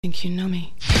Think you know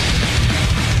me.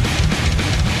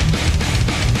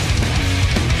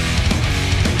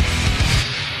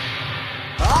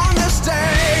 On this day,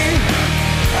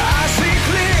 I see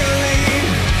clearly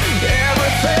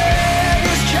everything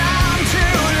has come to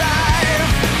life.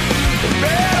 A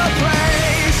better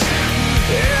place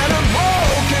in a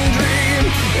broken dream,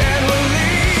 and we'll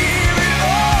leave it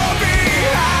all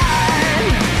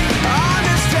behind. On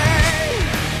this day,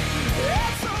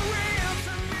 it's so real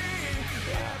to me.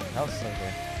 That was so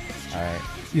good. All right.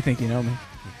 You think you know me?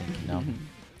 You think you know me?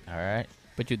 All right.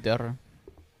 But you dare.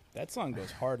 That song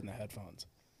goes hard in the headphones.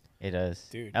 It does.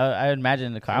 Dude. I would imagine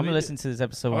in the car. I'm going to listen to this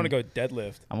episode. I want to go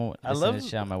deadlift. I'm going to I listen love to this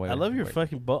shit on my way. I love your work.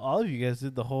 fucking. All of you guys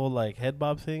did the whole like head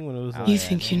bob thing when it was. Oh, Like, You yeah,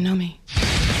 think man. you know me.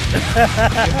 You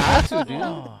have to,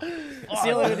 dude. It's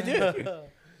the only way to do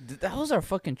it. That was our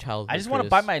fucking childhood. I just want to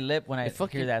Chris. bite my lip when I It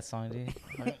fucking- hear that song, dude.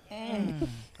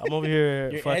 I'm over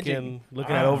here You're fucking edging.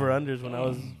 looking at over unders when I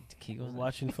was Kegels.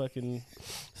 watching fucking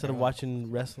instead of watching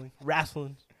wrestling.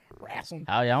 Wrestling.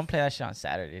 Oh, yeah, I'm going to play that shit on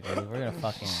Saturday, dude. We're going to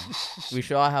fucking... We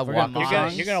should all have We're walk gonna-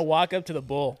 You're gonna walk up to the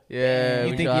bull. Yeah,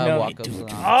 You we think should you all know have me?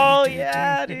 walk-ups. Oh,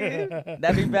 yeah, dude.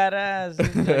 That'd be badass.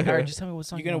 Dude. Like, all right, just tell me what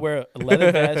song You're gonna wear a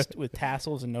leather vest with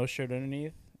tassels and no shirt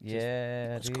underneath.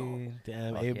 Yeah, dude.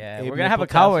 Damn, Fuck Abe, yeah. Abe We're going to have a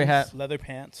nipple cowboy tassels. hat. Leather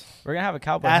pants. We're going to have a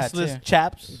cowboy hat, Assless too.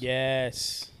 chaps.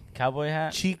 Yes. Cowboy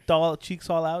hat. Cheeks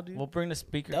all out, dude. We'll bring the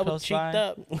speaker Double close cheeked by.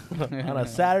 up. On a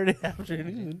Saturday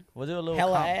afternoon. We'll do a little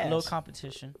Hella a little ass.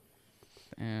 competition.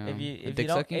 Damn. If you A if dick you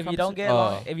don't sucking if you don't get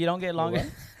competition? long, if you don't get longer,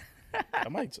 I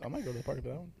might go to the party for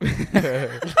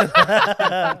that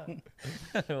one.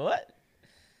 what?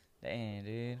 Damn,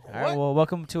 dude. All right, well,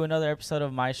 welcome to another episode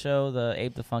of my show, the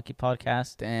Abe the Funky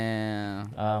podcast.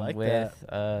 Damn. like With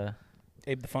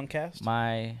Abe the Funkcast.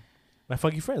 my My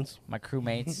funky friends.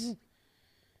 crewmates.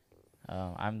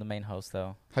 I'm the main host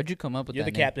though. How'd you come up with You're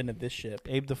the that name? captain of this ship.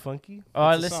 Abe the Funky. Oh,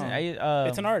 I It's a listen. song. I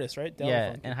It's an artist, right? Del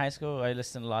yeah, Funky. in high school, I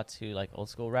listened a lot to like old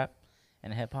school rap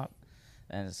and hip hop,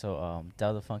 and so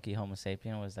Del the Funky Homo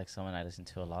Sapien was like someone I listened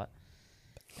to a lot.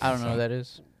 I don't know who that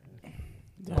is.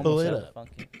 Pull it Del up. the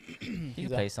Funky. You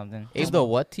can play something. Abe the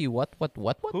what?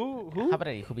 What? Who? How about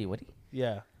it? Who be Woody?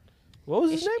 Yeah. What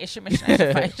was his name? It's your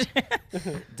mission.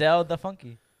 Del the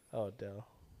Funky. Oh, Dell.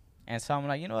 And so I'm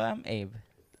like, you know what? I'm Abe.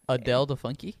 Adele the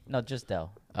Funky? No, just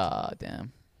Del. Ah,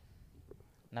 damn.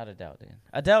 Not Adele, dude.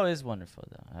 Adele is wonderful,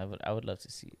 though. I would love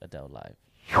to see Adele live.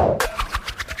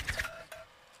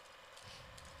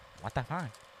 What the fuck?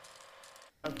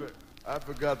 I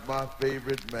forgot my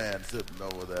favorite man sitting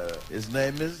over there. His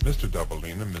name is Mr.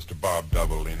 Doubleina, Mr. Bob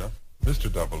Doubleina, Mr.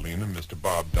 Doubleina, Mr.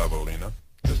 Bob Doubleina,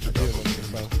 Mr. Doubleina,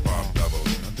 Mr. Bob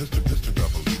Doubleina, Mr.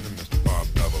 Doubleina, Mr. Bob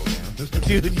Doubleina, Mr.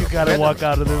 Dude, you gotta walk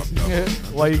out of this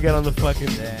while you get on the fucking.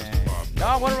 Dang. No,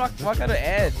 I want to walk out of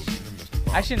Edge.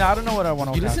 Actually, no, I don't know what I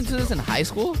want to You walk out listened to this in high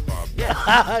school?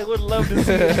 I would love to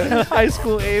see high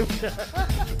school Abe.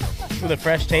 With a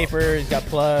fresh taper, he's got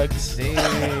plugs. Dude,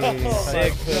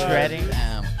 Sick. shredding,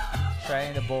 Damn.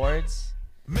 shredding the boards.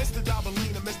 Mr.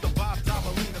 Doubleina, Mr. Bob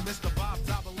Doubleina, Mr. Bob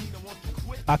Doubleina wants to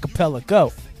quit. Acapella,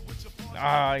 go.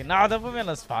 Oh, no, don't put me on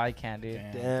the spot. I can't, dude.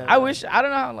 Damn. I wish. I don't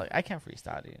know how. Like, I can't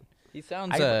freestyle, dude.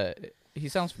 He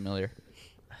sounds familiar.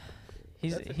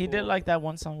 He did like that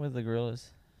one song with the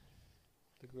Gorillas.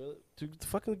 Dude, the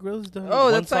fucking Grills done. Oh,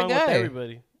 one that's that song with guy.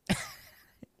 everybody.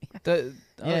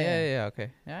 Yeah,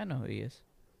 okay. Yeah, I know who he is.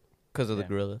 Because of the Yeah.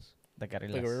 gorillas. The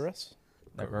Gorillas. The Gorillas.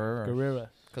 The Gorillas. Guerrera.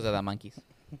 Because of the monkeys.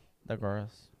 The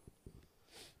Gorillas.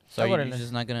 So The you're gorillas.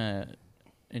 just not going to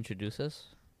introduce us?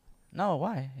 No,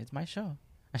 why? It's my show.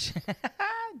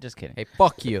 Just kidding. Hey,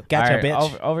 fuck you. Gotcha, All right,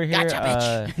 bitch. Over here,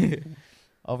 Gotcha,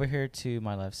 over here to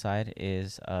my left side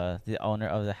is the owner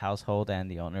of the household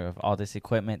and the owner of all this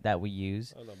equipment that we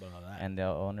use, I don't know about that. and the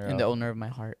owner And the owner of my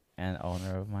heart.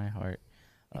 of my heart,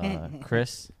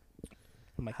 Chris,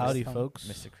 Like Howdy, this. folks.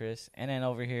 Mr. Chris, and then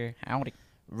over here, Howdy.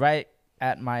 right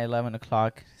at my 11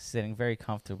 o'clock, sitting very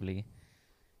comfortably,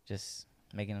 just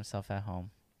making himself at home,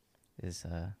 is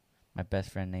my best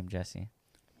friend named Jesse,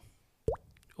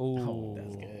 Oh,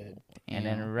 That's good. and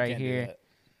Damn. then right Can't do here, that.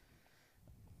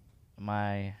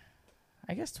 my,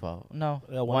 I guess 12. No,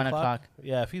 1 1 o'clock.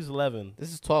 Yeah, if he's 11.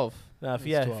 This is 12. Now, if It's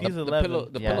yeah, 12. if he's The 11. pillow-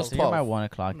 the Yeah, pillow's so you're my 12. 1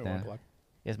 o'clock Under 1 then. o'clock.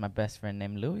 Is my best friend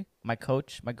named Louis, my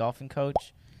coach, my golfing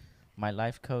coach, my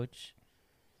life coach,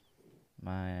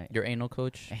 my Your anal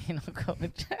coach. anal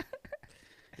coach.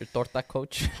 Your torta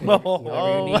coach.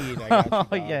 Whatever you need, I got you, Oh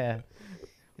dog. yeah.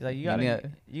 He's like,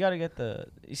 you gotta get the.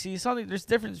 You see, something. There's a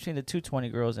difference between the 220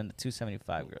 girls and the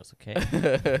 275 girls. Okay.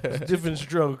 Different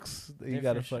strokes that you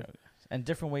gotta Different fuck. strokes. And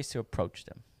different ways to approach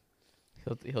them.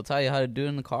 He'll tell you how to do it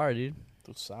in the car, dude.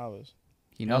 Tú sabes.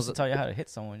 He He knows also tell you how to hit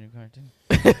someone in your car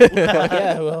too.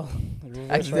 Yeah, well.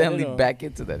 accidentally back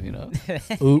into them, you know.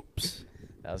 Oops.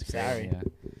 That was crazy. Sorry. Yeah.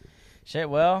 Shit.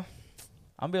 Well,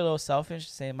 I'm gonna be a little selfish,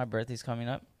 saying my birthday's coming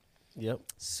up. Yep.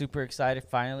 Super excited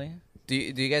finally. Do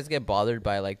you guys get bothered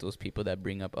by like those people that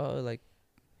bring up, oh, like,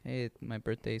 hey, my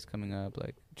birthday's coming up,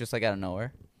 like just like out of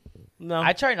nowhere? No.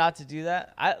 I try not to do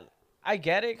that. I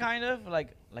get it kind of like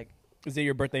Is it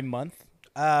your birthday month?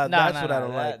 no, that's no, what no, I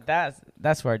don't like.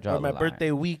 That's where I draw Or the my line.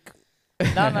 birthday week.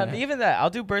 No, even that. I'll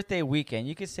do birthday weekend.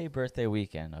 You could say birthday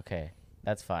weekend. Okay,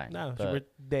 that's fine. No, it's But- your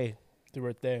birthday. The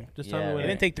birthday. Just Yeah, tell me It when.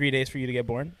 didn't take 3 days for you to get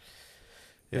born.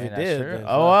 If Yeah, it that's did. true. then Oh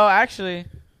fuck. well, actually,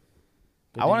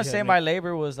 But I did want you to say have my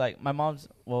labor was like my mom's.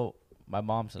 Well, my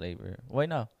mom's labor. Wait,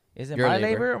 no. Is it Your my labor.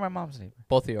 labor or my mom's labor?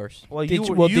 Both of yours. Well, Did you-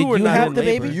 were- well, did were you not have in the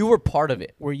labor. baby? You were part of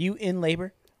it. Were you in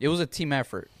labor? It was a team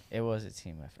effort. It was a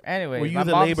team effort. Anyway, Were you my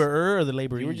the mom's- laborer or the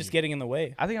laborer? You were just getting in the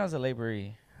way. I think I was a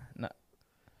laboree. No,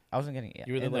 I wasn't getting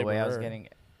You were the in the way. I was laborer. getting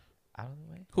out of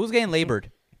the way. Who was getting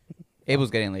labored? Abe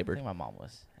was getting I labored. think my mom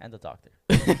was, and the doctor.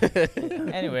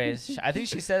 Anyways, I think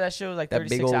she said that shit was like That big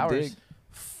 36 old hours. dick.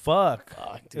 Fuck.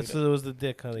 dude. So it was the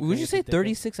dick. Honey. Would you say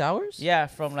 36 hours? Yeah,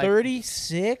 from like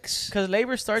 36? because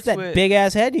labor starts That's that with big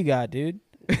ass head you got, dude.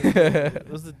 It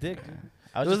was the dick. Dude.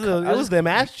 I It was was, just, it was them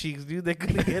ass cheeks, dude. They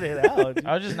couldn't get it out. Dude.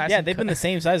 I was just nice. Yeah, and they've been cu- the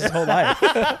same size his whole life.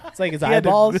 It's like his He had to-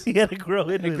 eyeballs. He had to grow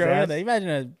into They his grow ass. in there. Imagine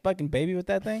a fucking baby with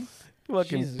that thing.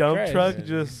 Fucking Jesus dump Christ. truck.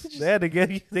 Just they had to get.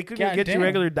 They couldn't God get you damn.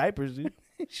 regular diapers, dude.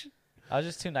 I was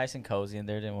just too nice and cozy, and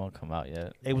they didn't want to come out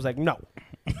yet. Abe was like, no.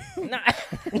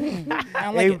 I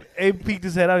don't like it. Abe peeked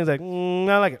his head out. He's like,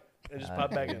 I like it. And just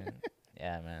popped back in. man.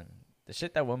 Yeah, man. The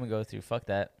shit that women go through. Fuck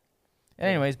that.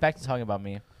 Anyways, back to talking about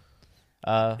me.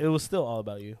 It was still all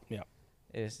about you. Yeah.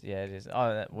 It is.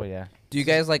 Oh, well, yeah. Do you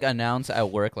guys like announce at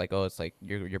work like, oh, it's like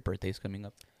your birthday's coming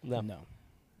up? No. No.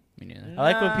 Me neither. I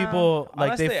like when people,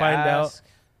 like, unless they find out- ask.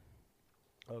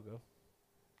 Oh, go.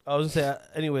 I was gonna say,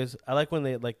 anyways, I like when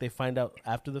they find out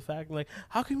after the fact. Like,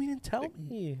 how come you didn't tell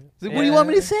me? It's like, what do you want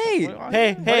me to say? What- what-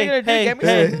 Hey, what are you gonna do? hey, Get me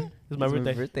hey. something? It's my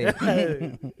birthday.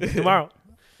 birthday. Tomorrow.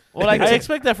 Well, like, I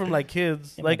expect that from like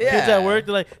kids. Like kids Yeah. at work,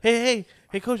 they're like, hey,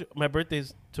 coach, my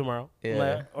birthday's tomorrow. I'm Yeah.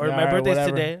 like, or Yeah, my alright, birthday's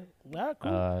whatever. today. Ah,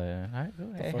 cool. all right,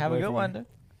 cool. Hey, fuck have a away good from one. me. Dude.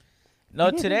 No,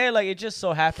 today, like, it just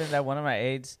so happened that one of my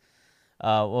aides,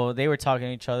 well, they were talking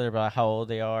to each other about how old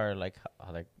they are, or, like,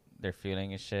 how, like, they're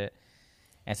feeling and shit.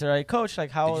 And so they're like, Coach, like,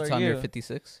 how Did old you are tell me you? you're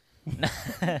 56?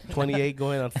 28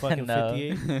 going on fucking No.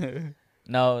 58.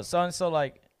 No, so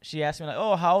like, she asked me, like,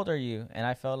 oh, how old are you? And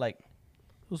I felt like,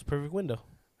 It was a perfect window.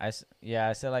 I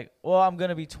said, like, well, I'm going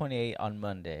to be 28 on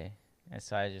Monday. And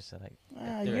so I just said, like,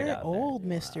 I threw it You're out old,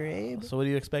 Mr. Abe. So what are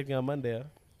you expecting on Monday? Huh?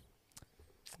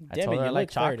 I Damn told it, her I you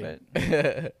like look 30.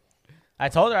 chocolate. I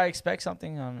told her I expect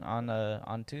something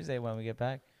on Tuesday when we get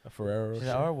back. A Ferrero. She's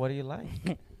like, oh, what do you like?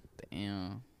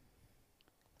 Damn.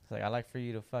 It's like, I like for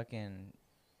you to fucking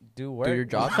do work. Do your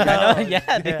job? I know, yeah,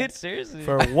 Yeah. dude, seriously.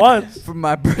 For once, For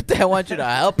my birthday, I want you to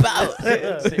help out.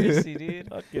 Seriously, dude.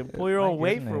 fucking pull your My own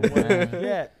weight for goodness, once. man.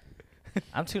 Yeah.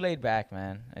 I'm too laid back,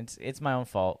 man. It's my own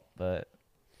fault, but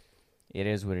it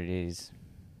is what it is.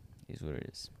 It is what it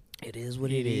is. It is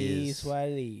what It is what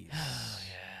it is.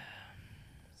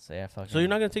 So yeah, fucking. So you're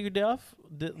not gonna take your day off?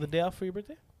 The day off for your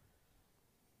birthday?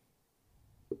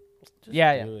 Just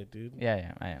Yeah, do it, dude.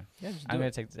 Yeah, I am. Yeah, just I'm do gonna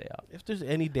it. take the day off. If there's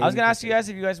any day, I was gonna can ask you take guys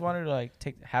if you guys wanted to like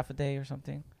take half a day or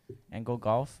something and go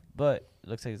golf, but it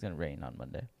looks like it's gonna rain on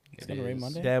Monday. It's gonna rain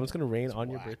Monday. Damn, it's gonna rain on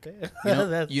your birthday. You know,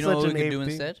 That's you know such what we an could Abe do thing.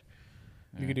 instead?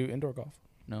 You could do indoor golf.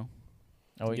 No.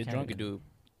 Oh, we Get can drunk. We could do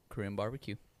Korean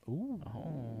barbecue. Ooh.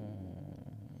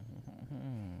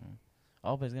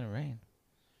 Oh, but it's gonna rain.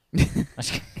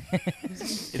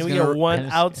 Can we get one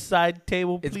outside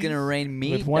table, please? It's gonna rain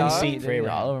meat, With one dog. seat for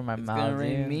Abraham. all over my It's mouth. gonna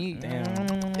rain dude. meat. Damn.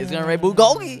 It's gonna rain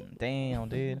bulgogi. Damn,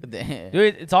 dude. Damn.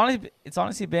 Dude, it's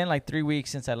honestly been like 3 weeks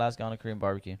since I last gone to Korean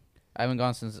barbecue. I haven't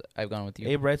gone since I've gone with you.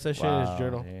 Abe writes that shit in his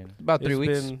journal. dude. About 3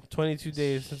 weeks. It's been 22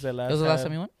 days since I last. That was the last had-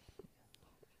 time you went?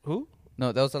 Who?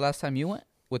 No, that was the last time you went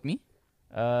with me?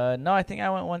 No, I think I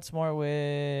went once more with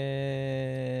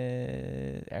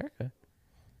Erica.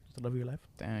 The love of your life.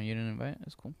 Damn, you didn't invite?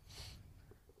 That's cool.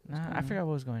 Nah, I forgot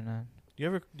what was going on.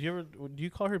 Do you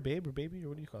call her babe or baby or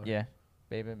what do you call her? Yeah,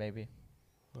 baby.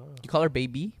 Oh. You call her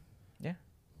baby?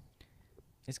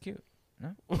 It's cute.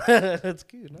 That's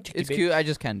cute. No? It's cute. I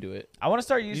just can't do it. I want to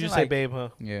start You using just say like. babe, huh?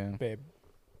 Yeah. Babe.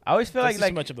 I always feel That's like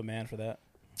too much of a man for that.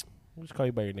 I'll just call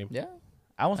you by your name. Yeah.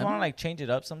 I almost I want to know. like change it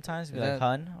up sometimes, be like That-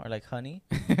 hun or like honey,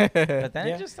 but then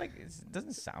Yeah. it just like it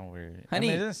doesn't sound weird. Honey.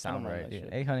 I mean, it doesn't sound I don't know right, that dude.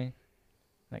 shit. Hey honey,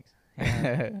 like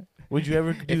Would you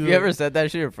ever do? If you ever said that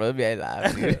shit in front of me, I'd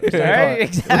laugh. Dude. Right?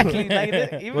 Exactly.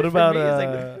 Like, even What for about me, it's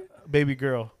like, baby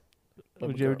girl? Baby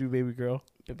Would you ever girl. do baby girl?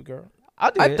 Baby girl.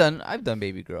 I'll do it. I've done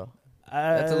baby girl.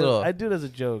 That's a little- I do it as a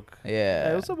joke. Hey,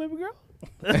 Yeah. what's up, baby girl?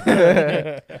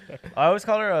 I always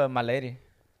call her my lady.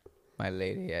 My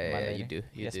lady. Yeah, My yeah, lady. you do.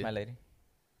 You Yes, do. my lady.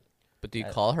 But do you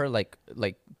call her like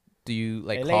do you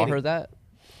like Hey, call lady. her that?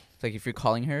 Like if you're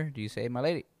calling her, do you say my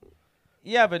lady?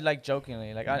 Yeah, but like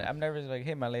jokingly. Like I'm never like,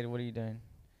 hey, my lady, what are you doing?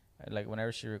 Like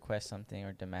whenever she requests something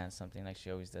or demands something, like she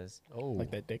always does. Oh,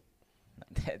 Like that dick.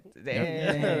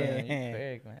 Damn, you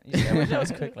quick, man. You said I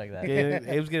was quick like that.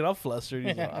 Abe's getting all flustered.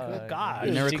 He's like, Oh, oh, God.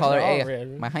 You never cheeks call her, are all hey,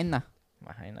 red. my hyena.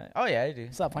 My hyena. Oh yeah, I do.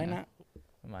 What's up, Hyena?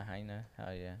 My hyena.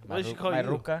 Hell yeah. What does she call my you?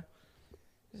 ruka.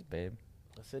 Just babe.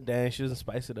 I said, dang, she doesn't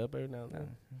spice it up every now and No, then.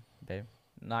 babe.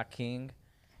 Not king.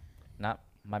 Not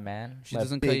my man. She My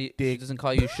doesn't call big you. She dick. doesn't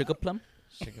call you sugar plum.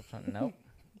 Sugar plum. Nope.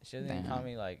 She doesn't even call Damn.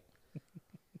 me like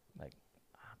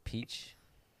peach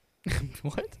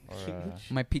What? or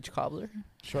My peach cobbler.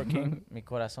 Short king. mi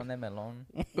corazón de melón.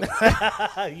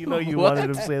 You know you What? wanted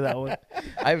him to say that one.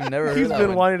 I've never heard He's that been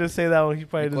one. wanting to say that one. He Mi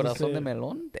probably doesn't say corazón de it.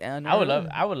 melón. Damn,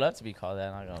 I would love to be called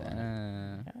that. Not gonna lie.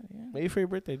 Uh, Yeah. Maybe for your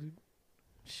birthday, dude.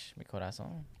 Shh, mi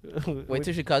corazón. wait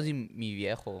till she calls you mi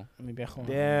viejo. Mi viejo.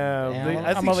 Damn. Damn. They- I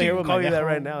I'm think over she here can with call my you that viejo.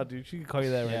 right now, dude. She can call you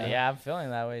that right Yeah, now. yeah, I'm feeling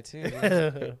that way too.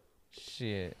 dude.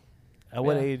 Shit. At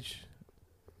what Yeah. age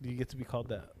do you get to be called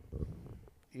that?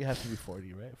 You have to be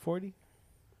 40, right? 40?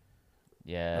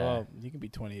 Yeah. Well, you can be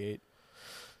 28.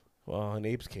 Well, in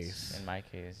Abe's case. In my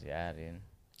case, yeah, dude.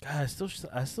 God,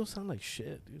 I still sound like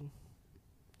shit, dude.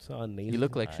 So You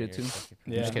look like Ah, shit you're too. fucking-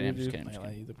 Yeah. I'm just kidding. I'm You just do. kidding. I'm just Like,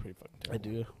 kidding. you look pretty fucking I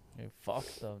terrible. do. You're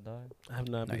fucked up, dog. I have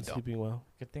not No, been you don't. sleeping well.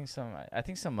 Good thing I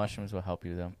think some mushrooms will help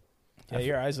you though. Yeah,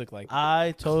 your eyes look like.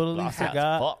 I totally Lost as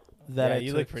forgot fuck. that yeah, I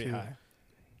you took look pretty two. high.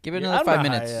 Give it Yeah, another I'm 5 not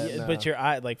minutes. high yet. Yeah, no. but your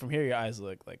eye, like from here, your eyes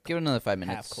look like Give it another 5 half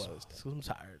minutes. closed. Because I'm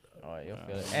tired. Oh, you'll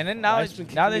feel Uh, it. And then Life's been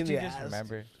now kicking that me you in the just ass.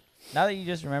 remembered, now that you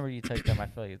just remember you took them, I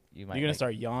feel like you might. You're gonna like-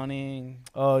 start yawning.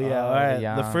 Oh, yeah. Oh, all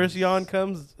right. The first yawns. yawn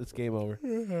comes, it's game over.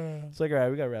 It's like, all right,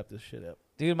 we got to wrap this shit up.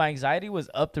 Dude, my anxiety was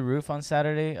up the roof on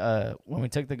Saturday. When we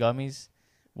took the gummies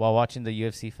while watching the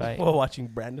UFC fight. While watching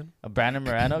Brandon. Brandon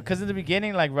Moreno, because in the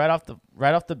beginning, like right off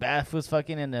the bat, he was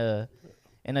fucking in a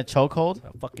chokehold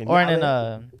Fucking or in yell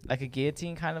a it. like a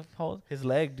guillotine kind of hold. His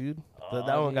leg, dude. That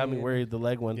Oh, one got me dude. worried. The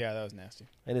leg one. Yeah, that was nasty.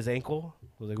 And his ankle. I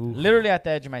was like, ooh. Literally at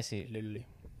the edge of my seat.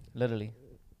 Literally,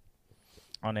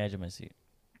 On the edge of my seat.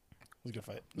 it was a good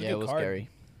fight. Yeah, it was scary.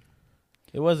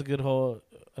 It was a good whole,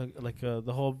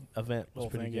 the whole event was Whole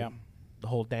pretty thing, good. yeah. The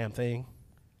whole damn thing.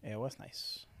 Yeah, it was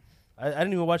nice. I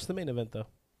didn't even watch the main event, though.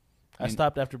 I mean-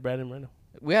 stopped after Brandon Moreno.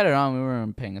 We had it on. We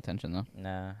weren't paying attention though.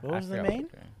 Nah. What I was the forgot main?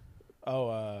 what they're-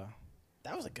 Oh,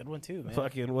 that was a good one too, man.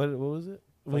 Fucking, what was it?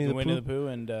 Fucking Winnie the Pooh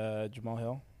and Jamal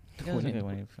Hill. He does look like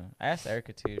Winnie the Pooh. I asked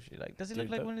Erica too. She like, does he look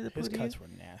Dude, like Winnie the Pooh? His to you? cuts were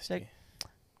nasty. like-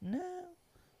 No.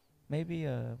 Maybe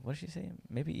what did she say?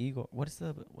 Maybe Igor. What's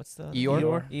the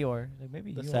Eeyore? Eeyore. Like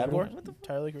maybe The Eeyore. sad one? What the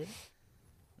Tyler Creator.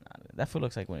 Nah, that fool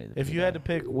looks like Winnie the Pooh. If you had to dog.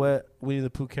 pick what Winnie the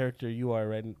Pooh character you are,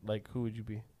 right? Like, who would you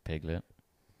be? Piglet.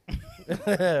 you even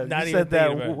said thinking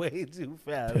that about it. way too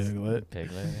fast. Piglet.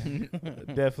 Piglet. Yeah.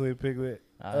 Definitely Piglet.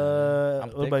 I'm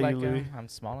what thick about like you, Louis? him. I'm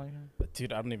small like him.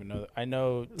 Dude, I don't even know. I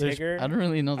know There's- Tigger. I don't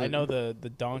really know. I know the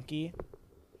donkey,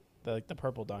 the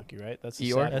purple donkey, right? That's the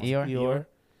Eeyore? sad That's one. Eeyore.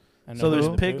 I know So there's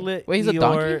Winnie the Pooh. Piglet, Wait, he's a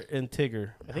Eeyore, and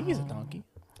Tigger. I think he's a donkey.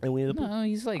 And Winnie the Pooh. No,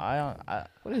 he's like. I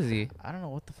What is he? don't know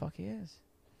what the fuck he is.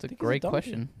 It's a think he's a great donkey.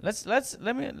 question. Let's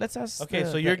ask. Okay,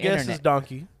 the- so your the guess is internet.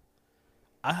 donkey.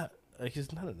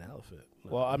 He's not an elephant.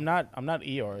 No. Well, I'm not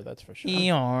Eeyore, that's for sure.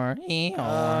 Eeyore.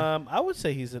 I would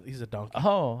say he's a donkey.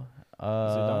 Oh.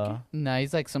 donkey? Nah,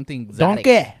 he's like something exotic.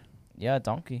 Donkey. Yeah,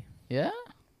 donkey. Yeah.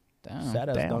 Damn. Sad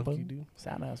ass Damn, donkey, fool. dude.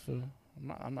 Sad ass fool.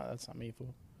 I'm not. That's not me,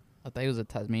 fool. I thought he was a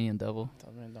Tasmanian devil.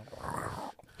 Tell me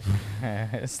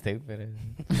don't- Stupid.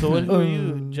 So who are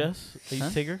you, Jess? Are you Huh?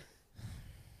 Tigger?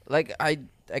 Like I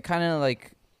kind of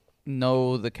like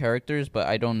know the characters, but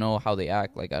I don't know how they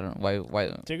act. Like I don't why.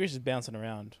 Tigger's just bouncing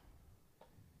around,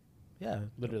 Yeah,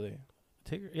 literally,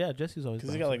 Tigger. Yeah, Jesse's always.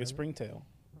 because he got like a bouncing around. springtail.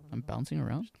 I'm bouncing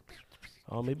around.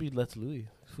 Oh, maybe he lets Louis.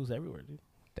 Who's everywhere, dude?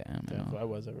 Damn. Yeah, I know. I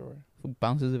was everywhere. Who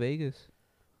bounces to Vegas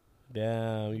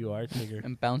Damn, you are Tigger.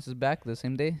 and bounces back the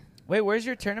same day? Wait, where's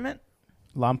your tournament?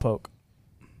 Lompoc.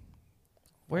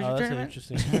 Where's Oh, your that's tournament?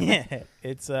 interesting.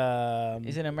 It's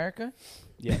Is it in America?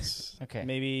 yes. Okay.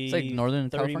 Maybe It's like northern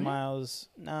 30 California. miles.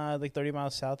 Nah, like 30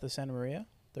 miles south of Santa Maria.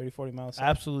 40 miles south.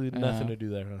 Absolutely nothing Yeah. to do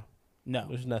there, huh? No.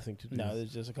 There's nothing to do. No,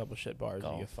 there's just a couple shit bars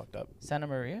Golf. you get fucked up. Santa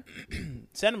Maria?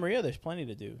 Santa Maria, there's plenty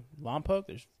to do. Lompoc,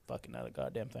 there's fucking not a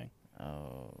goddamn thing.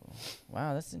 Oh,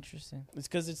 wow, that's interesting. It's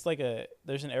because it's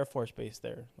there's an Air Force base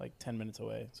there, like 10 minutes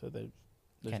away. So there's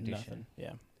Can't do nothing.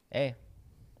 Yeah. Hey,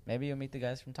 maybe you'll meet the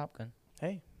guys from Top Gun.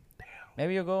 Hey,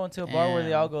 Maybe you'll go into a bar where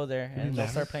they all go there and they'll Maverick?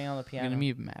 start playing on the You're piano. gonna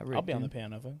meet Maverick. I'll be on the dude.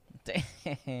 piano.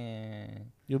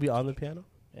 Damn. You'll be on the piano.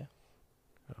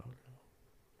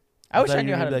 I wish thought I you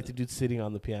knew were how gonna be to. like the dude sitting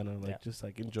on the piano, like Yeah. just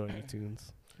like enjoying the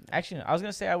tunes. Actually, I was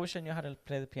gonna say I wish I knew how to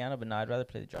play the piano, but no, I'd rather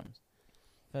play the drums.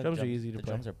 I feel like Drums are easy to the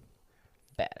play. drums are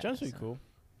bad. Drums would be cool.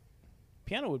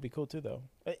 Piano would be cool too, though.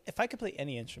 If I could play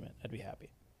any instrument, I'd be happy.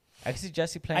 I can see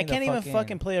Jesse playing. I can't the even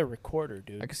fucking play a recorder,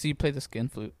 dude. I can see you play the skin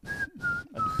flute.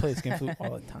 I play the skin flute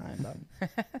all the time.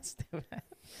 Dog. Stupid.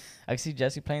 I can see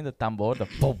Jesse playing the tambor, the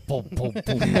boom, boom, boom, boom.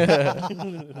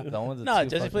 The one with the No, two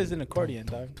Jesse fucking- plays an accordion,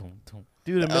 dog. Tum, tum.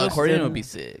 Dude, in The middle accordion in- would be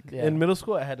sick. Yeah. In middle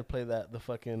school, I had to play that. The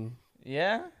fucking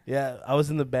Yeah. I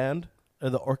was in the band or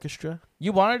the orchestra.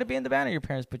 You wanted to be in the band, or your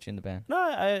parents put you in the band? No,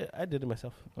 I did it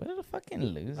myself. What a fucking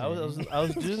loser. I was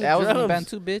doing the I was in the drums. band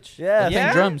too, bitch. Yeah, I was playing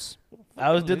Yeah? drums.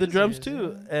 I did the drums Losers,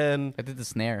 too, and I did the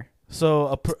snare. so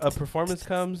a performance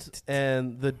comes,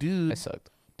 and the I dude sucked.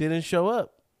 didn't show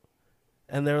up,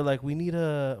 and they were like, "We need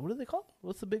a what are they called?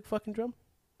 What's the big fucking drum?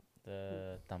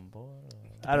 The tambor.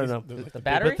 I don't know." The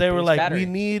battery. But they were Biggest like, battery. "We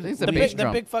need." I think it's The the we- bass big, the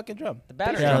drum. big fucking drum. The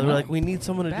battery. Yeah, they were drum. like, "We need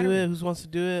someone to do Battery. it. Who wants to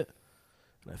do it?"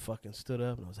 And I fucking stood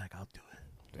up and I was like, "I'll do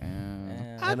it." Damn.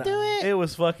 Yeah. And it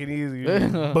was fucking easy.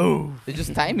 Boom. It's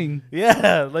just timing.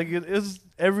 Yeah, like it was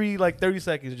every like 30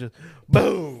 seconds, just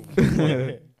boom.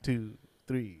 1, 2,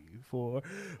 3, 4,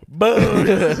 boom.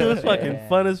 It was fucking Yeah.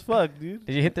 fun as fuck, dude.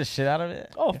 Did you hit the shit out of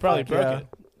it? Oh, You probably broke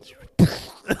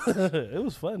it. It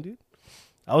was fun, dude.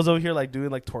 I was over here like doing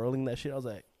like twirling that shit. I was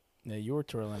like, Yeah, you were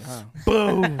twirling, huh?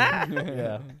 boom.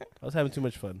 Yeah, I was having too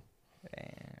much fun.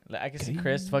 Damn. Like, I can see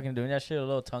Chris fucking doing that shit, a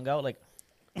little tongue out, like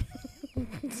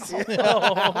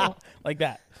Like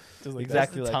that. Just like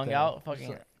Exactly. the like tongue that. out,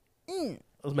 fucking, That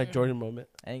was my Jordan moment.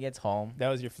 and he gets home. That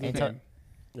was your flute Anytime- game.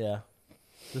 Yeah,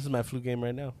 this is my flu game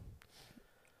right now.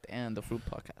 Damn, the fruit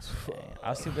podcast. Damn. I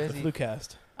was too The busy. flute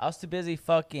cast. I was too busy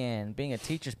fucking being a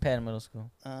teacher's pet in middle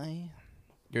school. You're a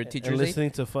And teacher's aide?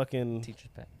 listening to fucking Teacher's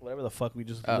pet. whatever the fuck we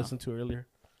just Oh. listened to earlier.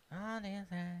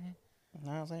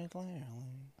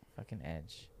 Fucking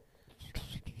edge.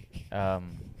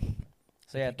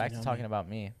 So yeah, back to talking about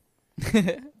me.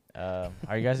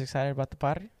 Are you guys excited about the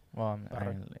party? Well, I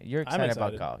mean, you're I'm excited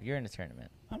about excited. golf. You're in the tournament.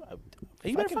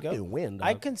 You better fucking win, dog.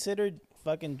 I considered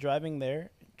fucking driving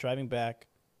there, driving back,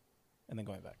 and then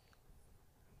going back.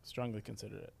 Strongly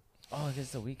considered it. Oh,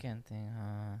 it's the weekend thing,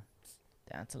 huh?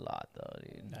 That's a lot, though,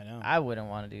 dude. I know. I wouldn't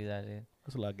want to do that, dude.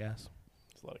 That's a lot of gas.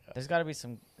 It's a lot of gas. There's got to be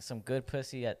some good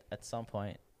pussy at some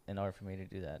point in order for me to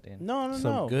do that, dude. No,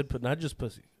 Some no. good, but not just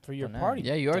pussy. For your No. party.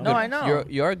 Yeah, you are No, good. I know.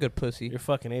 You are a good pussy. You're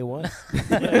fucking A1.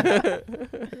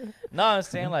 No, I'm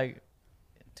saying like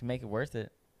to make it worth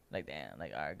it. Like damn,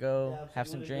 like all right, go have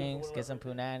some drinks, get some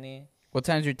punani. What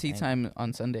time's your tea Thank- time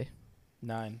on Sunday?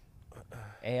 9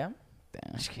 A.M.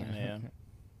 Damn. Just kidding. a.m.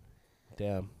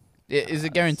 Damn. Is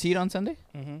it guaranteed on Sunday?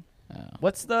 Mm-hmm.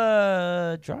 What's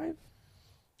the drive?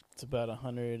 It's about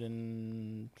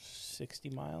 160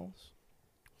 miles.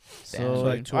 Damn. So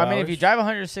like 2 I hours. mean, if you drive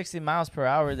 160 miles per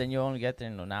hour, then you only get there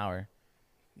in an hour.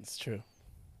 It's true.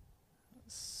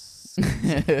 Take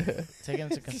it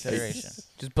into consideration.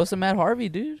 Just bust a Matt Harvey,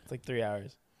 dude. It's like 3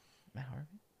 hours. Matt Harvey?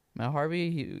 Matt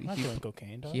Harvey, I'm not doing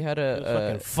cocaine, dog. he had It was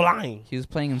fucking a flying. he was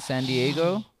playing in San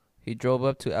Diego. He drove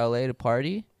up to LA to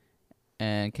party,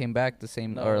 and came back the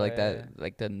same No or like way. that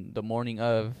like the morning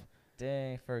of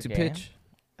Dang, for a to game? pitch.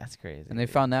 That's crazy. And they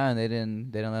found out and they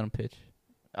didn't let him pitch.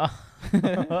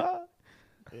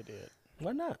 Idiot.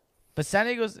 Why not? But San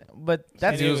Diego's, but San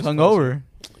that's He was Diego's hungover.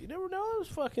 You never know. It's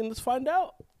fucking. Let's find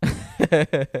out.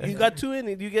 You got 2 in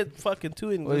it. You get fucking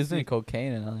 2 in. Well, he's doing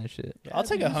cocaine and all that shit. I'll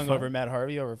take a he's hungover fine. Matt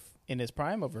Harvey over in his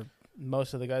prime over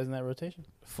most of the guys in that rotation.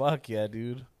 Fuck yeah,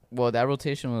 dude. Well, that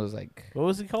rotation was like What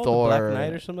was he called? Thor. The Black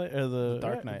Knight or something? Or the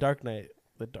Dark Knight. Dark Knight.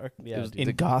 The dark. Yeah. was dude.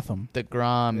 In Gotham.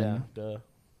 DeGrom Yeah. and Duh.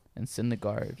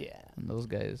 Syndergaard Yeah. and those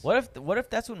guys. what if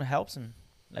that's what helps him?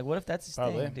 Like, what if that's his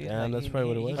Probably. thing, dude? Yeah, Like, that's probably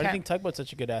what it was. Why do you think Tugboat's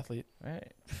such a good athlete?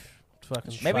 Right.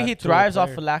 Fucking. Maybe he 5'2" thrives off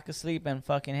player. of lack of sleep and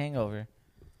fucking hangover.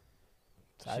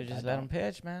 I- Should just I let don't. him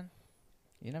pitch, man.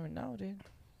 You never know, dude.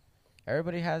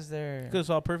 Everybody has their. Because it's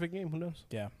all perfect game. Who knows?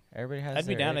 Yeah. Everybody has. I'd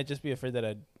be their down. I'd just be afraid that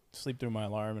I'd sleep through my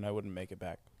alarm and I wouldn't make it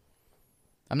back.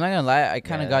 I'm not gonna lie, I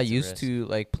kind of Yeah, got that's a used risk. to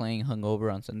like playing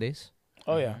hungover on Sundays.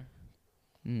 Oh, yeah.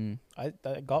 Mm. I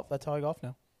golf. That's how I golf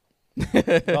now.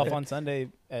 Golf on Sunday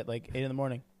at like 8 in the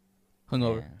morning.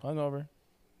 Hungover. Hungover.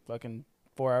 Fucking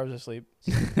 4 hours of sleep.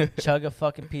 Chug a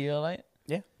fucking Pedialyte.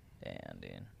 Yeah. Damn,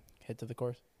 dude. Head to the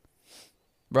course.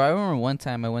 Bro, I remember one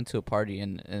time I went to a party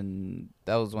and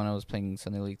that was when I was playing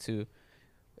Sunday League 2.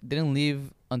 Didn't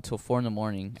leave until 4 in the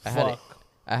morning. I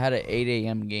had an 8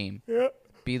 a.m. game.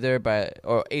 Be there by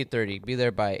 8:30. Be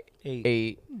there by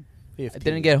 8. I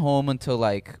didn't get home until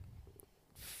like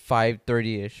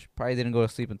 5:30 ish. Probably didn't go to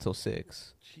sleep until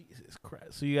 6. Jesus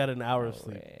Christ! So you got an hour of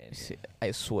sleep,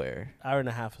 I swear. hour and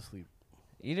a half of sleep.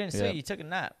 You didn't say you took a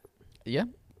nap. Yeah.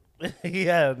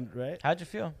 Yeah, right. How'd you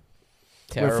feel?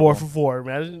 We're Terrible. 4 for 4.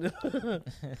 Imagine.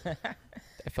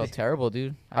 I felt terrible,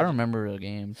 dude. I don't remember the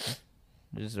game.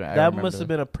 That must have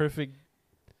been a perfect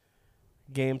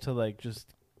game to like just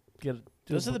get.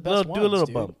 Those are the best Do a little ones,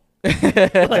 dude. bump.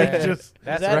 like Just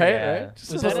That's that- right. right? Right?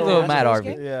 Just Was a that little an Matt Astros Arby.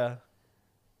 game? yeah.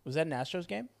 Was that an Astros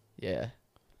game? Yeah.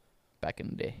 Back in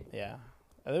the day. Yeah.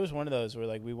 There was one of those where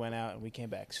like we went out and we came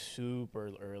back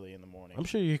super early in the morning. I'm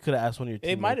sure you could have asked one of your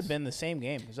teammates. It might have been the same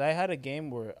game because I had a game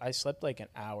where I slept like an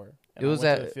hour. and It I was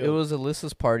went to the at field.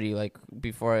 Alyssa's party like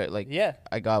before Yeah,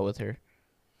 I got with her.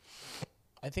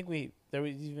 I think there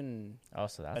was even Oh,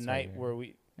 so that's a why night you're- where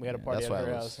we had a Yeah, party that's at why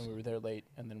her I house was- and we were there late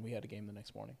and then we had a game the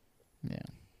next morning. Yeah.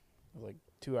 It was like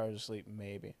 2 hours of sleep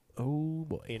maybe. Oh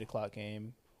boy. 8:00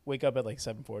 game. Wake up at like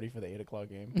 7:40 for the 8:00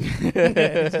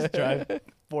 game. Just drive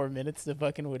 4 minutes to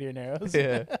fucking Whittier Narrows.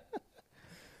 Yeah.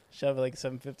 Shove at like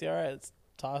 7:50. All right, let's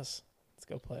toss. Let's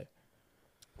go play.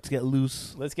 Let's get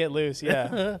loose. Let's get loose.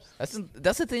 Yeah.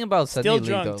 That's the thing about Sunday Still League,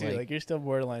 drunk though. too. Like, you're still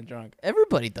borderline drunk.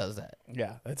 everybody does that.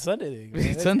 Yeah, that's Sunday League. man. It's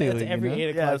That's- Sunday that's League, you every know?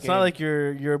 8:00 Yeah, it's game. not like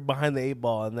you're behind the 8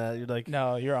 ball and that. You're like,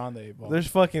 No, you're on the 8 ball. there's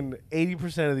fucking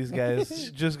 80% of these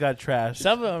guys just got trashed.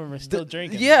 Some of them are still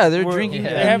drinking. Yeah, they're We're- drinking. They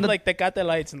Yeah. and have the- like the got the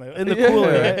lights in the in the Yeah.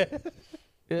 cooler, right?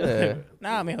 yeah.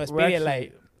 Nah, mijo, We're speed actually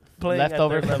light. playing at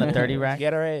Leftover their from the level. dirty rack.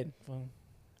 Gatorade.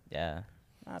 Yeah,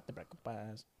 Not the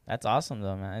preocupes. that's awesome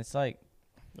though, man. It's like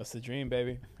That's the dream,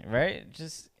 baby. right,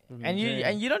 just Living and the you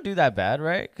dream. you don't do that bad,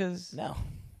 right? Because No,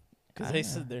 because I they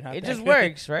don't said they're not. it that just good.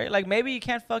 works, right? Like maybe you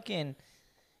can't fucking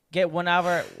get 1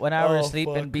 hour Oh, of sleep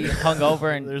fuck. and be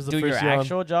hungover and There's the do your first yawn.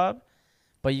 actual job,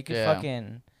 but you can Yeah.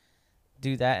 fucking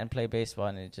do that and play baseball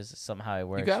and it just somehow it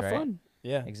works, You got right? fun.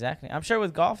 Yeah. Exactly. I'm sure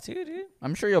with golf too, dude.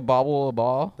 I'm sure you'll bobble a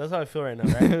ball. That's how I feel right now,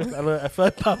 right? I feel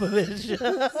like Popovich.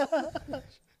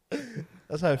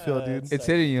 That's how I feel, dude. It's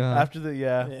hitting you, huh? After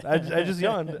the I just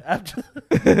yawned after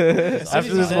As soon after as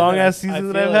you this said long that, ass season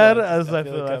that feel I've had. it. I feel it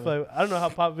feel coming. like I don't know how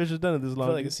Popovich has done it this I long.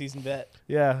 feel like a dude. seasoned vet.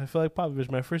 Yeah, I feel like Popovich.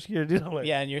 My first year, dude. I'm like,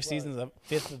 Yeah, and your season's a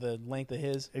fifth of the length of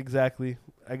his. exactly.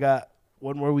 I got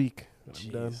one more week. I'm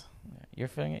done. Jeez. You're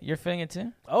feeling it. You're feeling it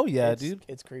too. Oh yeah, It's- dude.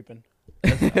 It's creeping.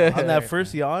 On that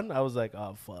first yawn, I was like,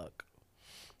 oh fuck.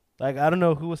 Like I don't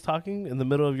know who was talking in the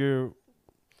middle of your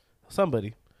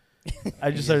somebody. I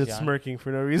You just started yawned? smirking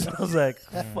for no reason. I was like,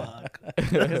 fuck.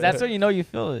 Because that's when you know you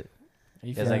feel it.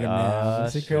 You It's like,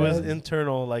 It was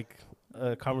internal, like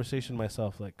conversation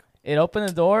myself. Like, it opened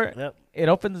the door. yep. It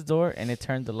opened the door and it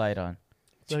turned the light on.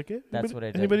 It's like, That's what I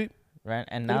did. Anybody? Right,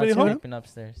 and now Anybody it's home? creeping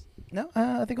upstairs. No,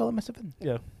 I think I'll let myself in.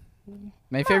 Yeah.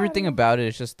 My favorite thing about it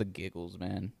is just the giggles,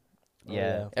 man. Oh,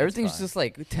 Yeah, it's Everything's fine. just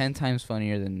like 10 times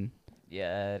funnier than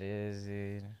Yeah, it is,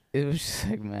 dude. it was. Just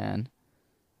like, man,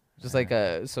 just like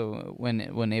so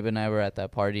when Abe and I were at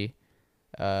that party,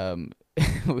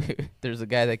 there's a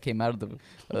guy that came out of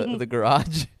the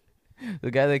garage.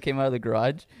 The guy that came out of the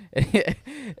garage,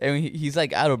 and he's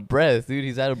like out of breath, dude.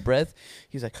 He's out of breath.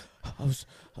 He's like, I was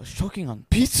choking on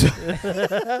pizza.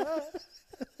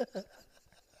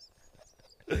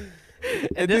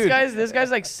 And this guy's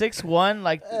like 6'1",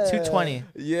 like 220.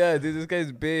 Yeah, dude, this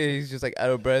guy's big. He's just like out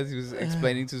of breath. He was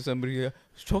explaining to somebody, I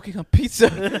was choking on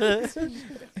pizza.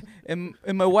 and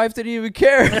my wife didn't even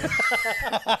care.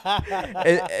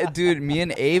 And, dude, me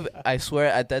and Abe, I swear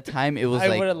at that time, it was I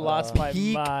like would have lost my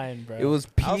peak. mind, bro. It was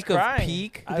I was peak of crying.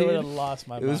 peak, I would have dude. lost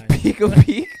my It was mind. peak of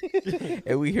peak.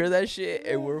 And we hear that shit,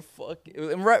 and we're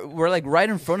fucking. And we're like right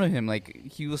in front of him. Like,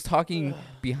 he was talking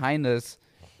behind us.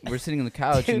 We're sitting on the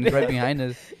couch, and he's right behind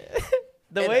us.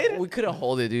 The And way we couldn't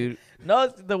hold it, dude. no,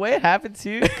 the way it happened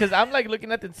too, because I'm like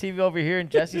looking at the TV over here and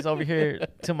Jesse's over here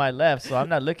to my left, so I'm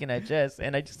not looking at Jess,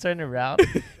 and I just turned around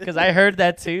because I heard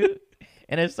that too,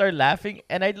 and I started laughing,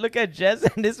 and I look at Jess,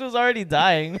 and this was already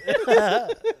dying.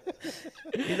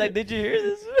 He's like, "Did you hear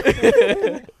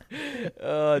this?"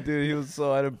 Oh, dude, he was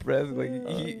so out of breath. Like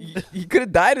he could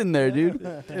have died in there, dude.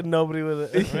 And nobody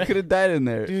would He could have died in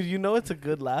there. Dude, you know it's a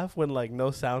good laugh when like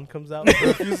no sound comes out for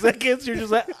a few seconds. You're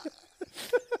just like,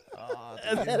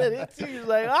 and then it hits you. You're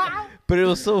like, ah. But it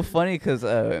was so funny because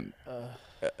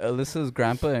Alyssa's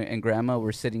grandpa and grandma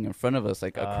were sitting in front of us,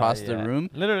 like across the Yeah. room.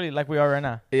 Literally, like we are right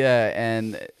now. Yeah,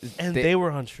 and they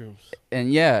were on shrooms.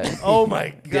 and yeah, Oh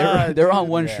my god. they're on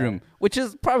dude. one Yeah. shroom, which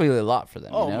is probably a lot for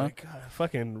them. Oh you know? my god.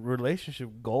 Fucking relationship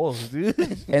goals, dude.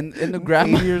 And the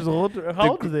grandma, 80 years old.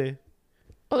 How old are they?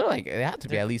 oh, they're like they have to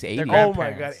be at least 80. they're Oh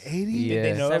my god, grandparents. 80. Yeah.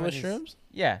 They know it was 70s. shrooms.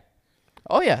 Yeah.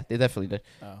 Oh yeah, they definitely did.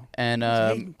 Oh. And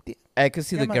Hey, I could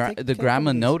see Grandma, take the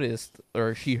grandma these. noticed,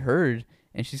 or she heard,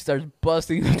 and she starts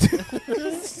busting into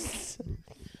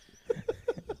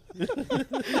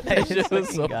That shit was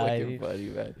so fucking funny,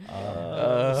 man.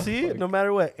 See, fuck. no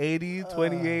matter what, 80,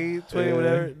 28, 20, Yeah.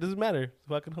 whatever, it doesn't matter. It's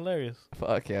fucking hilarious.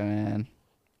 Fuck yeah, man.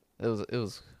 It was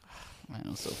man, it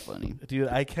was so funny. Dude,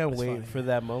 I can't That's wait funny. for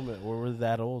that moment where we're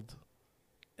that old.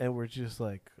 And we're just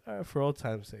like, all right, for old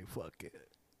time's sake, fuck it.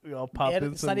 We all pop Yeah, in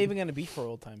it's some. not even gonna be for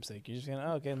old time's sake. You're just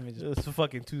gonna okay. Let me just It's a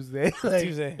fucking Tuesday. Like,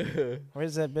 Tuesday.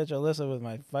 Where's that bitch Alyssa with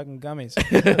my fucking gummies?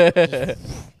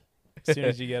 As soon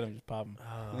as you get them, just pop them.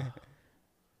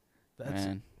 That's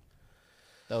Man,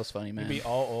 that was funny, man. You'd be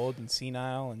all old and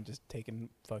senile and just taking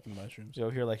fucking mushrooms. Joe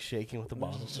here, like shaking with the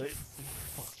bottles. Like,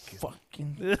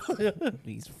 Fucking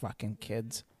these fucking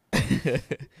kids. that's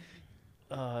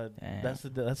the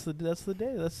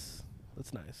day. That's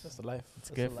nice. That's the life. It's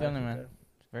a good feeling, man.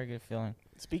 Very good feeling.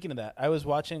 Speaking of that, I was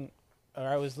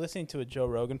listening to a Joe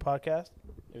Rogan podcast.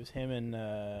 It was him and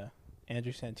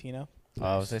Andrew Santino, Oh,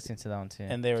 I was listening to that one too.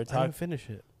 and they were I talking. didn't finish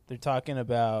it. They're talking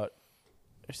about,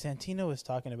 or Santino was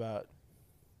talking about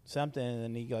something, and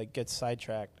then he like gets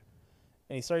sidetracked,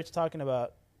 and he starts talking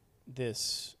about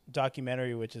this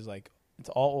documentary, which is like it's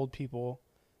all old people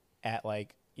at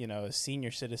like a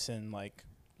senior citizen like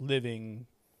living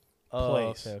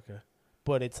place, Okay.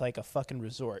 but it's like a fucking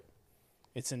resort.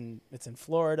 It's in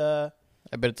Florida.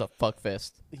 I bet it's a fuck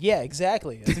fest. Yeah,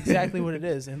 exactly. That's exactly what it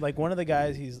is. And like one of the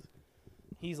guys,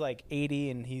 he's like 80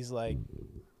 and he's like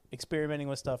experimenting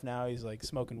with stuff now. He's like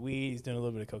smoking weed. He's doing a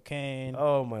little bit of cocaine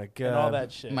Oh my god. and all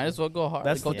that shit. Might as well go hard.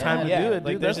 That's Go the time to yeah, do it,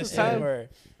 like dude. there's That's this the scene time. where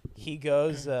he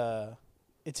goes.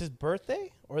 It's his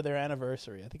birthday or their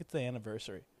anniversary. I think it's the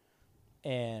anniversary,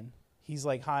 and he's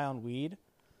like high on weed.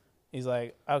 He's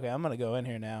like, okay, I'm gonna go in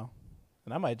here now,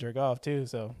 and I might jerk off too.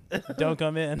 So don't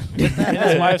come in. And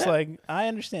his wife's like, I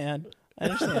understand.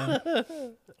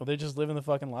 Well, they're just living the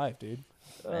fucking life, dude.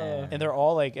 And they're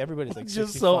all like, everybody's like,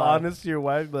 just 65. so honest to your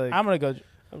wife, like I'm gonna go.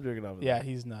 I'm drinking off. Of Yeah, that.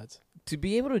 he's nuts. To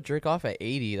be able to jerk off at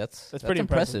 80, that's pretty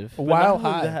impressive. But While not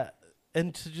only high. that,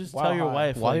 and to just While tell your high.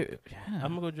 wife, Why? like,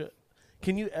 I'm gonna go.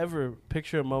 Can you ever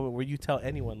picture a moment where you tell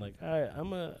anyone, like, all right, I'm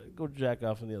gonna go jack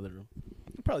off in the other room?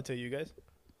 I'll probably tell you guys.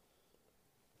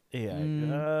 Yeah,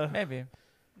 Maybe. Maybe.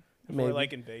 maybe. Or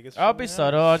like in Vegas. or I'll be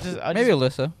something. subtle. I'll Maybe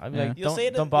just, Alyssa. I'll be Yeah. like, You'll say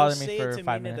it. don't bother you'll me say for it to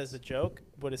 5 mean minutes. it as a joke,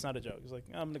 but it's not a joke. It's like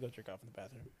I'm gonna go jerk off in the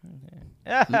bathroom.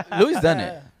 Louis done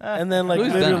it. and then like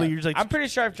Who's done literally, it? you're just like, I'm pretty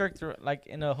sure I've jerked through like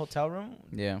in a hotel room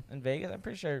Yeah. in Vegas. I'm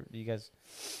pretty sure you guys,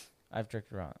 I've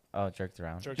jerked around. Oh, jerked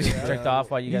around. Jerked around. Jerked off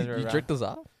while you guys were You around. jerked us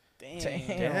off? damn.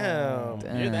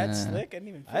 You're that Damn. slick. I didn't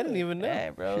even. I didn't even know.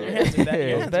 Hey, bro. Your hands are that- your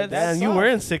hands are that Damn, you soft.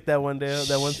 weren't sick that one day.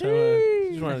 That one time, you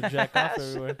just wanted to jack off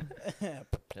everywhere.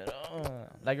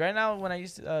 Like right now, when I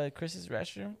used to, Chris's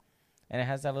restroom, and it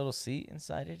has that little seat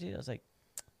inside it, dude, I was like,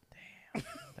 damn,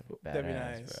 that'd be,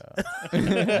 That'd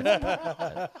be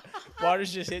badass, nice.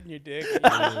 Water's just hitting your dick. bro.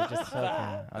 Dude, just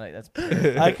fucking, I'm like, that's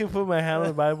perfect. I can put my hand on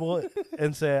the Bible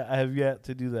and say I have yet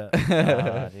to do that.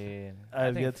 Oh, dude. I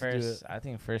have think yet to do first, I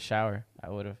think first shower, I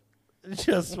would have.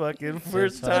 Just fucking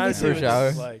first Let me time. see First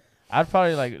shower. Like, I'd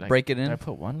probably like Break it Did I in.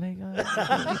 put one leg on?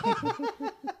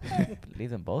 Leave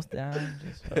them both down.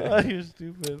 Just Oh, you're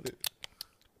stupid.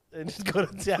 And just go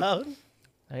to town.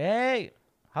 like, hey,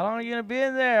 how long are you gonna be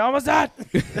in there? Almost done.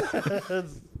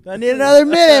 I need another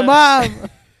minute, Mom.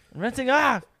 I'm rinsing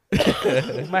off.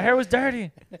 My hair was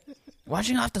dirty.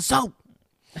 Washing off the soap.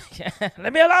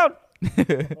 Let me alone.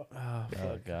 Oh,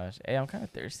 Oh gosh. Hey, I'm kind of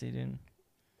thirsty, dude.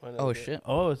 Oh, shit.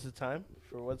 Oh, it's the time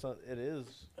for what's on. It is.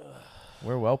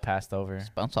 We're well past over.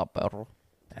 Bounce off perro.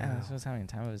 Damn, this was having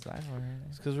time of his life over here.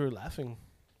 It's because we were laughing.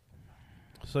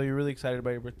 So you're really excited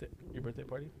about your birthday? Your birthday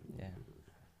party? Yeah.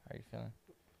 How are you feeling?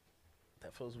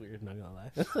 That feels weird. Not gonna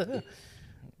lie.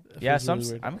 Yeah, feels really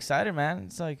weird. I'm excited, man.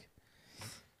 It's like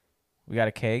we got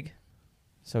a keg.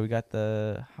 So we got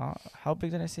the how big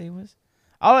did I say it was?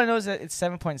 All I know is that it's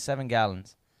 7.7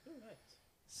 gallons.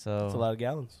 So It's a lot of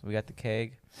gallons. we got the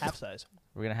keg. Half size.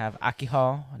 We're gonna have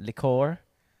alcohol, liquor.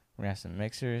 We're gonna have some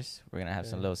mixers. We're gonna have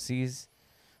some Yeah. little C's.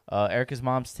 Erica's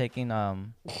mom's taking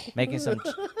making some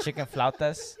chicken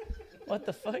flautas. What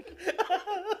the fuck?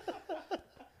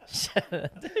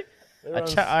 All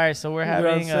right, so we're They're on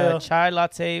having a sale. chai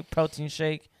latte protein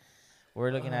shake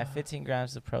We're looking at 15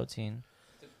 grams of protein.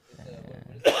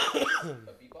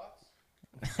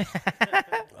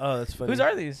 Oh, that's funny. Whose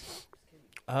are these?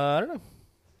 I don't know.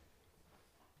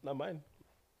 Not mine.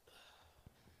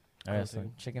 All right, so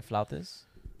chicken flautas.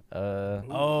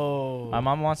 Oh. My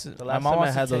mom wants to. The My last mom time I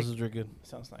wants had to those take. was really good.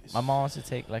 Sounds nice. My mom wants to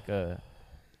take like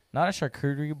not a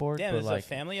charcuterie board, Damn, but it's like. a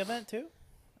family event too.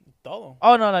 Dolo.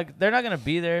 Oh no, like they're not gonna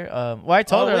be there. Well, I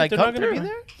told her like they're come not gonna through. be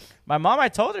there. My mom, I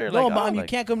told her No, like, mom, oh, you like,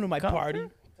 can't come to my come party.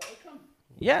 through.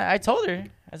 Yeah, I told her.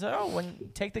 I said, oh,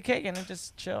 when take the cake and then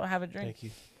just chill, have a drink, Thank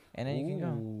you. and then you can go.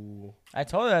 Ooh. I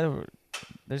told her that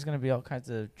there's gonna be all kinds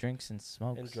of drinks and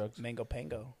smokes. And drugs. Mango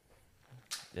Pango.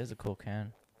 There's a cool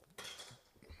can.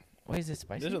 Wait, is it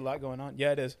spicy? There's a lot going on.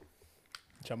 Yeah, it is.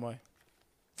 Chamoy.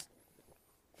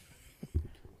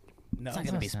 No, It's not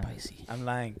gonna be spicy. I'm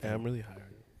lying. Yeah, I'm really high.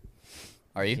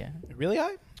 Are you? Yeah. Really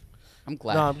high? I'm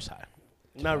glad. No, I'm just high.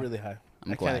 Not really high.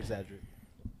 I'm I glad. can't exaggerate.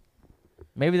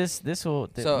 Maybe this will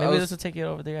So maybe I this will take you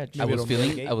over the edge. I Maybe was it'll feeling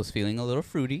mitigate. I was feeling a little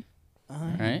fruity, Uh-huh.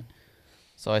 right?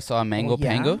 So I saw a mango yeah?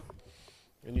 pango,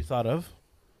 And you thought of?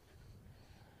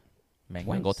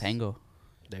 mango tango.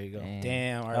 There you go. Damn.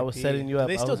 Damn, I was RIP. setting you Do up.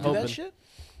 they I still was do that hoping. shit?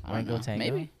 I don't Mango know. tango?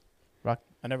 Maybe.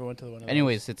 I never went to the one. Of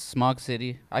Anyways, it's Smog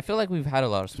City. I feel like we've had a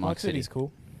lot of those. Smog Smog City. City's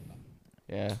cool.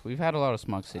 Yeah, we've had a lot of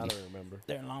Smog I City. don't remember.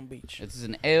 They're in Long Beach. It's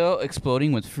an ale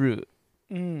exploding with fruit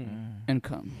Mm. and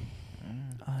cum.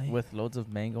 With loads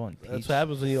of mango and peach. That's what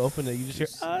happens when you open it. You just hear,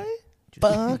 I.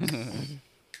 Fuck.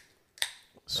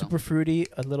 Super fruity,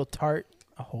 a little tart,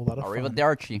 a whole lot of fun.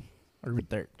 Arrivederci.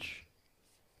 Arrivederci.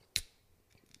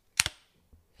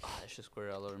 Oh, that shit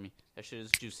squirted all over me. That shit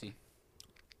is juicy.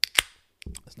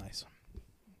 That's nice.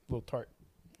 Little tart.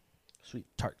 Sweet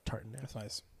tart in there. That's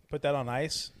nice. Put that on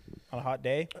ice on a hot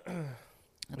day.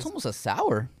 It's almost a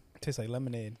sour. Tastes like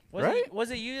lemonade.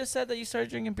 Was it you that said that you started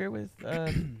drinking beer with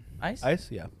ice? Ice?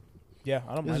 Yeah. Yeah,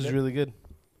 I don't This mind is it. really good.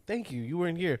 Thank you. You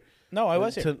weren't here. No, I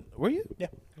was here. Were you? Yeah.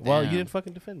 Well, you Damn. didn't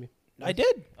fucking defend me. I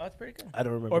did. Oh, that's pretty good. I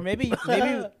don't remember. Or maybe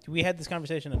we had this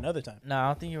conversation another time. No, I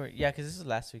don't think you were. Yeah, because this is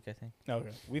last week, I think. Okay.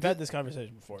 We've had this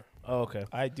conversation before. Oh, okay.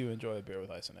 I do enjoy a beer with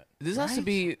ice in it. This has to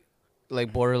be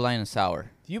like borderline a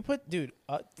sour. You put, dude,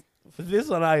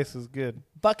 This on ice is good.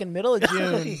 fucking middle of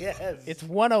June. Yes. It's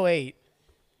 108.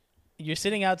 You're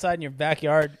sitting outside in your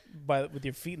backyard with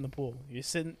your feet in the pool. You're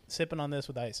sipping on this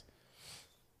with ice.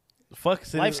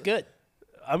 Fuck. Life's good.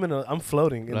 I'm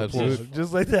floating in Life's the pool. good.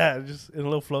 Just like that. Just in a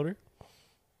little floater.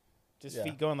 Just Yeah.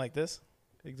 feet going like this.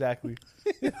 Exactly.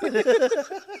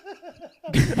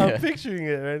 I'm picturing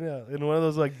it right now. In one of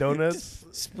those like donuts.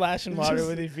 Splashing water Just-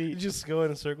 with your You feet. just go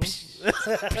in circles.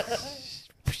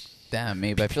 Damn,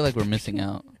 maybe I feel like we're missing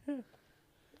out.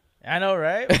 I know,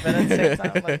 right? But at the same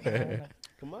time, like,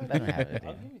 Come on. I don't have it. I'll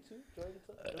Yeah. give you two.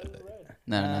 Join the ride.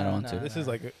 No, I don't want No, to. This is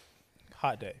like a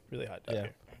hot day. Really hot day. Yeah.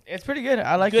 It's pretty good.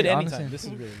 I like Good it, anytime. honestly. This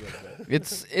is really good. But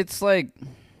It's like,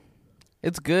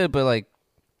 it's good, but like,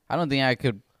 I don't think I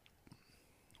could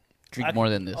drink more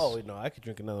than this. Oh, no. I could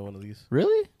drink another one of these.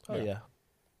 Really? Oh, yeah.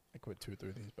 I quit 2 or 3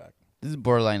 of these back. This is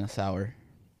borderline a sour.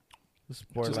 This is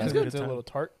Just borderline because a good it's a time. little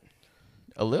tart.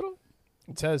 A little?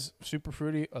 It says super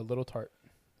fruity, a little tart,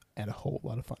 and a whole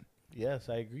lot of fun. Yes,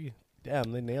 I agree.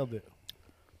 Damn, they nailed it.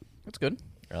 That's good.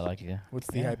 I like it. What's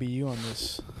the Yeah. IBU on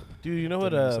this? Dude, you know what?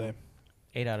 Didn't even say.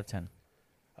 8 out of 10.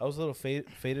 I was a little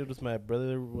faded with my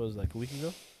brother. Was like a week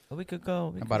ago. A week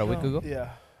ago. About a week ago? Yeah,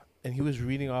 and he was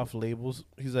reading off labels.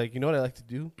 He's like, you know what I like to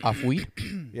do? Off wheat?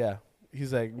 Yeah,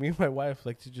 he's like, me and my wife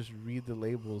like to just read the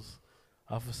labels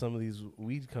off of some of these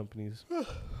weed companies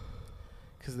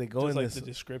because they go Just in like this. the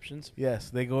descriptions. Yes,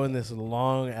 they go in this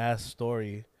long ass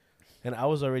story, and I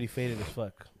was already faded as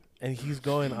fuck, and he's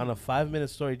going on a 5-minute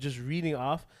story just reading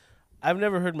off. I've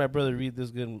never heard my brother read this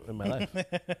good in my life.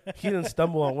 He didn't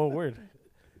stumble on one word,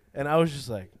 and I was just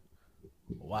like,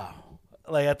 wow.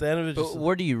 Like at the end of it, But just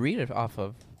where do you read it off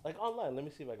of? like online. Let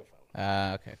me see if I can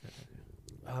find Okay.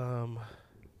 it.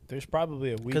 There's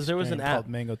probably a weed 'Cause there was strain an app. called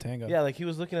Mango Tango. Yeah, like he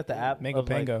was looking at the app, Mango of,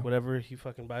 like, Pango. whatever he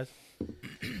fucking buys.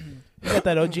 You got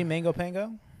that OG Mango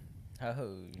Pango?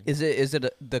 Oh. Is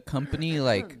it the company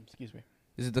like? Excuse me.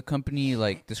 Is it the company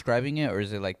like describing it, or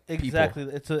is it like Exactly,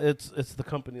 it's the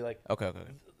company like people? Okay.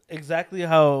 exactly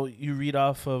how you read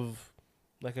off of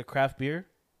like a craft beer.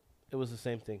 It was the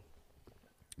same thing.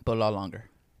 But a lot longer.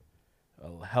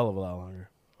 A hell of a lot longer.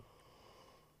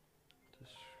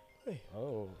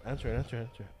 Oh, answer.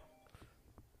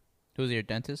 Who's your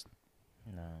dentist?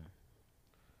 No.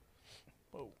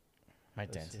 Whoa. My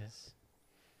Let's see. dentist.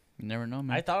 You never know,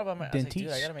 man. I thought about my. I was like, dude,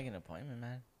 I Dentiste. gotta make an appointment,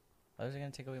 man. Otherwise, they're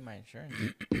gonna take away my insurance.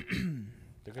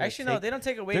 They're gonna Actually, no, take- they don't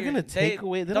take away. They're your- gonna take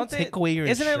away. They don't they- take away your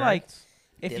Isn't insurance. it like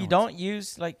if They you don't. don't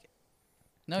use like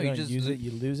No, you you don't just use it,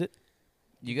 you lose it.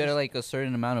 You got like a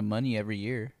certain amount of money every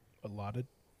year. Allotted.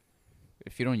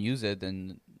 If you don't use it,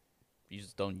 then you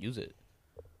just don't use it.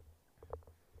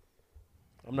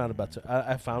 I'm not about to.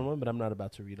 I found one, but I'm not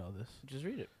about to read all this. Just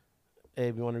read it.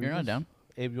 Abe, you want to read You're not this? down.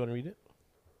 Abe, you want to read it?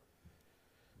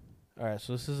 All right,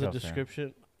 so this is Go a for it.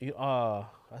 description. I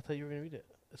thought you were going to read it.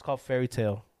 It's called Fairy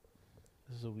Tale.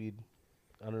 This is a weed.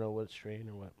 I don't know what strain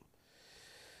or what.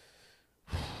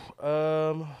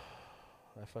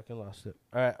 I fucking lost it.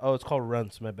 All right. Oh, it's called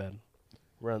Runts. My bad.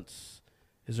 Runts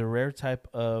is a rare type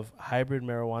of hybrid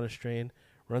marijuana strain.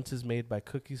 Runts is made by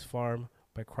Cookies Farm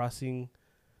by crossing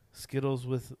Skittles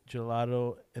with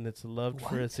gelato, and it's loved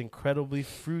for its incredibly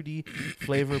fruity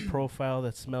flavor profile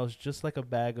that smells just like a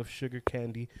bag of sugar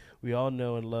candy we all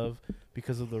know and love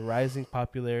because of the rising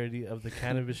popularity of the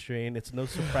cannabis strain. It's no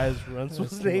surprise Runts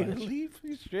was named Leaf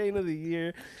Strain of the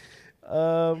Year.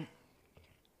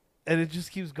 And it just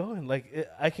keeps going. Like,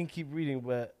 I can keep reading,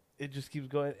 but it just keeps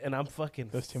going, and I'm fucking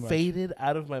That's too much. faded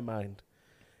out of my mind.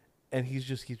 And he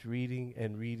just keeps reading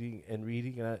and reading and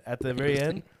reading, and at the very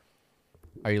end,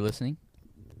 Are you listening?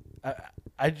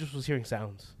 I just was hearing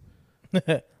sounds. And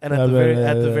at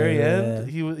the very end,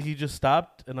 he just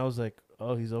stopped, and I was like,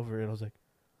 "Oh, he's over." And I was like,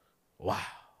 "Wow."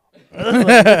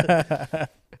 I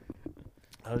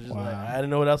was just like, I didn't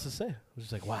know what else to say. I was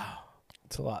just like, "Wow."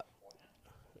 It's a lot.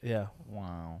 Yeah.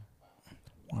 Wow.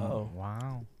 Oh.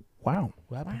 Wow. Wow.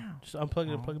 What happened? Just unplug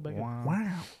it and plug it back in.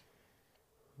 Wow.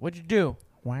 What'd you do?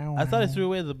 Wow. I thought I threw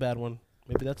away the bad one.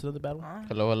 Maybe that's another bad one.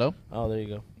 Hello, hello. Oh, there you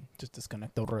go. Just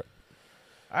disconnect the rip.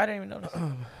 I didn't even notice.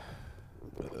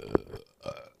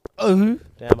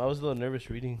 Damn, I was a little nervous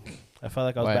reading. I felt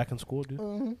like I was Why? back in school, dude. I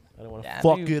didn't want to Damn,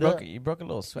 fuck you it broke up. You broke a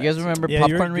little sweat. You guys remember Yeah,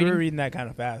 popcorn you reading? were reading that kind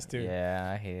of fast too.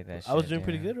 Yeah, I hated that shit. I was doing yeah.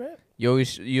 pretty good, right?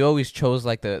 You always chose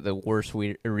like the worst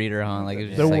reader, huh? Like it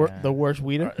was The, just like the worst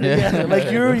weeder. yeah.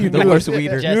 Like you already the knew. worst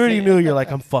weeder. You already knew. You're like,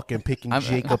 I'm fucking picking I'm-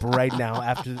 Jacob right now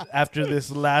after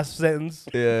this last sentence.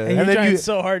 Yeah. And you're then trying you-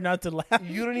 so hard not to laugh.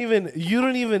 You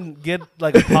don't even get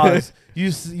like a pause.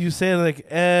 You say like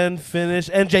and finish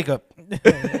and Jacob.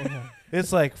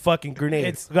 It's like fucking grenade.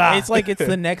 It's Ah. it's like it's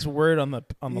the next word on the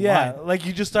yeah, line. like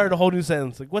you just started a whole new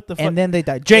sentence. Like what the fuck? And then they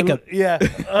died. Jacob, Yeah.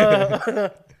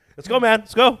 Let's go, man.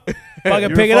 Let's go. fucking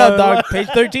You're pick it up, fine. dog. Page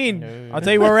 13. I'll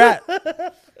tell you where we're at.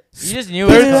 You just knew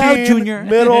it was 13, Junior.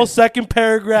 middle, second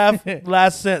paragraph,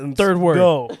 last sentence. Third word.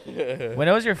 Go. when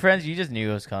it was your friends, you just knew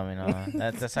it was coming.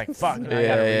 That's like fuck. I gotta Yeah,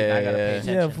 read. I gotta yeah, pay yeah.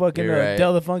 attention. Yeah, fucking You're right.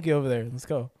 Del the Funky over there. Let's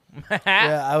go.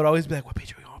 Yeah, I would always be like, what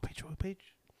page are we on? What page?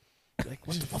 Like,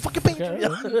 what fucking page? are we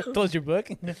on? Close your book.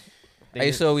 I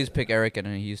used to always pick Eric, and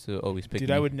he used to always pick Dude,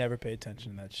 me. I would never pay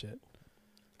attention to that shit.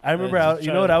 I remember, Just you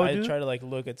try know to- what I would I'd do? try to like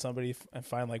look at somebody and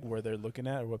find like where they're looking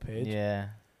at or what page. Yeah.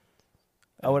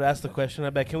 I would ask the question.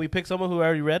 I bet, can we pick someone who I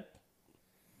already read?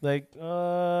 Like,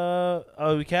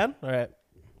 oh, we can? All right.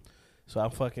 So I'm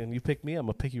fucking, you pick me, I'm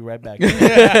going to pick you right back. We're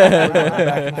going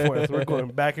back and forth. We're going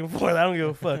back and forth. I don't give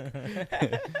a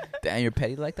fuck. Damn, you're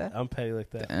petty like that. I'm petty like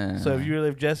that. Damn. So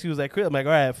if Jesse was like, I'm like,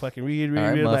 all right, fucking read. All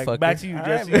right, I'm like, motherfucker. back to you, All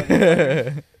right,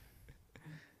 Jesse.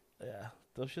 Yeah,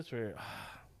 those shits were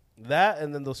that,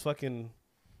 and then those fucking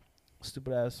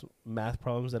stupid ass math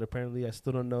problems that apparently I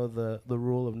still don't know the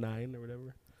rule of 9 or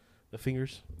whatever, the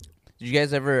fingers. Did you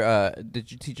guys ever?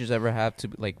 Did your teachers ever have to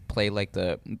like play like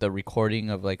the recording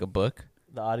of like a book?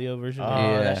 The audio version. Oh,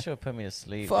 Yeah. that shit would put me to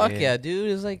sleep. Fuck dude. yeah,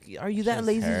 dude! It's like, are you that Shit's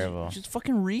lazy? terrible. Just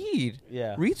fucking read.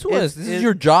 Yeah. Read to It's- us. This is it's-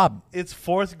 your job. It's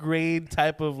 4th grade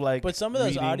type of like. But some of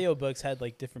those reading. audiobooks had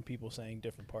like different people saying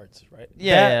different parts, right?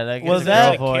 Yeah, That- like was it's a that- girl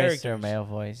Like voice or characters. male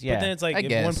voice. Yeah. But then it's like I if one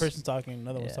guess. person's talking,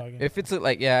 another one's Yeah. talking. If it's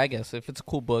like, yeah, I guess if it's a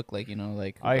cool book, like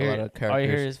like all you a lot hear, of characters. all you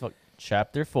hear is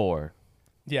chapter 4,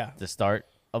 yeah, the start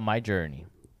of my journey.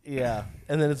 Yeah,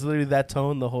 and then it's literally that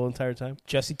tone the whole entire time.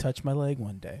 Jesse touched my leg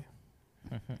one day,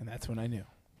 and that's when I knew.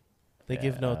 They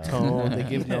give no Yeah. tone. They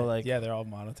give no like. Yeah, they're all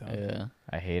monotone. Yeah.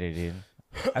 I hate it, dude.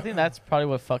 I think that's probably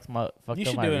what fucked You up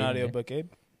should my do an reading, dude. audiobook,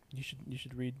 Abe. You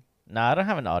should read. Nah, I don't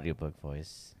have an audiobook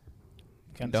voice.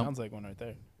 Kind of Don't. sounds like one right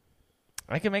there.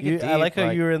 I can make You, it deep. I like how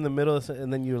you were in the middle,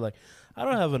 and then you were like, "I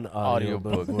don't have an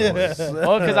audiobook Audiobook voice."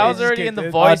 Well, because I was Just already kicked in the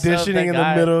it. voice of Auditioning in the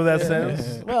guy. middle of that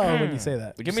sentence. Well, when you say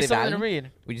that, Would Give you me say something to volume?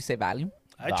 read. Would you say volume?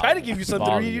 I tried to give you something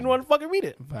to read. You didn't want to fucking read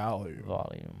it. value.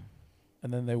 Volume.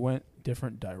 And then they went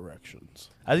different directions.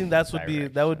 I think that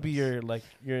would be your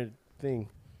your thing,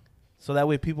 so that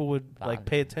way people would like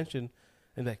pay attention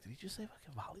and be like, "Did he just say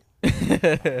fucking volume?" And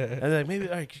they're like, maybe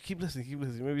all right, keep listening.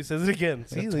 Maybe he says it again.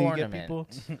 See, The then you get tournament.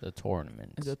 people. The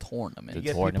tournament. It's a tournament. The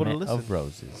get people to tournament listen. of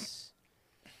roses.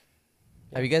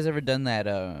 Have you guys ever done that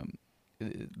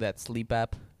that sleep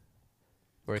app?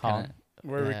 Where it Calm. kinda,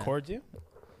 Where it Yeah. records you?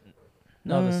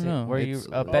 No, where it's-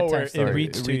 you Oh, bedtime where it story.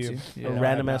 reads to you. Yeah. A No,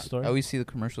 random I'm ass not. story. I always see the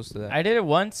commercials to that. I did it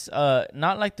once,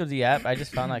 not like through the app. I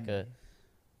just found like a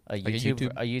a YouTube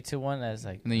YouTube? a YouTube one that's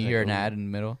like. And then you like, hear an ooh. ad in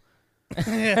the middle.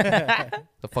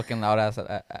 The fucking loud ass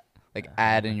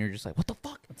ad, and you're just like, what the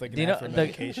fuck? It's like Do you an know ad for the-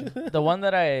 medication. The one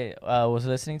that I was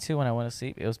listening to when I went to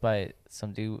sleep, it was by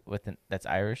some dude that's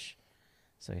Irish.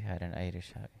 So he had an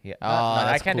Irish. I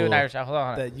that's can't do an cool. Irish. Hold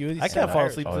on. That you I can't fall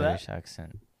asleep to that. Irish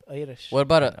accent. Irish. What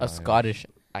about Oh, a Scottish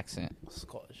accent?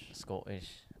 Scottish. Scottish.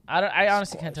 I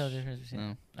honestly can't tell the difference between.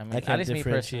 No. I mean, I at can't least me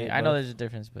differentiate personally. I know both. there's a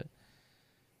difference,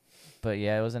 but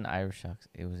yeah, it was an Irish accent.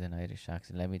 It was an Irish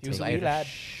accent. Let me He was take a wee you lad.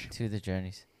 to the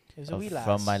journeys He was a wee lad.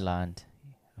 from my land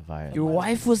of Ireland. Your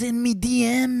wife was in me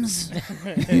DMs.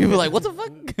 You were like, what the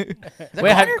fuck? Is that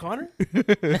Wait, Connor?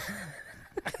 Connor?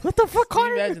 What the fuck, Can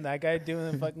you imagine that guy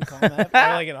doing a fucking call app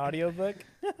or like an audiobook?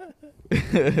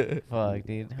 Fuck,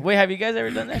 dude. Wait, have you guys ever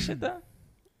done that shit though?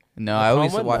 No, I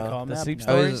always Calm watch. one? Call The app? sleep No.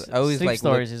 stories. I always sleep like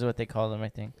stories is what they call them, I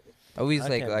think. I always I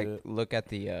like can't do it. look at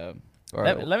the or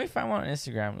Let me find one on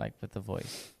Instagram, like with the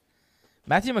voice.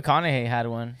 Matthew McConaughey had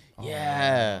one.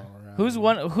 yeah. Who's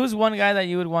one guy that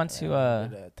you would want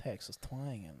to Texas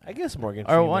twang in I guess Morgan.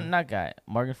 or Freeman. one not guy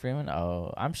Morgan Freeman?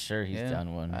 Oh, I'm sure he's Yeah.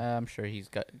 done one. I'm sure he's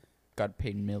got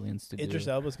paid millions to Idris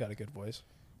do. Elba's got a good voice.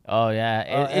 Oh yeah,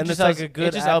 and Idris it's like Elba's- a good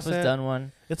Idris Elba's accent. done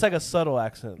one. It's like a subtle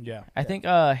accent. Yeah. I think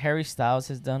Harry Styles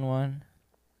has done one.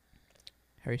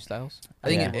 Harry Styles. I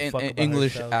Yeah. think Give a in fuck about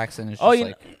English Harry Styles. accent is just Oh, you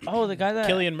like the guy that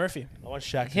Killian Murphy. I want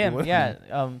Shaq. to do him, one. yeah,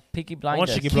 Peaky I want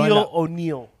Blinders. Shaquille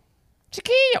O'Neal.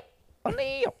 Shaquille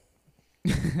O'Neal.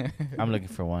 I'm looking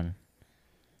for one.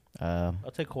 I'll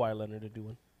take Kawhi Leonard to do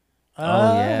one.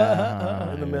 Oh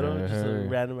yeah, In the middle, just a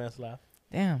random ass laugh.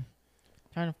 Damn,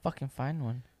 trying to fucking find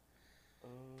one.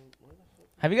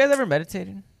 Have you guys ever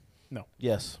meditated?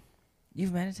 Yes.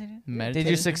 You've meditated? Did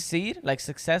meditating. you succeed? Like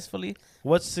successfully?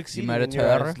 What's succeeding in meditate? your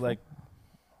eyes? Like,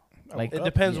 Like it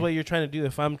depends yeah. what you're trying to do.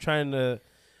 If I'm trying to,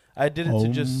 I did it to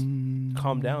just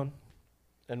calm down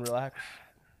and relax,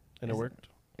 and it Is it- worked.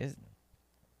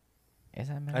 Is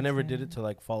that I never did meditating? it to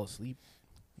like fall asleep.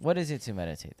 What is it to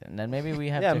meditate then? Then maybe we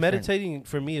have Yeah, different- meditating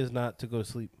for me is not to go to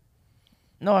sleep.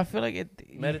 No, I feel like it.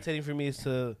 Meditating for me is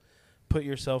to put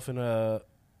yourself in a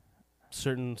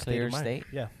certain state Clear of mind. state?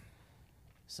 Yeah,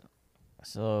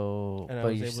 So, And I but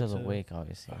was you're able still to- awake,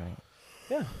 obviously,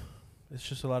 right? it's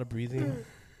just a lot of breathing,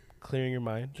 clearing your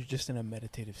mind. You're just in a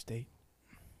meditative state.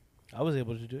 I was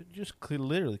able to do it. Just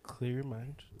literally clear your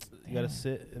mind. You gotta Damn.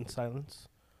 sit in silence.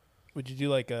 Would you do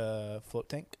like a float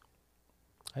tank?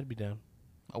 I'd be down.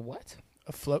 a what?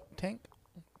 A float tank?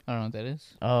 I don't know what that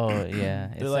is. Oh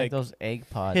yeah, it's They're like, like- those egg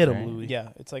pods, Hit 'em, right? Louis. Yeah,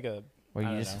 it's like a Where I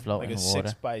you don't just know, float like in a the water.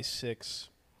 6x6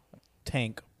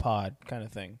 tank pod kind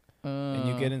of thing. And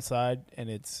you get inside, and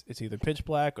it's either pitch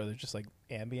black or there's just like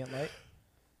ambient light.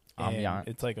 And Ambient.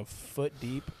 it's like a foot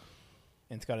deep,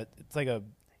 and it's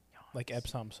like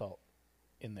Epsom salt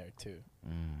in there too.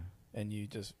 Mm. And you're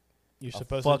A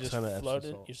supposed fuck to just ton of Epsom float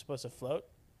it. salt. You're supposed to float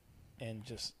and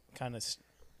just kind of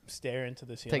stare into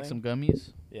the ceiling. Take some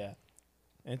gummies. Yeah,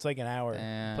 and it's like an hour.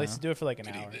 Place to do it for like an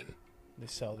hour. They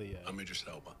sell the, I'm Idris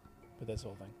Elba, but that's the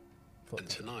whole thing. Float and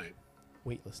tank. tonight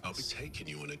Weightlessness. I'll be taking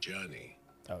you on a journey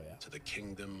Oh yeah. to the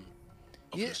kingdom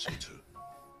of Yeah. Lesotho,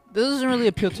 This doesn't really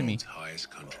appeal the to me. world's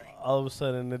highest country. All of a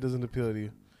sudden, it doesn't appeal to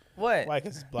you. What? Why?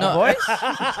 Because it's No. black.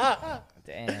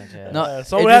 Damn, Jed. No,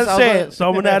 Someone had Idris to say Elba- it.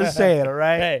 Someone had to say it. All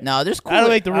right. Hey, No, there's I don't cooler.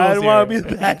 make the rules. I didn't want to here. be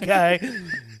the bad guy,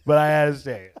 but I had to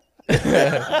say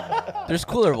it. There's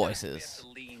cooler voices.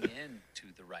 lean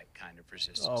into the right kind of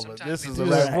resistance. Oh, but Sometimes this we is do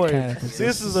the that right voice.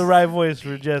 This is the right voice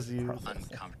for Jesse.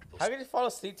 uncomfortable. How can you fall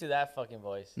asleep to that fucking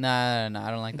voice? Nah, I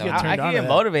don't like that. Get one. I turned can on get to that.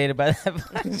 motivated by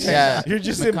that. Yeah, You're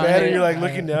just in bed and you're like McConaughey.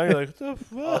 looking down. You're like, what the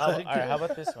All fuck? right, how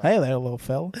about this one? Hey there, little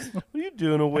fella. What are you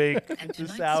doing awake And at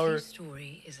this tonight's hour? true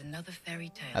story is another fairy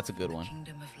tale. That's a good from one. The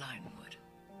kingdom of Limewood.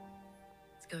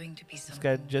 It's going to be This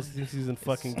something. guy Jesse thinks he's in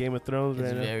fucking Game of Thrones it's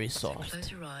right now. very So soft. close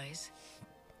your eyes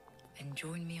and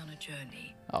join me on a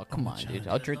journey. Oh come on, dude.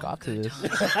 I'll drink off to this.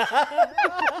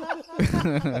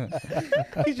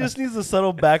 He just needs the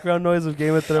subtle background noise of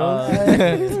Game of Thrones.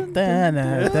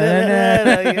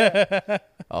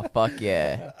 Oh fuck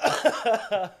yeah.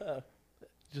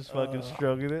 Just fucking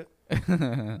stroking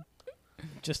it.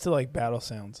 Just to like battle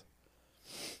sounds.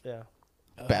 Yeah.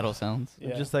 Battle sounds.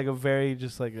 Yeah. Just like a very,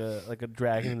 just like a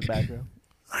dragon in the background.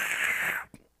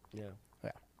 Yeah.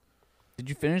 Did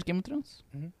you finish Game of Thrones?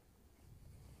 Mhm.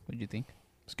 What did you think?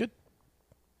 It's good.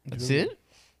 That's really it?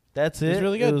 That's It it. was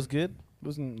really good. It was good. It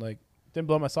wasn't like didn't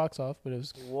blow my socks off, but it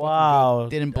was Wow.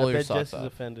 Didn't blow I your bet socks Jesse's off.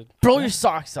 offended. Blow your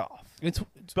socks off. It's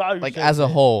Like as a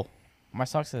whole. My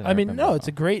socks. I mean, no, it's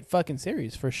a great fucking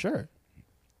series for sure.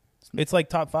 It's like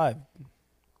top 5.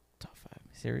 Top 5.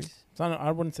 Series. It's not.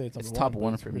 I wouldn't say it's It's number top one,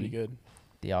 one but it's for pretty me. good.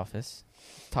 The Office.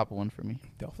 Top 1 for me.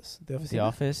 The Office. The Office. The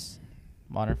Office.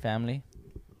 Modern Family.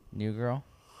 New Girl.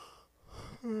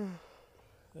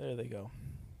 There they go.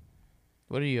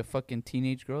 What are you, a fucking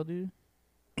teenage girl, dude?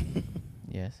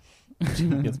 Yes.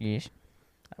 Yes.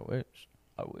 I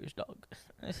wish, dog.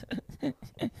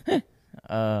 I don't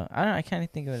know. I can't even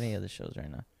think of any other shows right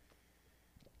now.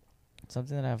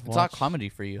 Something that I've It's watched. all comedy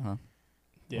for you, huh?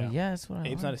 Yeah. Well, yeah, that's what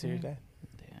Abe's I not a serious guy.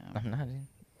 Damn. I'm not. Dude.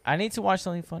 I need to watch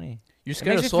something funny. You're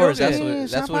scared of makes me feel swords. That's good. what.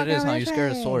 That's what it is, huh? You're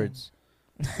scared of swords.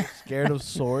 Scared of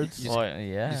swords? Well,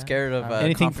 yeah. You're scared of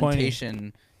Anything pointy.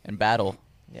 confrontation and battle.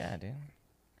 Yeah, dude.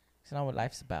 It's not what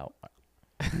life's about.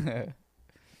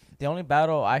 The only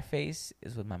battle I face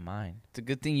is with my mind. It's a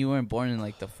good thing you weren't born in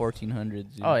like the 1400s. Dude.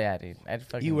 Oh yeah, dude. I'd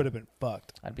fucking. You would have been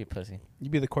fucked. I'd be a pussy.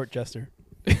 You'd be the court jester.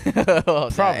 Oh,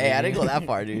 Probably. Hey, I didn't go that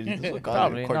far, dude. Just look on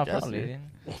Probably. court No, jester.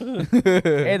 probably. Dude.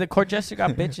 Hey, the court jester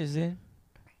got bitches, dude.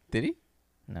 Did he?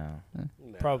 No.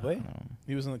 Probably. No.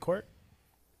 He was in the court.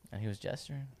 And he was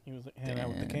jester. He was hanging out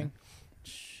with the king.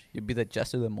 You'd be the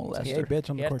jester, the Hey, molester. bitch,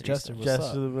 I'm He the had court jester.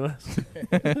 threesomes. What's Just up?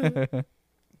 to the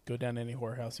Go down to any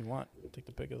whorehouse you want. Take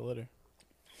the pick of the litter.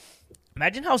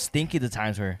 Imagine how stinky the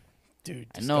times were. Dude,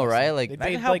 I know, right? disgusting. Like, they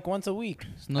imagine bathe how- like once a week.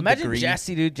 It's no Imagine degree.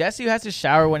 Jesse, dude. Jesse who has to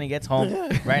shower when he gets home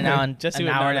right now in Jesse an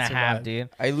would hour and a not half, survive. dude.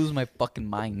 I lose my fucking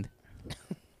mind.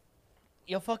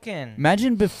 Yo, fucking.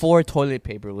 Imagine before toilet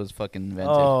paper was fucking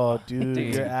invented. Oh, dude,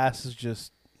 Dude. your ass is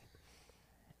just.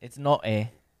 It's not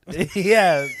a.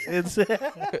 Yeah, it's.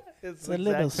 It's a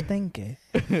little exactly- stinky.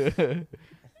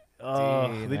 Oh,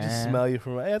 Dude, they just man. smell you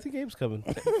from. Hey, I think Gabe's coming.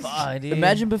 Fuck, dude.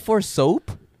 Imagine before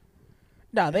soap.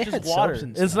 Nah, they Just had water. soaps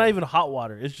and It's stuff. not even hot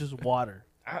water. It's just water.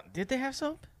 Did they have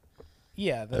soap?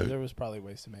 Yeah, there was probably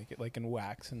ways to make it, like in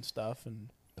wax and stuff. And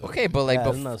Okay, but like Yeah,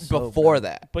 it's not soap, before bro.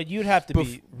 that. but you'd have to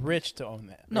be rich to own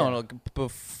that. No,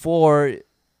 before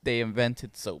they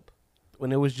invented soap.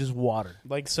 When it was just water.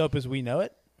 Like soap as we know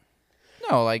it.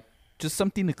 No, like just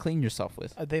something to clean yourself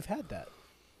with. They've had that.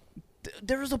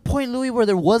 There was a point, Louis, where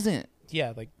there wasn't.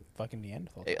 Yeah, like fucking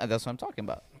Neanderthal. That's what I'm talking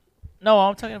about. No,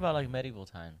 I'm talking about like medieval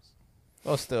times.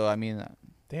 Oh, still, I mean,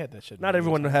 They had that shit. in Not the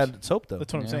everyone times. had soap though.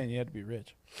 That's what I'm Yeah. saying. You had to be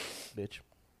rich. Bitch.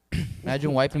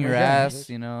 imagine wiping your ass.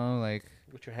 You know, like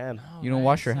With your hand. Oh, you don't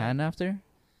wash your hand after.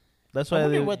 That's I why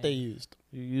wonder they, what they used.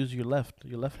 you use your left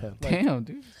hand. Damn,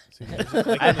 dude.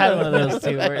 I had one of those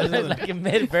too, where it's like a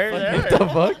mid bird. the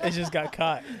fuck? It just got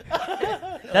caught.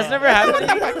 That's never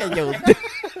happened to you.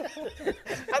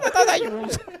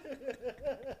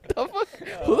 The fuck?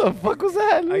 Who the fuck was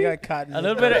that? I Louis? got caught. In A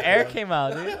little bit of air came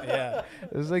out, dude. Yeah,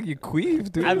 It was like you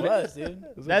queefed, dude. it was, dude.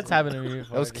 That's happened to me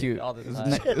before. That was dude, cute. all the It was,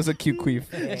 time. it was a cute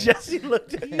queef. Jesse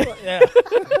looked at you. Yeah.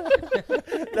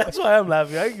 That's why I'm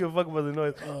laughing. I don't give a fuck about the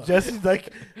noise. Jesse's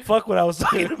like, fuck what I was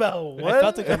talking about. What? I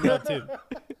felt it coming up too.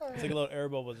 It's like a little air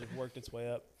bubble just worked its way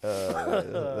up.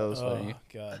 That was funny. Oh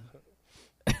god.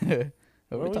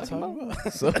 What were we talking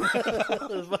about? Soap.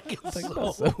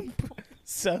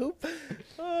 Soap?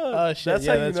 Oh shit! That's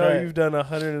yeah, how you that's know right. you've done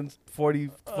 140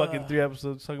 fucking 3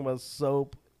 episodes talking about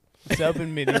soap. Soap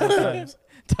in medieval times.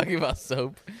 Talking about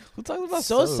soap. Who talks about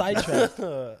So soap? sidetracked.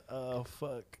 Oh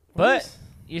fuck. But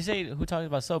you say who talks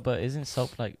about soap, but isn't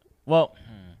soap like well?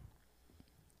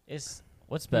 It's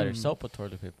what's better, soap or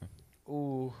toilet paper?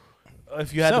 Ooh.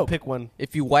 If you had Soap. to pick one.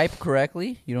 If you wipe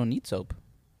correctly, you don't need soap.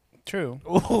 True.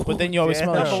 But then you always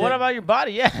smell No, like but shit. what about your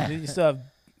body? Yeah, You still have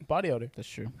body odor. That's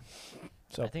true.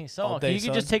 So I think so. all day, You can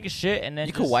son. just take a shit and then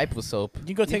You just, can wipe with soap. You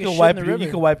can go take you a can shit wipe in the your, river.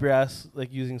 you can wipe your ass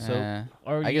like using soap.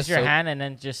 or I use guess your soap. hand and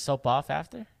then just soap off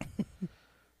after,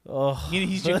 Oh. You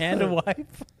use your hand to wipe.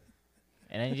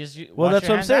 and then you just Well, wash that's your what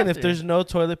I'm hands saying. If after. there's no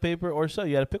toilet paper or soap,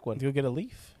 you got to pick one. Go get a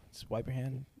leaf. Just wipe your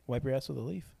hand. Wipe your ass with a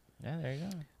leaf. yeah, there you go.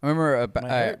 I remember Might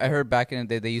hurt. I heard back in the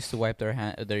day they used to wipe their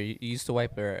hand. They used to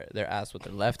wipe their ass with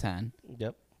their left hand,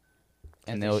 Yep.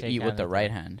 and they they'll shake eat with hands their with right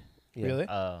their- hand. Yeah. Really?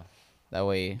 That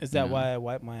way. Is that why I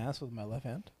wipe my ass with my left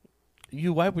hand?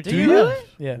 You wipe with Do your you left?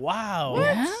 really? Yeah. Wow.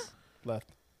 Yeah? Left.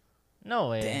 No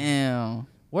way. Damn.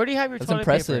 Where do you have your That's toilet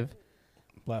impressive. paper?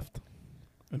 Left.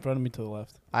 In front of me to the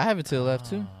left. I have it to the left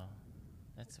too. Oh,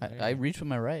 that's I weird. reach with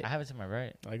my right. I have it to my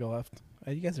right. I go left.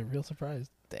 You guys are real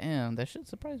surprised. Damn, that should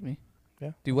surprise me. Yeah.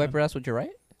 Do you wipe your ass with your right?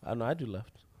 I know I do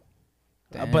left.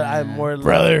 But I'm Damn. more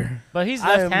Brother. But he's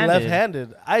I am left-handed.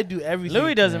 left-handed. I do everything.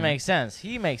 Louis doesn't Yeah. make sense.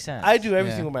 He makes sense. I do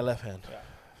everything Yeah. with my left hand.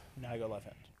 Now I go left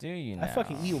hand. Do you I now?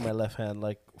 fucking eat with my left hand,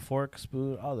 like fork,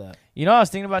 spoon, all that. You know what I was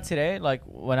thinking about today? Like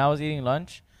when I was eating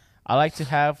lunch, I like to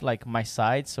have like my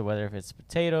sides, so whether if it's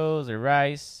potatoes or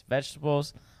rice,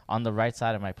 vegetables, on the right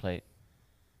side of my plate.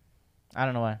 I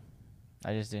don't know why.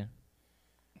 I just do.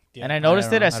 Yeah. And I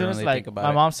noticed it as I soon don't as really like think about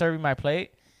my it. mom serving my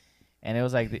plate, and it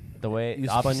was like the way You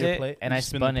the spun your opposite, plate? and You I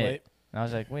spin spun the it. plate? And I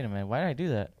was like, wait a minute, why did I do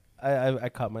that? I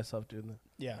caught myself doing that.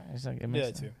 Yeah. It's like it Yeah,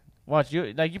 makes that too. Watch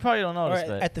you like you probably don't Or notice,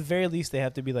 but at the very least, they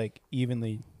have to be like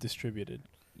evenly distributed.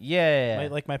 yeah.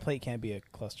 Like my plate can't be a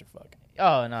clusterfuck.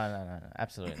 Oh no,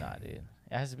 absolutely not, dude.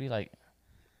 It has to be like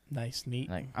Nice, neat,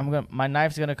 like my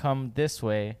knife's gonna come this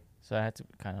way, so I had to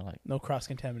kind of like no cross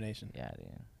contamination. yeah, dude.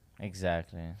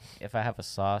 Exactly. If I have a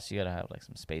sauce, you gotta have like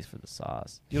some space for the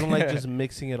sauce. You don't like just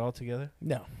mixing it all together?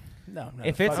 No.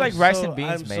 If it's Fuck like it. rice and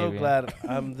beans, I'm maybe. so glad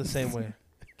I'm the same way.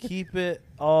 Keep it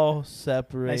all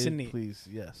separated, Nice and neat. please.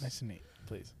 Yes. Nice and neat,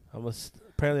 please.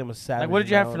 Apparently I'm a savage. Like, what did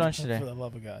you have now. for lunch today? For the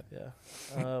love of God.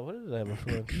 Yeah. What did I have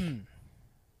for lunch?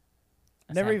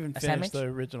 Never even a finished sandwich? the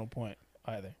original point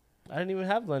either. I didn't even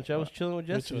have lunch. I was chilling with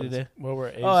Which Jesse was- today. What were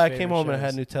Abe's Oh, I favorite came home and I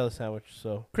had a shows? Nutella sandwich.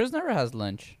 So Chris never has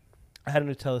lunch. I had a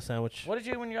Nutella sandwich. What did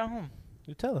you eat when you got home?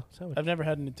 Nutella sandwich. I've never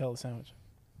had a Nutella sandwich.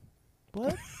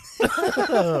 What?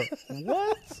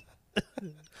 What?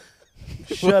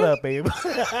 Shut up, Abe.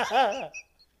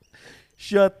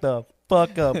 Shut the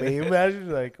fuck up, Abe. Imagine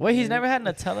like. Wait, he's never had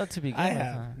Nutella to begin I with.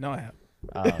 have. Huh? No, I have.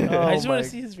 Oh. I just want my to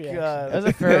see his reaction. God. That was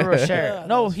a Ferrero Rocher. Yeah,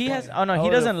 No, that he was has. funny. Oh no, I he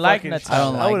would've doesn't like fucking- Nutella. I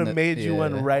don't I like would have nut- made you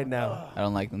one yeah. right now. I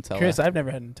don't like Nutella. Chris, I've never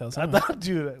had a Nutella I sandwich. thought,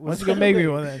 dude. Why don't you go make me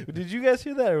one then? Did you guys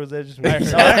hear that, or was that just me? I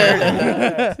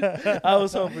heard it. I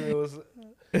was hoping it was.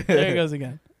 There he goes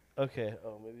again. Okay.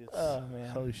 Oh, maybe it's. Oh man,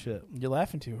 Holy shit, you're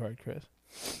laughing too hard, Chris.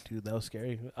 dude, that was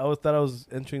scary. Thought I was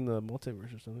entering the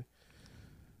multiverse or something.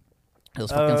 It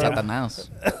was fucking Yeah.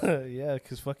 Satanas. Yeah,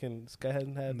 because fucking this guy hadn't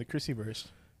In had the Chrissy verse.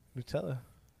 Nutella.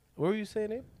 What were you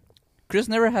saying, Abe? Chris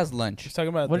never has lunch. She's talking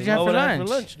about. What the- did you have Oh, for what I had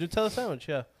lunch? Nutella sandwich.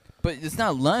 Yeah, But it's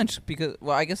not lunch because,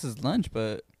 well, I guess it's lunch,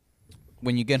 but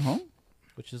when you get home,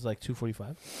 which is like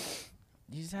 2:45.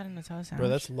 You just had a Nutella sandwich. Bro,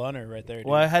 that's Lunner right there. Dude.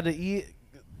 Well, I had to eat,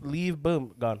 leave,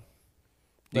 boom, gone. do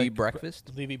you Like, eat breakfast?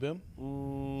 Levy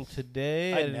Boom.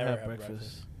 Today I didn't never have have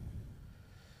breakfast.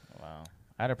 Wow.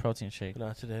 I had a protein shake.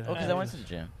 Not today. Oh, because I went to the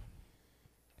gym.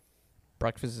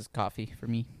 Breakfast is coffee for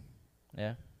me.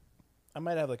 Yeah. I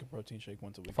might have like a protein shake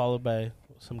once a week. Followed by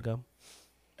some gum.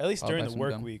 At least Followed during by the some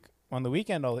work gum. week. On the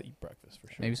weekend, I'll eat breakfast for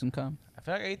sure. Maybe some cum. I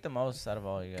feel like I ate the most out of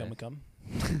all you guys. Gum.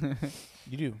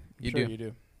 You do. I'm You sure do. You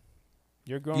do.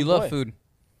 You're a grown You boy. love food.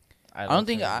 I love don't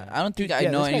think food, I, man. I don't think Dude, I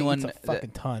yeah, know this guy anyone. eats a that- fucking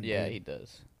ton. yeah, dude. he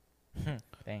does.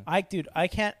 Dang. I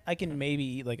can maybe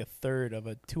eat like a third of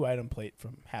a 2-item plate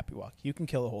from Happy Walk. You can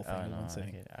kill a whole thing Oh, in no, one I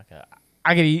sitting.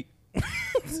 could eat.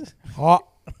 Hot.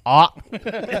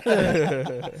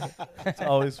 It's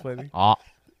always funny.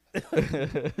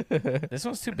 This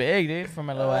one's too big, dude, for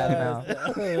my little ass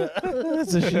mouth.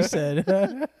 That's what she said.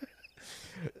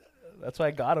 That's why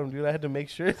I got him, dude. I had to make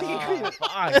sure. Oh,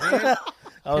 fuck, dude.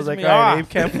 I was Piss like, me all right, off. Abe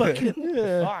can't fucking.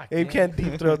 Fuck, Abe dude. can't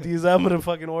deep throat these. I'm gonna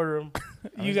fucking order them.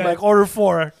 You You guys- like order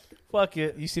 4. Fuck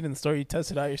it. You see it in the store, you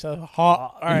test it out yourself.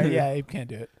 Hot. All right, yeah, Abe can't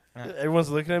do it. Everyone's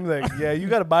looking at me like, yeah, you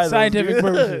gotta buy those. Scientific dude.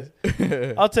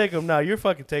 purposes. I'll take them now. You're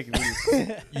fucking taking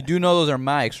these. You do know those are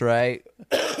mics, right?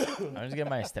 I'm just getting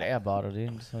my Estrella bottle, dude.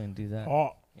 I'm just gonna do that.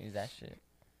 Hot. Use that shit.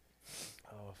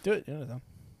 Do it. You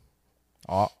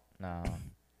know, No.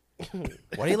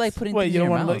 Why do you like putting Wait, things you in don't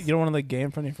your want to mouth? you don't want to like gay in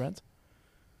front of your friends?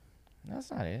 That's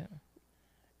not it.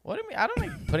 What do you mean? I don't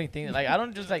like putting things like I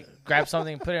don't just like grab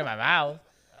something and put it in my mouth.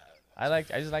 I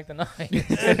just like the noise.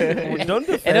 Well, don't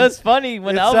defend. And it was funny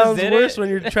when it Elvis sounds did worse it. when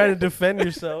you're trying to defend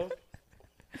yourself.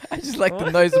 I just like the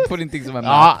noise of putting things in my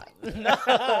mouth.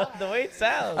 No, the way it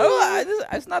sounds.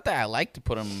 It's not that I like to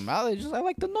put them in my mouth. It's just I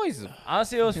like the noise.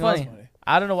 Honestly, it was You know, it's funny. funny.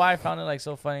 I don't know why I found it like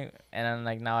so funny, and then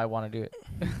like now I want to do it.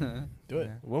 Do it.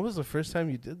 When was the first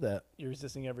time you did that? You're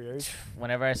resisting every urge.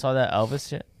 Whenever I saw that Elvis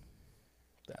shit,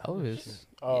 Elvis.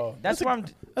 Oh, that's where I'm.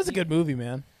 That's a good movie,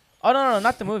 man. Oh no,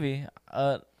 not the movie.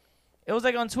 It was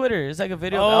like on Twitter. It's like a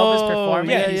video of Elvis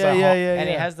performing. yeah, He's yeah, like, yeah, and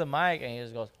he has the mic, and he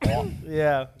just goes.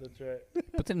 Yeah, that's right.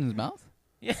 Puts it in his mouth?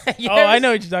 Yeah. Oh, I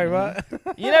know what you're talking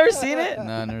about. You never seen it?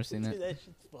 No, I've never seen it. That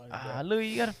shit's funny. Ah, Louis,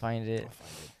 you gotta find it.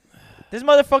 This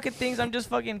motherfucking thinks I'm just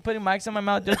fucking putting mics in my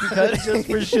mouth just because. Just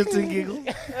for shits and giggles.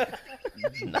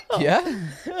 Yeah?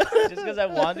 Just because I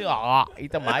want to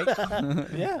eat the mic.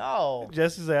 Yeah. No.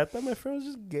 Jesse's like, I thought my friend was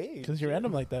just gay. Because you're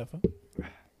random like that, fool.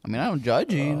 I mean, I don't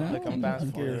judge you, you know? Look, I'm bouncing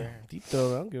Yeah. forward. Deep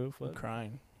throat, I don't give a I'm fuck.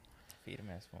 crying. Feed him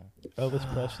as well.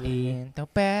 Elvis Presley. En tu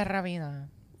perra vida.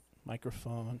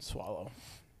 Microphone. Swallow.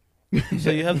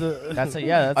 So you have the. That's a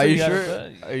yeah. That's Are what you gotta sure?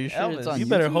 put. Are you sure Elvis. it's on You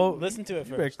better YouTube? hope. Listen to it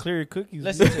You better first. clear your cookies.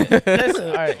 Listen to it. Listen.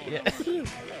 All right. Yeah.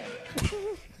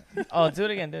 Oh, do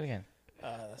it again. Do it again.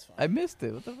 That's fine. I missed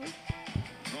it. What the fuck?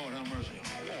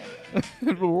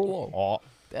 Oh.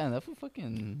 Damn, that fool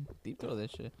fucking deep throw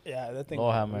that shit. Yeah, that thing.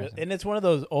 Lord have was- mercy. and it's one of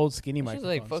those old skinny It's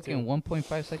microphones. like fucking too.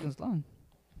 1.5 seconds long.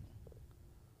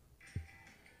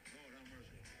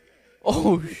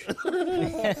 Oh shit!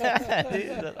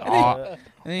 And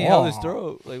then he held his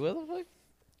throat. Like what the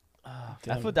fuck?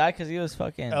 That fool died because he was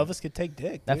fucking. Elvis could take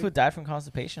dick. That dude. fool died from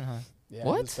constipation, huh? Yeah,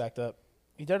 What? He was backed up.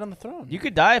 He died on the throne. You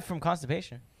could die from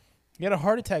constipation. He had a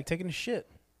heart attack taking a shit.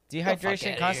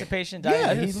 Dehydration, outta constipation, Yeah,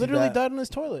 diabetes. he see literally that. died on his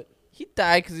toilet. He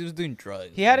died because he was doing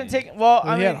drugs. He hadn't man. taken. Well,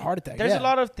 Well, I he mean, had a heart attack. there's yeah. a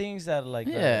lot of things that like.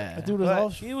 Yeah. That dude was But all.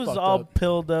 He was fucked all up.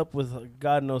 pilled up with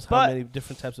God knows how But many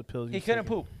different types of pills. He was couldn't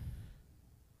taking. poop.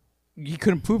 He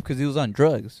couldn't poop because he was on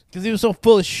drugs. Because he was so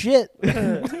full of shit.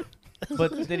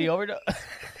 But did he overdose?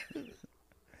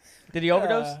 Did he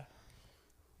overdose?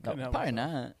 Couldn't help Probably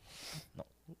himself. not.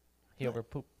 He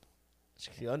overpooped.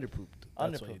 He underpooped.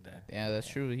 That's why he Underpooped. died. Yeah, that's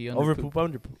true. He Overpoop,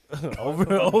 underpooped.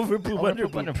 underpoop. Overpoop,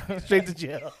 underpoop. underpoop. Straight to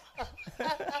jail.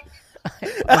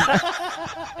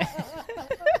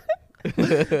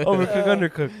 Overcook,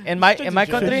 undercook. In my Straight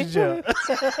country, to jail.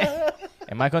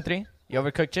 in my country, you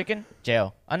overcook chicken,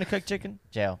 jail. Undercooked chicken,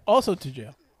 jail. Also to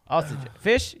jail. Also,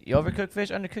 fish, you overcook fish,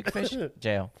 undercooked fish,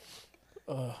 jail.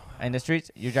 In the streets,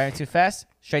 you're driving too fast,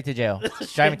 straight to jail.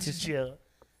 Driving too jail.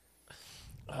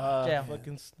 jail.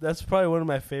 Fucking, that's probably one of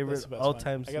my favorite That's the best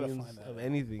all-time one. I gotta scenes find that. of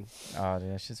anything. Oh,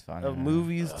 dude, that's just fun. Of man.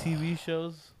 movies, TV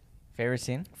shows. Favorite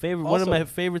scene? One of Also- my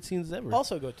favorite scenes ever.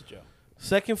 Also go to jail.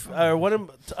 Second, or one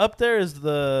of up there is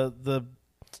the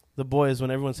boys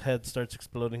when everyone's head starts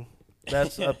exploding.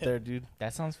 That's up there, dude.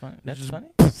 That sounds fun. That's just- funny.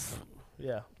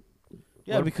 Yeah,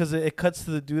 yeah, because it cuts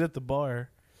to the dude at the bar,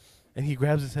 and he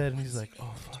grabs his head and he's like,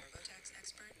 "Oh fuck,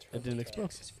 it didn't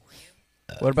explode."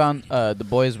 What about the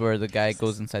boys where the guy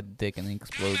goes inside the dick and then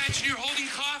explodes? Imagine you're holding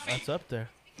coffee. That's up there.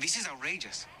 This is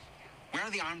outrageous. Where are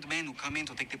the armed men who come in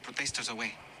to take the protesters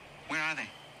away? Where are they?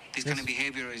 This kind of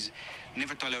behavior is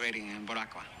never tolerated in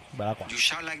Boracua. You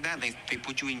shout like that, they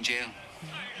put you in jail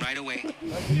right away.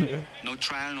 No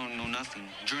trial, no nothing.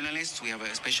 Journalists, we have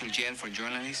a special jail for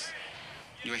journalists.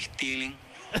 You're stealing,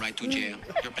 right to jail.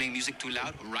 You're playing music too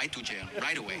loud, right to jail,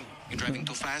 right away. You're driving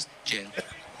too fast, jail.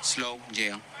 Slow,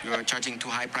 jail. You're charging too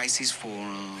high prices for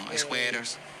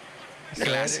sweaters,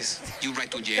 glasses. You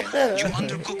right to jail. You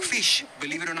undercook fish,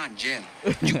 believe it or not, jail.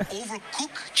 You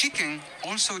overcook chicken,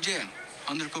 also jail.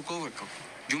 Undercook, overcook.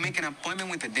 You make an appointment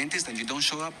with the dentist and you don't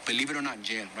show up, believe it or not,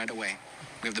 jail, right away.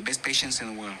 We have the best patients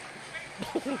in the world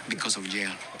because of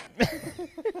jail.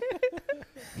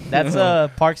 That's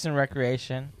Parks and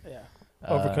Recreation. Yeah.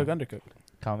 Uh, Overcooked, undercooked.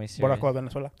 Comedy series. Boracua,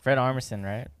 Venezuela. Fred Armisen,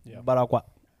 right? Yeah. Baragua.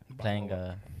 Playing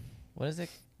what is it?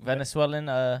 Venezuelan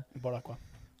Boracua.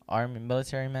 army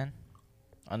military man.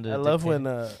 Under I the love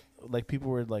dictator. when like people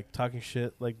were like talking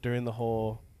shit like during the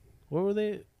whole, what were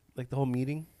they, like the whole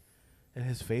meeting, and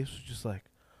his face was just like,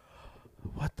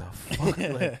 what the fuck?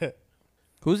 Like,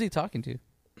 Who's he talking to?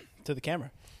 To the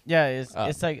camera. Yeah, it's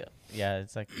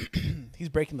like He's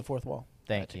breaking the fourth wall.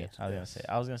 thank you. I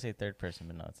was gonna say third person,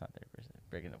 but no, it's not third person.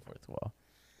 Breaking the fourth wall.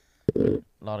 A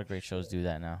lot of great shows do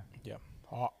that now. Yeah.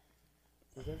 Hot.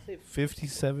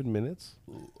 57 minutes.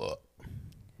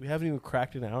 We haven't even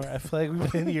cracked an hour. I feel like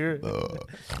we've been here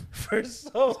for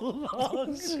so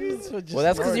long. Well,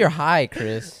 that's because you're high,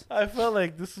 Chris. I felt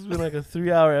like this has been like a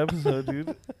 3-hour episode,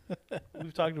 dude.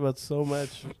 We've talked about so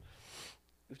much.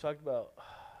 We've talked about.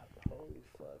 Holy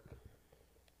fuck.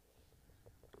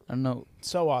 I don't know.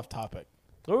 So off topic.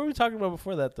 What were we talking about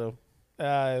before that, though? It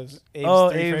was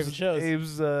Abe's three favorite shows.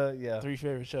 Abe's, yeah. 3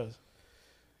 favorite shows.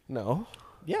 No.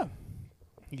 Yeah.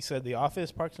 He said The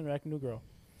Office, Parks and Rec, New Girl.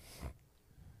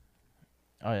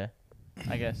 Oh yeah,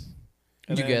 I guess.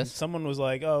 And You then guess. Someone was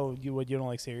like, "Oh, you don't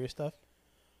like serious stuff?"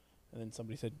 And then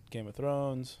somebody said Game of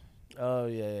Thrones, Oh,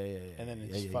 yeah. and then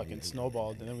it just fucking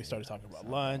snowballed. And then we started talking about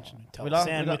lunch and We lost-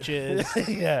 sandwiches,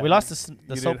 Yeah. We lost the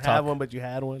You soap didn't have talk. one, but you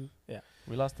had one.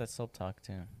 We lost that soap talk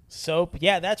too. soap.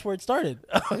 Yeah, that's where it started.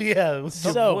 Oh, yeah. With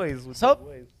the Soap. boys. With Soap. the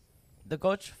boys. The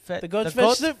goat fetch. The goat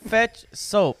fetch soup. fetch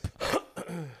soap.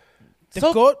 The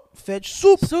Soap. goat fetch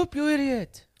soup. Soup, you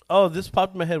idiot. Oh, this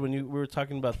popped in my head when we were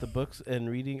talking about the books and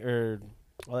reading or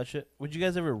all that shit. Would you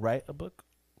guys ever write a book?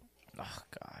 Oh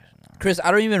gosh, no. Chris,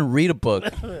 I don't even read a book.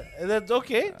 That's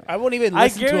okay. I won't even I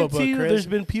listen to a guarantee book, you Chris. there's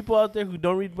been people out there who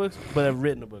don't read books but have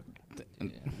written a book.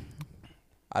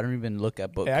 I don't even look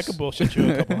at books. Yeah, I could bullshit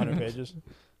you a couple hundred pages.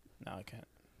 No, I can't.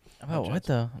 About what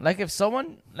though? Like if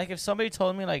somebody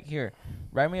told me like, here,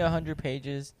 write me 100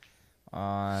 pages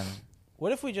on.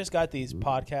 What if we just got these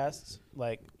podcasts,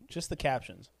 like just the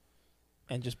captions,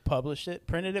 and just published it,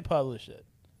 printed it, published it?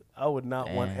 I would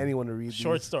not want Damn. anyone to read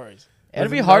Short these. stories. It'd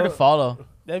be With hard to no- follow.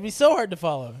 That'd be so hard to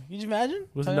follow. Could you imagine?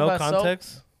 with Talking no about soap?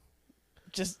 context.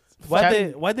 Just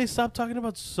Why'd they stop talking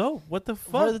about soap? What the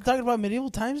what, are they fuck? talking about medieval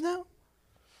times now?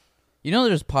 You know,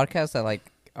 there's podcasts that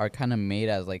like are kind of made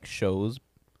as like shows.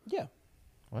 Yeah.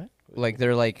 Like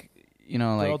they're like, you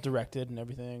know, They're all like directed and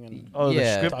everything. And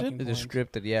yeah, they're talking they're points.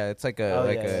 scripted. Yeah, it's like a Oh,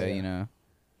 like yeah, a yeah. you know.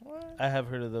 I have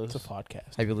heard of those. It's a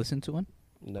podcast. Have you listened to one?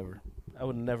 Never. I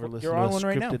would never Well, listen you're to a on one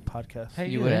right now. scripted podcast. Hey,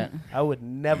 You you wouldn't? I would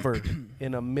never,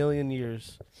 in a million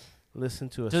years, listen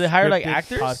to a. Do they hire, like, scripted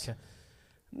actors? Podcast.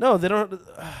 No, they don't.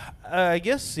 I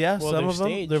guess yeah. Well, some they're of them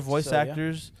staged, they're voice so, yeah.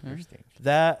 actors.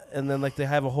 That and then like they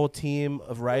have a whole team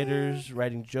of writers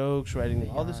writing jokes, writing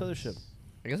all this other shit.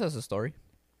 I guess that's a story.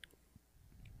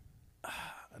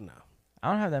 No,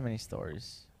 I don't have that many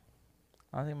stories.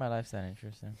 I don't think my life's that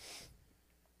interesting.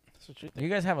 That's what you You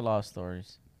guys have a lot of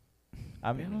stories.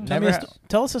 I'm Tell, never. me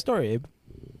tell us a story, Abe.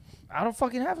 I don't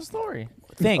fucking have a story.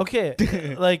 Think.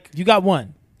 okay, like You got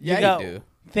one. Yeah, got- you do.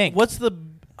 Think. what's the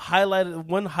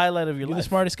one highlight of your You're life? the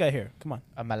smartest guy here. Come on.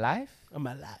 Of my life. of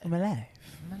my life. My life.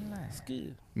 My life.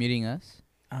 Good. Meeting us.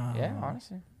 Yeah,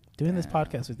 honestly. Doing this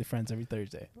podcast with your friends every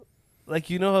Thursday. Like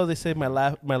you know how they say my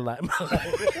life, My what?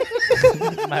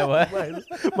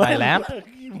 My lamp?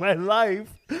 my life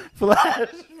flash.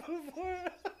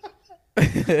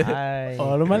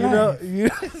 All of my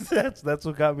life. That's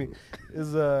what got me.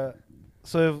 Is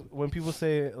so when people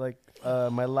say like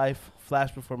my life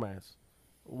flashed before my eyes,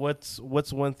 what's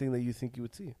one thing that you think you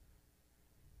would see?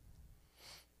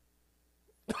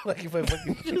 Like if I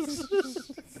fucking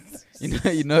just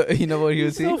You know what he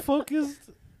would see. so focused.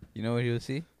 You know what he would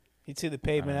see. He'd see the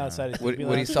pavement outside. His What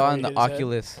Disneyland he store, saw in he'd the hit his head.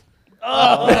 Oculus.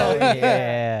 Oh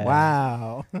yeah.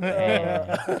 Wow.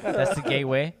 Yeah. That's the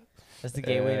gateway. That's the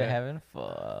gateway to heaven.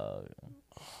 Fuck.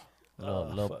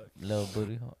 Little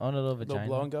booty hole. Oh, no, little Little vagina.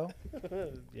 blow and go.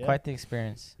 Yeah. Quite the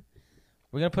experience.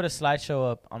 We're gonna put a slideshow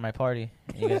up on my party.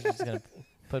 You guys are just gonna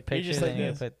put You're pictures just like and you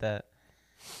this. put that.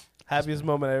 Happiest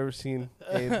moment I've ever seen.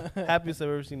 Abe. Happiest I've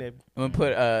ever seen Abe. I'm gonna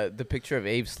put the picture of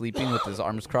Abe sleeping with his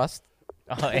arms crossed.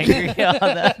 Oh, angry. Oh,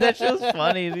 that show's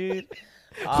funny, dude.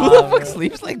 Who the fuck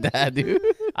sleeps like that, dude?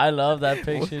 I love that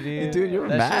picture, dude. Dude, you're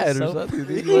That mad shit's or so something.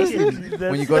 Dude. You wanna sleep-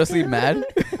 when you go to sleep mad.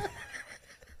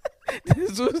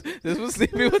 this was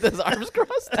sleeping with his arms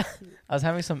crossed. I was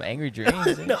having some angry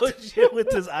dreams. Dude. No shit, with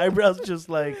his eyebrows just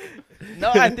like.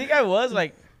 No, I think I was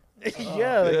like,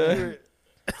 Yeah, like you were-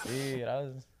 dude, I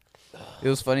was. It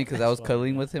was funny because I was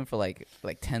cuddling with him for like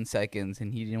 10 seconds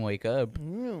and he didn't wake up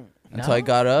until I No?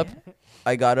 got up.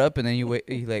 I got up and then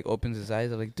he like opens his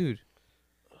eyes. I'm like, dude,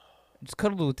 I just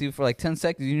cuddled with you for like 10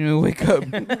 seconds. You didn't even wake up,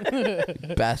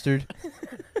 you bastard.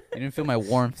 You didn't feel my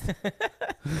warmth.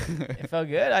 It felt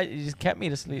good. You just kept me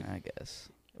to sleep. I guess.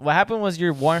 What happened was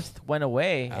your warmth went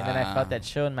away, and then I felt that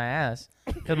chill in my ass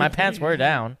because my pants were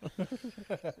down.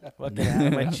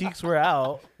 fucking my cheeks were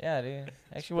out. Yeah, dude.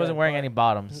 Actually, wasn't wearing any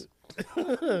bottoms.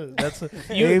 That's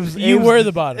You were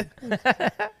the bottom.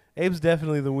 Abe's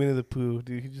definitely the Winnie the Pooh,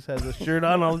 dude. He just has a shirt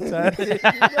on all the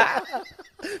time.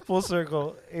 Full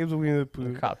circle. Abe's the Winnie the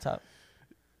Pooh. Crop top.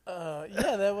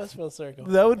 Yeah, that was full circle.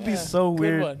 That would be Yeah, so good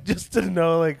weird, one. just to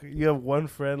know, like, you have one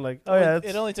friend, like, oh yeah,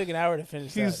 it only took an hour to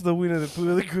finish he's that. the Winnie the Pooh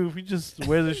of the group. He just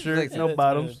wears a shirt, Like- no That's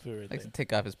bottoms. Winnie the Pooh right Likes there. to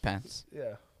take off his pants.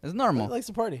 Yeah. It's normal. Likes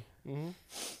to party. Mm-hmm.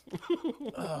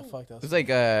 Oh fuck that. It's like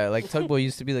Tugboy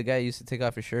used to be the guy who used to take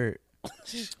off his shirt.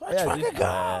 Yeah, dude.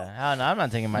 I don't know. I'm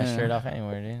not taking my Yeah. shirt off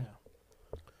anywhere, dude.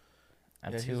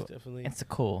 I'm Yeah, he's too. definitely. It's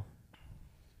cool.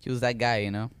 He was that guy,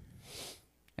 you know.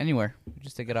 Anywhere,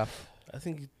 just take it off. I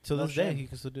think to No this day shame. he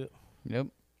can still do it. Yep.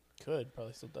 Could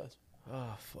probably still does.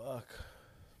 Oh fuck.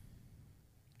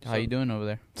 How you doing over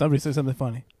there? Somebody say something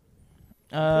funny.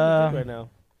 Right now.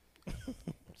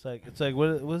 It's like what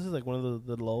is it, like one of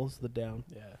the lulls, the down.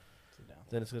 Yeah. Sit down.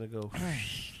 Then it's gonna go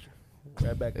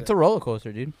right back. It's a roller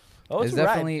coaster, dude. oh, it's it's a ride.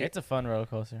 definitely It's a fun roller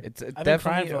coaster. it's I've been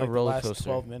crying definitely for a like the roller last coaster.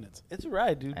 12 minutes. It's a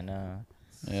ride, dude. I know.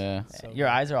 Yeah. So Your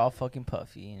good. eyes are all fucking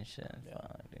puffy and shit. Yeah.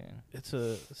 Fuck,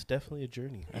 dude. It's definitely a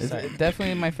journey. It's It's like-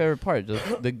 definitely my favorite part.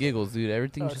 Just the giggles, dude.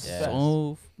 Everything's it's just the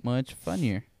so much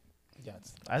funnier. Yeah,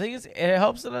 it's I think it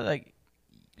helps that like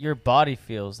your body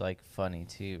feels like funny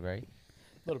too, right?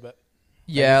 a little bit.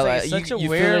 Yeah, it's like like, such you, a you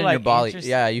weird, feel it in your like, body. interest-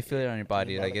 Yeah, you feel it on your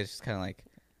body. Like it's just kind of like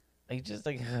Like just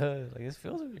like like this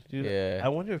feels weird. Dude, Yeah. I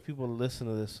wonder if people listen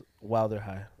to this while they're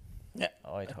high.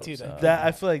 Oh, I hope Dude, so. That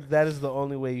I feel like that is the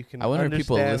only way you can. I wonder if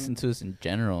people understand- listen to us in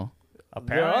general.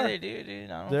 Apparently they do,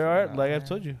 dude. I don't There are, fucking like know, I've man.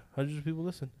 told you, hundreds of people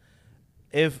listen.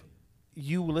 If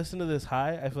you listen to this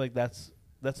high, I feel like that's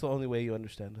the only way you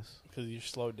understand us. Because you're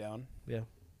slowed down. Yeah.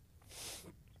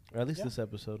 Or at least Yeah. this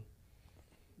episode.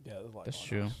 Yeah, there's a lot That's going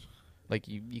true. on. Like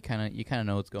you kind of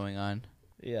know what's going on.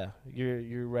 Yeah,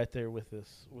 you're right there with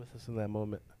us in that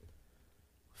moment.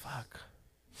 Fuck.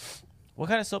 What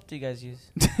kind of soap do you guys use?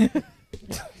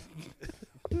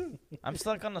 I'm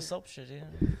stuck on the soap shit,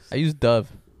 dude. I use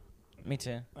Dove. Me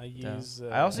too. I Dove. use.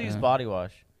 I also use body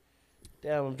wash.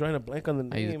 Damn, I'm drawing a blank on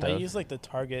the I use name. Dove. I use like the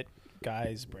Target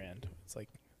Guys brand. It's like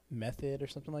Method or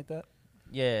something like that.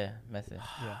 Yeah, Method.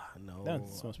 Yeah, No, that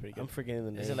smells pretty good. I'm forgetting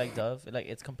the name. Is it like Dove? Like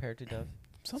it's compared to Dove?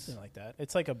 Something like that.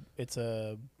 It's like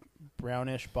a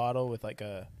brownish bottle with like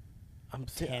a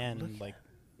tan like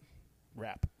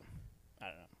wrap. I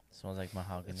don't know. Smells like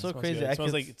mahogany. It's so Smells crazy. good. I It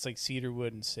smells could like it's like cedar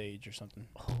wood and sage or something.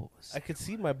 Oh, I could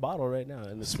see my bottle right now,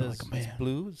 and it Smell says like a it's man.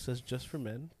 blue. It says just for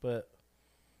men, but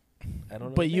I don't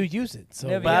know. But the you name. use it, so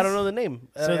Yeah, But I don't know the name.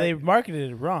 so they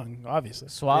marketed it wrong, obviously.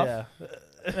 Suave?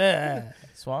 Yeah,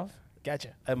 Suave? Gotcha.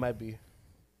 it might be.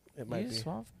 It might You be. use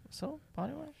Suave soap?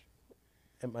 Body wash?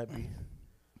 It might be.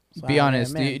 Be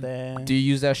honest. Do you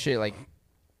use that shit like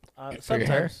for your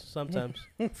hair? Sometimes.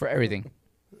 for everything?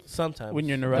 Sometimes. When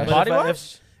you're in a But rush? Body if I-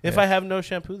 wash? If I have no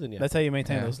shampoo, then yeah. That's how you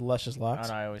maintain Yeah. those luscious I locks.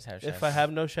 don't know, I always have If I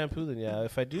have no shampoo, then yeah.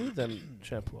 If I do, then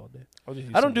shampoo all day. I'll just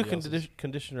use I don't do somebody else's.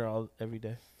 conditioner every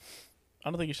day. I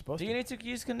don't think you're supposed Do to. you need to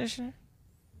use conditioner?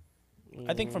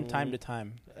 I think from time to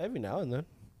time. Every now and then.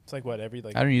 It's like what every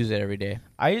like. I don't use it every day.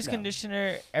 I use No.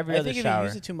 conditioner every I other think if shower. you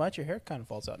use it too much, your hair kind of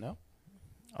falls out. No,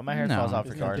 Oh, my hair No. falls off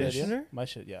Isn't that regardless. dead, yeah? Conditioner? My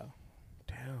shit, yeah.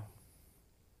 Damn.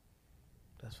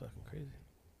 That's fucking crazy.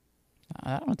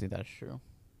 I don't think that's true.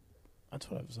 That's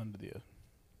what I was under the.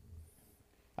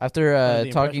 After Under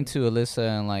the talking to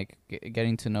Alyssa and like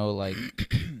getting to know like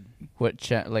what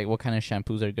kind of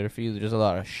shampoos are good for you, there's a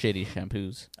lot of shitty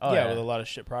shampoos. Oh, yeah, with a lot of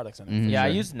shit products in it. Mhm. Yeah, I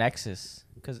Sure. use Nexus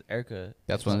because Erica.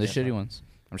 That's one of the Yeah, shitty ones.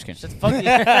 I'm just kidding. Just fuck you.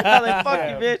 Like, fuck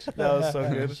you, bitch. That was so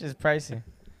good. She's pricey.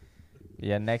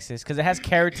 Yeah, Nexus because it has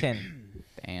keratin.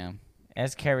 Damn. It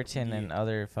has keratin and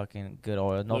other fucking good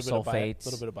oil. No sulfates. A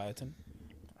little bit of biotin.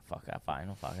 Fuck,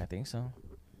 I think so.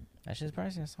 That shit's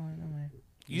pricey. That's all I know, man.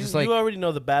 You, Just like- you already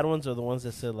know the bad ones are the ones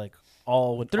that said like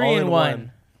all 3 in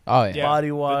 1. Oh yeah. Yeah.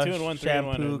 body wash, The 2-in-1, 3-in-1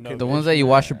 shampoo, and no- The ones that you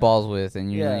wash your balls with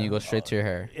and you Yeah. you go straight to your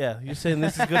hair. Yeah, you're saying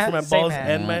this is good for my Same balls hand.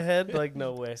 and my head? Like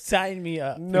no way. Sign me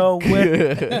up. No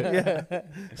way. Yeah.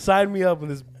 Sign me up with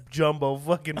this jumbo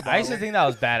fucking bottle. I used to think that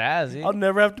was badass. Dude. I'll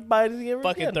never have to buy anything ever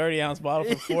Fucking again. 30-ounce bottle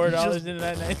for $4 Just- into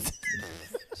that night.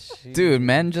 Dude,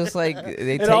 men just like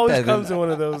they It take always that. comes in one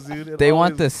of those, dude. It They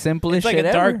want always- the simplest It's like shit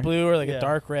a dark ever. blue or like Yeah. a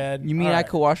dark red. You mean All I right.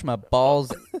 could wash my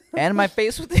balls and my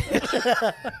face with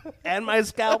it? and my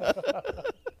scalp.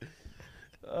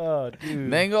 Oh,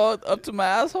 dude. Then go up to my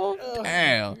asshole?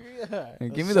 Damn.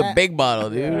 Give me the Sa- big bottle,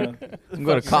 dude. Yeah. I'm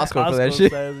going to Costco for that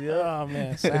shit. size, yeah. Oh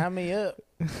man, sign me up.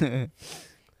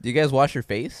 Do you guys wash your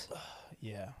face?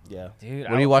 Yeah. Yeah. Dude,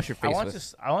 What do you wash your I face want with?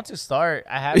 to. I want to start.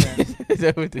 I haven't. Is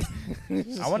that what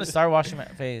the- I want to start washing my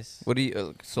face. What do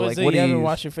you? So What, like, so what do you you? haven't use?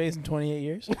 washed your face in 28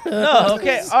 years? No,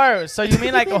 okay, all right. So you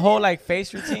mean like a whole like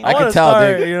face routine? I wanna can tell,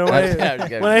 start, dude. You know, I'm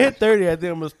just when I hit 30, I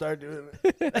think I'm gonna start doing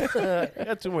it. I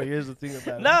got 2 more years to think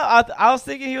about No, it. I was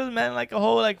thinking he was meant like a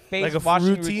whole like face Like a washing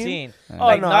routine? routine. Oh,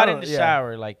 Like no, I not in don't- the yeah.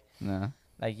 shower. Like No.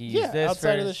 you use Yeah, this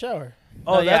outside of the first. shower.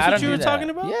 Oh, No, yeah, that's I what don't you do were that. talking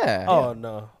about? Yeah. Oh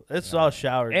no, it's all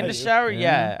showered. In the dude. shower,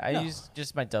 Yeah. yeah. I No. use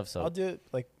just my Dove I'll soap. do it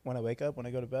like when I wake up, when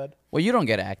I go to bed. Well, you don't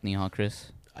get acne, huh,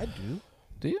 Chris? I do.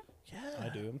 Do you? I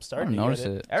do. I'm I don't starting to notice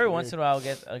get it. Every It's once weird. in a while,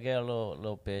 I'll get a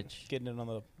little bitch. Getting it on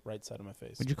the right side of my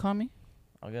face. Would you call me?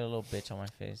 I'll get a little bitch on my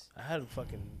face. I had a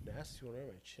fucking nasty one on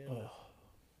my chin. Oh,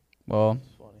 Well,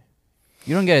 it's funny.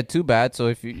 you don't get it too bad. So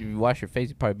if you wash your face,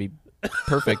 you'd probably be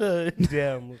perfect.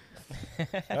 Damn.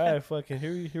 All right, fucking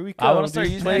here we go. I wanna start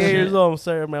using that 28 shit. years old. I'm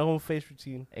starting my own face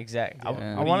routine. Exactly. Yeah.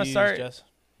 I What do want you to use, start. Jess?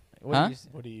 What Huh? do you s-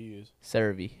 What do you use?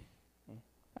 CeraVe.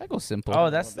 I go simple. Oh,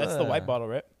 that's the white bottle,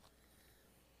 right?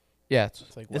 yeah. It's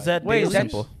It's like Is white. that Wait, daily? is that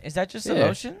simple. is that just a Yeah.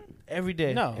 lotion? Every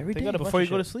day. No, Every they day got a bunch Before of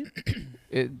you go to shit. sleep?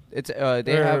 it's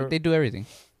they do everything.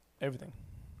 Everything.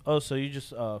 Oh, so you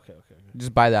just okay.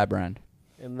 Just buy that brand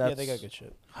And Yeah, that's they got good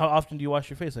shit. How often do you wash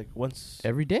your face? Like once?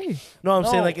 every day. No, I'm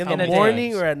saying No, like in in the a day.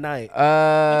 morning or at night.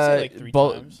 I'd say like 3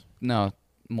 times. No,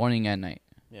 morning and night.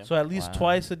 Yeah. So at least Wow.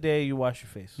 twice a day you wash your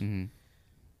face. Mm-hmm.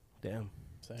 Damn.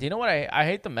 Same. Do you know what I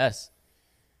hate the mess?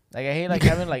 Like I hate like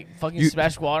having like fucking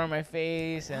splashed water on my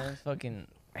face and fucking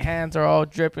hands are all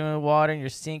dripping with water and your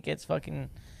sink gets fucking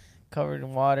covered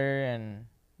in water and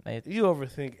like, You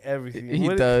overthink everything. He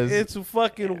does. It's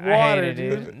fucking I hate water, it,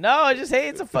 dude. No, I just hate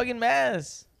it's a fucking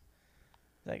mess.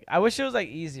 Like I wish it was like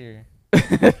easier.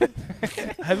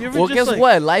 Have you ever Well, just guess like,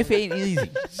 what? Life ain't easy.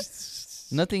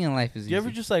 Nothing in life is easy. You ever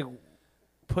just like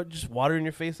put just water in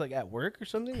your face like at work or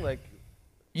something? Like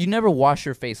You never wash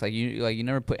your face you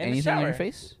never put In the anything on your shower.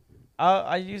 face.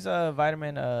 I use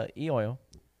vitamin E oil.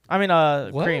 I mean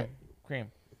What?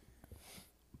 cream.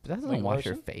 But that doesn't Like wash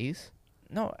your lotion? face.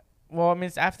 No. Well, I mean,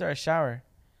 it's after I shower.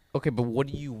 Okay, but what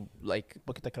do you like?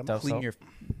 Dove Clean soap. your.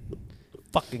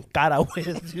 Fucking cara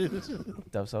with,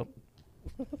 dude. Dove soap.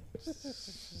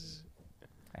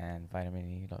 And vitamin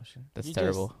E lotion. That's You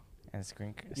terrible. And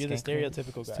screen. You're the skin cream.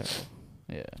 stereotypical guy.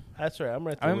 Yeah. That's right. I'm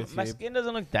right I there mean, with my you. skin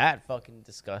doesn't look that fucking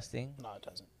disgusting. No, it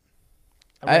doesn't.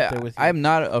 I'm right there with you. I'm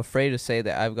not afraid to say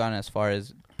that I've gone as far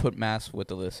as put masks with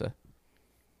Alyssa.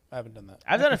 I haven't done that.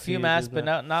 I've done a see few you do masks, but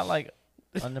that. not like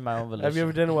under my own volition. Have you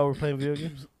ever done it while we're playing video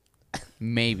games?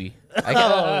 Maybe.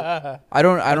 I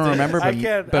don't remember, but, I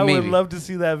can't. but I maybe. would love to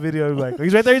see that video. Like,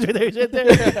 he's right there. He's right there. He's right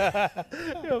there.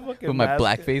 With my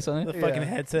black face on The it. fucking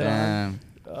headset on. Damn.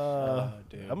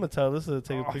 Dude. I'm gonna tell Alyssa to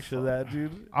take a picture of that,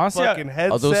 dude. Honestly, fucking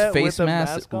headset Are those face with a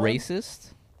masks mask on?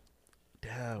 racist?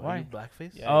 Damn. Why? Why?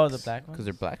 Blackface? Yeah. Oh, the black one. Because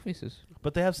they're black faces.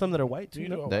 But they have some that are white too. You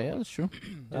No? know. Yeah, that's true. It You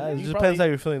just could depends how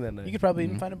you're feeling that night. You could probably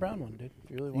even Mhm. find a brown one, dude.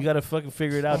 If you really want. You gotta fucking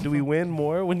figure it out. Do we win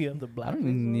more when you have the I black? don't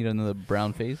even need another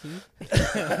brown face.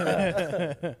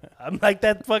 I'm like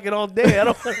that fucking all day. I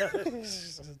don't.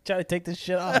 Try to take this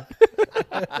shit off.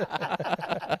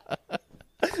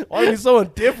 Why are we so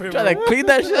different? Trying to clean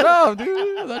that shit off,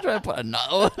 dude. I'm not trying to put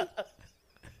another one.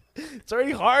 It's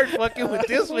already hard fucking with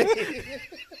this one. It's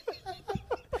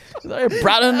already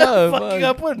brown enough. Fucking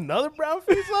Fuck. I put another brown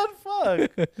face on. Fuck.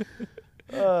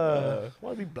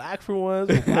 Want to be black for once,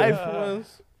 white for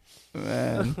once.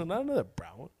 Man, Not another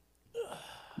brown one.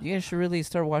 you guys should really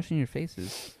start washing your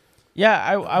faces. Yeah,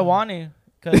 I want to,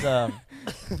 cause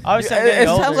obviously I'm It getting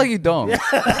sounds older. like you don't.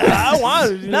 I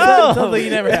want to. No. Sounds like you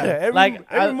never have. Every, Like,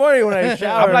 every morning when I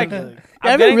shower, I'm like, I've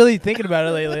I'm been getting, really thinking about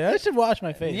it lately. I should wash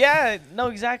my face. yeah, no,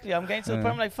 exactly. I'm getting to the Yeah.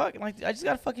 point. I'm like, fuck, like I just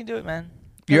gotta fucking do it, man.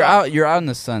 You're out in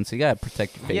the sun, so you gotta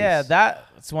protect your face. Yeah,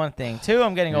 that's one thing. Two,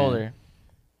 I'm getting Yeah. older.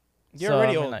 You're So,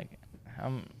 already I mean, old. Like,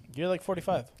 You're like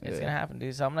 45. it's Yeah. gonna happen,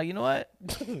 dude. So I'm like, you know what?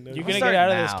 You're I'm gonna get starting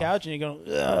out of this now. couch and you're going.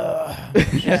 Ugh.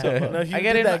 Yeah. No, you I did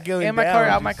get in, that going in my down, car, you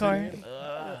out my see car, it?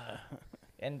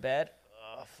 in bed.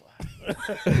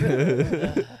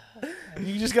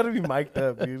 You just gotta be mic'd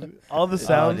up, dude. All the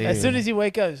sounds. dude. As soon as you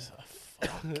wake up, just,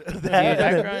 Dude,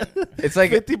 I grind. It's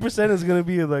like 50% is gonna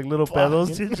be like little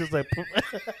pedals, dude, just like.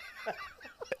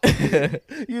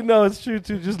 You know it's true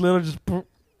too. Just little, just.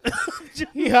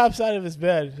 he hops out of his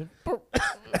bed.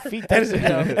 Feet touching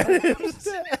down.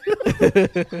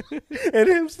 And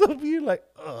him still being like,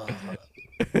 ugh.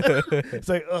 It's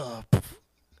like, ugh.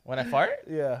 When I fart,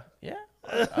 Yeah. yeah.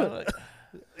 I was like,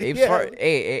 Apes Yeah. fart.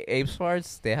 Hey, apes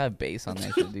farts. They have bass on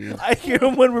that shit, dude. I hear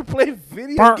them when we're playing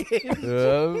video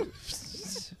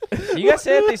games. you guys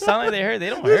say that they sound like they hurt. They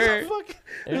don't There's hurt. a fucking,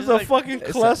 They're there's just a like- fucking it's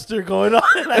a- cluster going on,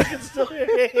 and I can still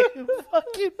hear him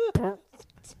fucking.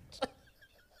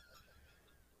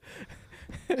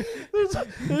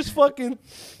 There's fucking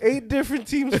 8 different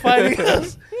teams fighting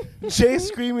us. Jay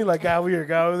screaming like, "Guy over here,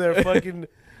 guy over there!" Fucking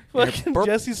burp.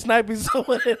 Jesse sniping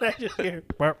someone, and I just hear.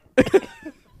 Burp.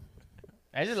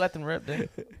 I just let them rip, dude.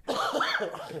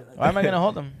 Why am I gonna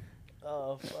hold them?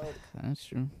 Oh fuck! That's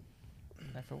true.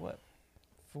 Not for what?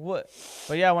 For what?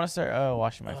 But yeah, I want to start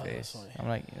washing my Oh, face. that's funny. I'm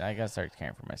like, I gotta start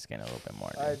caring for my skin a little bit more.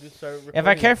 Dude. I just started. If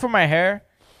I care for my hair,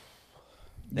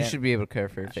 You then- should be able to care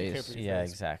for your I should care face. for your yeah,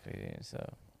 face. exactly, dude.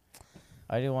 So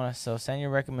I do want to. So send your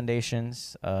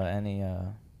recommendations.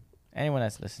 Anyone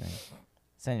that's listening,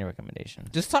 send your recommendations.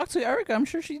 Just talk to Erica. I'm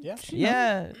sure she. Yeah. she knows.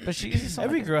 Yeah, but she uses some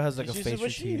Every like girl has like a She uses face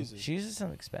what she routine. uses. She uses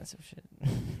some expensive shit.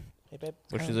 Hey, babe.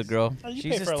 Well, she's a girl. Oh, you She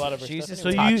pay uses for a lot of her she stuff. uses So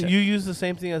anyway. Tatcha. you use the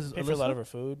same thing as pay for a lot Alyssa? of her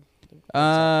food.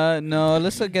 No,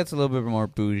 Alyssa gets a little bit more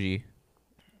bougie.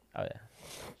 Oh yeah,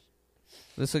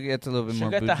 Alyssa gets a little bit she more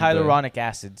got bougie. the hyaluronic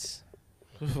acids.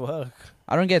 Fuck, But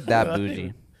I don't get that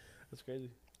bougie. that's crazy.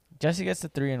 Jesse gets the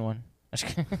 3-in-1.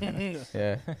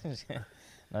 Yeah.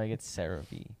 No, he gets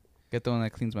CeraVe. Get the one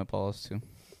that cleans my balls too.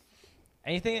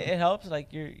 And you think it helps?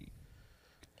 Like you're.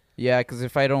 Yeah, because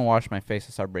if I don't wash my face,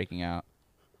 I start breaking out.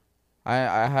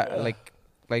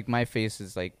 Like my face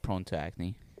is like prone to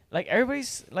acne. Like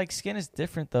everybody's like skin is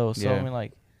different though, so Yeah. I mean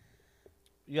like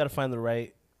You got to find the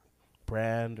right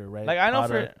brand or right Like, I know for-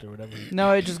 product or whatever.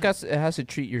 No, it has to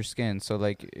treat your skin. So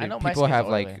like I know my people skin's have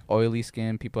oily. like oily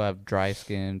skin, people have dry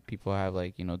skin, people have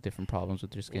like, different problems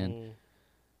with their skin.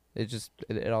 Mm.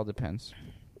 It all depends.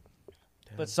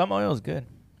 but some oil is good,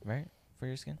 right? For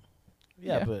your skin.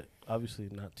 Yeah, Yeah. but obviously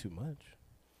not too much.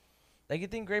 Like you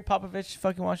think Greg Popovich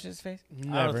fucking washes his face? I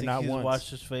don't Never, think not he's once. washed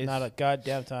his face Not a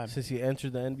goddamn time. since he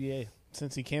entered the NBA.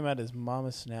 Since he came out his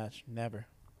mama's snatch. Never.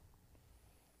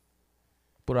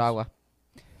 Pura agua.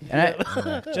 And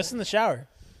Just in the shower.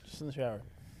 Just in the shower.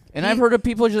 I've heard of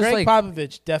people just Greg like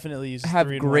Popovich definitely uses have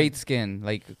 3-in-1. great skin,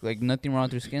 like nothing wrong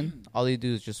with their skin. All they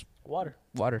do is just Water.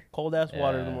 Water. Cold ass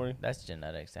water in the morning. That's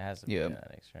genetics. It has to be Yeah.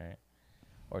 genetics, right?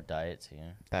 Or diet too.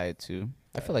 Diet too.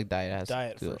 I feel like diet has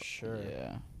Diet to do for it. sure.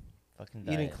 Yeah. Fucking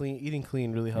diet. Eating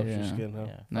clean really helps your Yeah. skin, huh?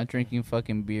 Yeah. Not drinking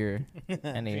fucking beer.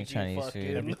 And eating Chinese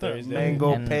food. Every Thursday.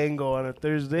 Mango And- pango on a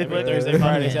Thursday. Every Thursday,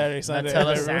 Friday, Yeah. Saturday, Sunday.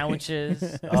 Nutella every-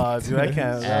 sandwiches. Oh, dude, I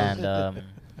can't. And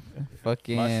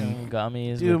Fucking. mushroom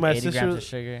gummies Dude, with my 80 sister- grams of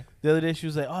sugar. The other day she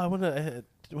was like, "Oh, I want to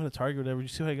Target or whatever. You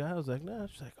see what I got?" I was like, "No."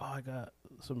 She's like, "Oh, I got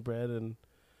some bread and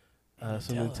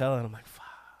some Nutella." And I'm like, "Fuck."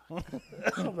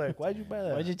 I'm like, "Why'd you buy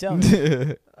that?" Why'd you tell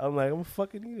me? I'm like, "I'm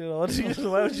fucking eating it all."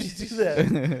 Why would you do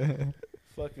that?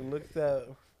 Fucking look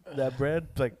at that bread,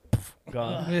 like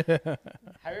gone. Have you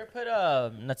ever put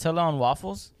Nutella on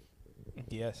waffles?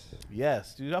 Yes.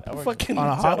 Yes, dude. I That put works. fucking On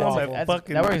a hot Nutella on my waffle.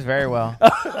 fucking. That works very well.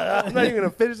 I'm not even gonna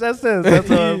finish that sentence.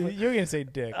 That's all. You were gonna say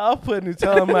dick. I'll put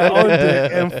Nutella on my own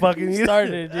dick and fucking eat You it.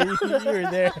 started it, dude. You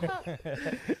were there.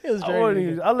 It was I won't very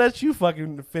even, I'll let you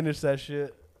fucking finish that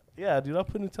shit. Yeah, dude. I'll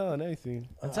put Nutella on anything.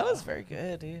 Nutella's very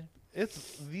good, dude.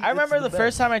 It's. I remember the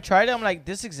first time I tried it, I'm like,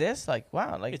 this exists? Like,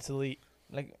 wow. Like, It's elite.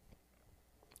 like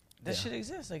this shit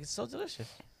exists. Like, it's so delicious.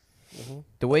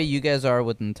 The way you guys are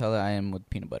with Nutella, I am with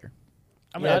peanut butter.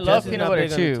 I mean, Yeah, I love Jesse's peanut not butter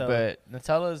big on too, Nutella. but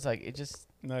Nutella is like, it just,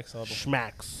 Next level.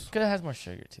 Schmacks. because it has more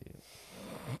sugar too.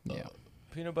 Yeah.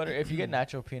 Peanut butter, if you get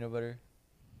natural peanut butter,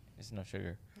 it's no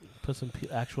sugar. Put some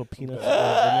actual peanuts in it.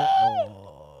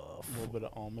 Oh, A little bit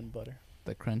of almond butter.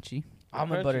 The crunchy.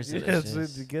 Almond butter is Yes,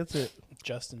 delicious. it gets it.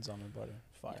 Justin's almond butter.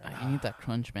 Fire. You need that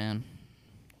crunch, man.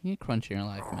 You need crunch in your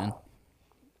life, man.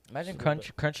 Imagine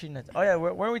crunchy Nutella. Oh yeah,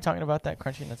 weren't we talking about that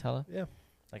crunchy Nutella? Yeah.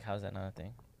 Like, how's that not a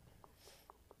thing?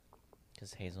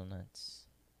 Because hazelnuts.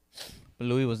 But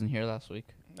Louis wasn't here last week.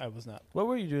 I was not. What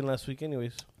were you doing last week,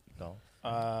 anyways? Go. He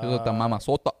was with the mama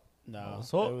sota. No,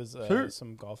 So- it was sure.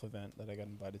 some golf event that I got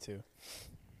invited to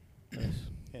Nice.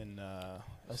 in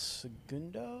El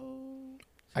Segundo.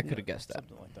 I could have guessed that.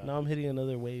 Something like that. Now I'm hitting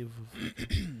another wave.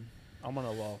 I'm on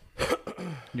a lull.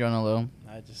 You're on a low.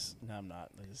 No, I'm not.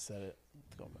 I just said it.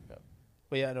 It's going back up.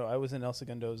 But yeah, no, I was in El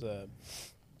Segundo's. A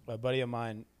buddy of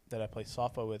mine that I play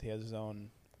softball with, he has his own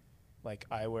like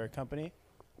eyewear company,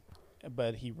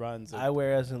 but he runs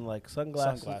Eyewear as in like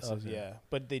sunglasses. sunglasses. Okay. Yeah,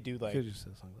 but they do like, Could just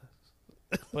say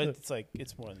sunglasses. but it's like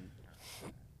it's more than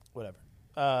whatever.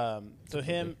 So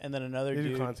him and then another They do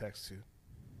dude. contacts too.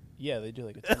 Yeah, they do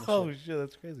like a ton of Oh shit. shit,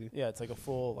 that's crazy. Yeah, it's like a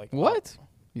full like What?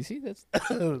 You see, that's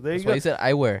There you that's why go. he said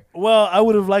eyewear. Well, I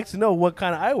would have liked to know what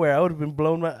kind of eyewear. I would have been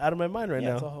blown out of my mind right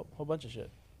yeah, it's a now. whole bunch of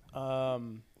shit.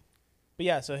 But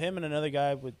yeah, so him and another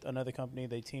guy with another company,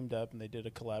 they teamed up and they did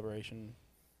a collaboration,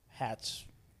 hats,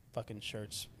 fucking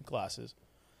shirts, glasses,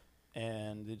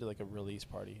 and they did like a release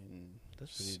party in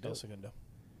That's pretty El dope. Segundo.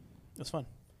 It was fun.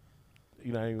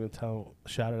 You're not even gonna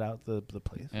shout it out the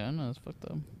place. Yeah, I know, it's fucked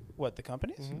up. What, the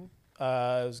companies? Mhm.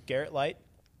 It was Garrett Light,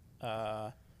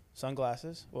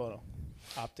 sunglasses, well, no,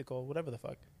 optical, whatever the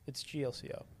fuck. It's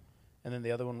GLCO. And then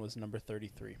the other one was number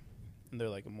 33. And they're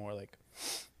like a more like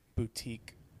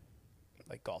boutique,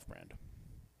 like golf brand.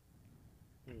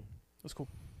 It was cool.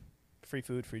 Free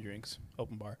food, free drinks,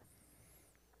 open bar.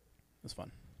 It was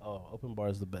fun. Oh, open bar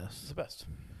is the It's best. the best.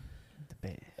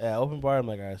 Yeah, open bar. I'm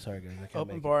like, all right, sorry guys, I can't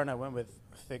Open make bar, and I went with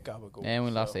thick gabagool. And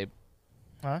we lost Abe.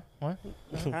 Huh? What?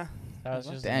 Huh? I was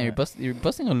just Damn, you're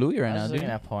busting a Louis right I was now, just dude. looking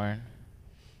at porn.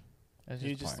 I was You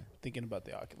just just porn. thinking about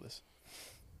the Oculus.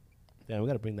 Yeah, we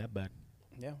gotta bring that back.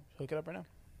 Yeah, hook it up right now.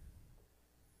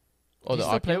 Oh, Do you the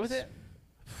still play Oculus? with it?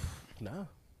 No.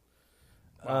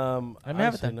 Let me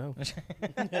have it honestly,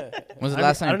 then. no. When's the I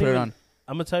last don't time you put it even- on?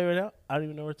 I'm gonna tell you right now. I don't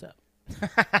even know where it's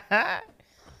at.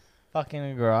 Fucking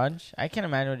a garage. I can't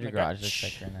imagine what your Like garage looks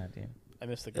like right now, dude. I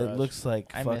missed the garage. It looks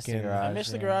like I miss the fucking. garage. I miss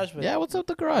the yeah. garage, but Yeah, what's up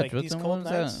the garage? like What's these the cold one's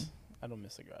that? nights, I don't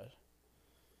miss the garage.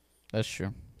 That's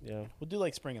true. Yeah. We'll do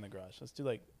like spring in the garage. Let's do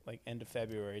like end of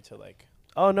February to like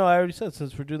Oh no, I already said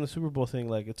since we're doing the Super Bowl thing,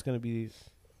 like it's gonna be it's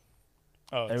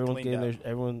everyone's cleaned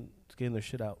everyone's getting their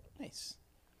shit out. nice.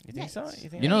 You think so? You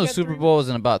think You know the Super Bowl is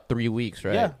in about 3 weeks,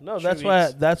 right? Yeah, no, 2 that's why.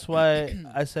 weeks. That's why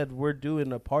I said we're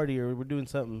doing a party or we're doing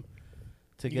something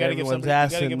to You get gotta give everyone's somebody- you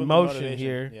ass gotta give in them the motion motivation.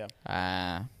 here. Yeah,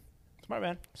 Ah, smart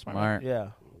man. Smart. smart. Yeah.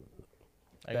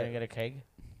 Are you gonna get a keg?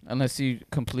 Unless you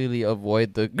completely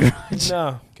avoid the garage.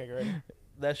 No, Man. Okay, ready.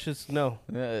 that's just no.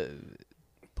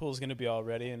 Pool's gonna be all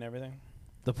ready and everything.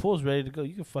 The pool's ready to go.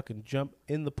 You can fucking jump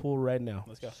in the pool right now.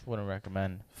 Let's go. Just wouldn't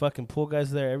recommend. Fucking pool guy's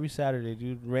there every Saturday,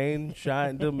 dude. Rain,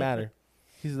 shine, doesn't matter.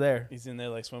 He's there. He's in there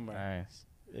like swimwear. Nice.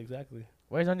 Exactly.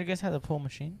 Wait, don't you guys have the pool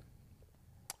machine?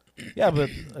 Yeah,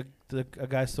 but a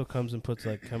guy still comes and puts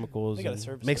like chemicals They gotta and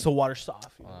service makes it. the water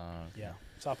soft. Yeah,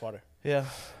 soft water. Yeah.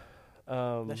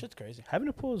 That shit's crazy. Having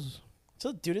a pool is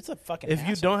So, dude, it's a fucking. If you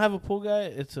hassle. don't have a pool guy,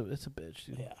 it's a bitch,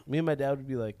 dude. Yeah. Me and my dad would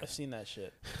be like, I've seen that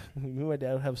shit. me and my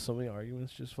dad would have so many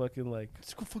arguments, just fucking like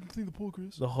Let's go fucking clean the pool,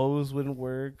 Chris. the hose wouldn't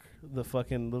work, the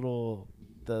fucking little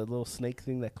snake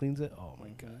thing that cleans it. Oh my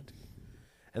god, dude.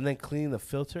 And then cleaning the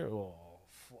filter. Oh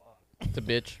fuck. It's a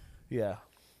bitch. Yeah.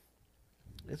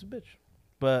 It's a bitch.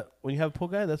 But when you have a pool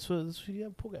guy, that's what you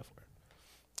have a pool guy for.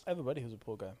 I have a buddy who's a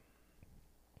pool guy.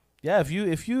 Yeah, if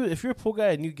you're a pool guy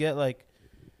and you get like,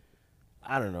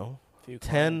 I don't know, 10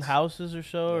 clients. houses or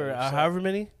so, Yeah, or you're set. however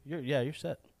many, you're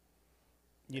set.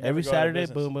 You never Every go out of Saturday,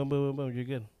 business. boom, boom, boom, boom, boom, you're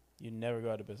good. You never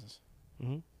go out of business.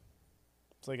 Mm-hmm.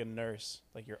 It's like a nurse.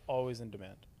 Like you're always in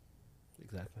demand.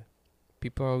 Exactly.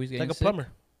 People are always It's getting like a sick. plumber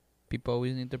People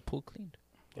always need their pool cleaned.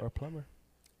 Yep. or a plumber.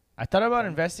 I thought about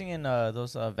investing in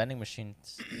those vending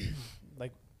machines.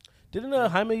 Didn't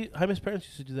Jaime's parents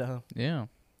used to do that, huh? Yeah.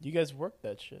 You guys worked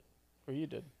that shit, or you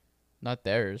did, Not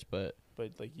theirs, but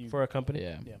but like you. For a company?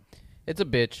 yeah. Yeah. It's a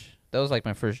bitch. That was like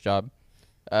my first job.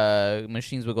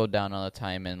 Machines would go down all the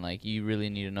time, and like you really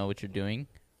need to know what you're doing,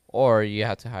 or you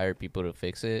have to hire people to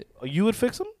fix it. Oh, you would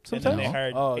fix them And then sometimes? they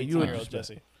hired Oh, you would 18-year-old just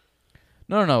Jesse.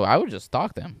 No. I would just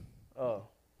stock them. Oh.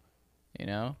 You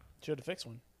know. Should have fixed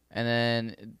one. And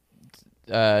then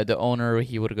the owner,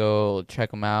 he would go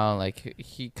check him out. Like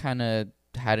he kind of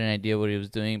had an idea what he was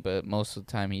doing, but most of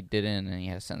the time he didn't, and he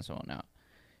had to send someone out.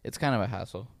 It's kind of a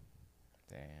hassle.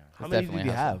 Damn. How It's many definitely did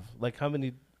you a hassle. have? Like, how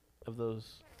many of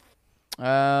those?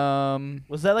 Um,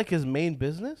 Was that like his main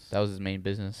business? that was his main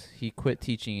business. He quit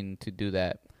teaching to do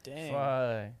that. Dang.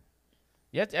 Fuck.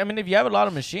 Yeah, I mean, if you have a lot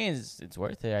of machines, it's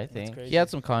worth it, I That's think. crazy. He had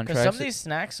some Because contracts. some of these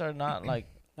snacks are not like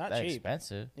Not that cheap.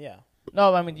 expensive. Yeah.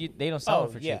 No, I mean they don't sell Oh,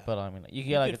 it for yeah. cheap, but I mean you can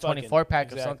get like a could fucking- 24 pack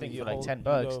exactly, of something you for like hold-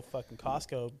 $10. You go fucking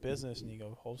Costco business and you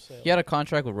go wholesale. He had a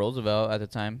contract with Roosevelt at the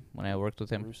time when I worked with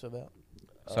him. Roosevelt.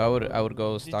 So I would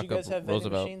go Did stock you guys up have vending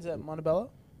Roosevelt. machines at Montebello?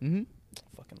 Mm-hmm.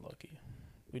 Fucking lucky.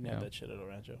 We didn't Yeah. have that shit at El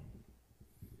Rancho.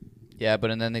 Yeah,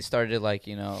 but and then they started like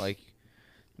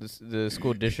the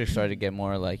school district started to get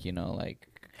more like like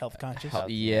Health conscious.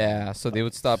 yeah. So they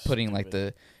would stop putting like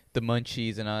Stupid. the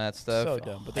munchies and all that stuff. So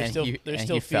dumb, but they're And still he- they're and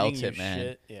still he feeding felt you it, man.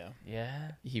 shit. Yeah.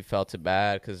 Yeah. He felt it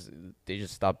bad because they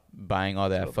just stopped buying all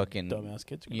that So fucking dumbass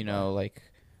kids. are gonna like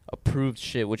approved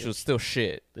shit, which was still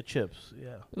shit. The chips,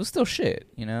 yeah. It was still shit,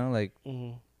 like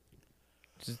Mm-hmm.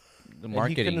 the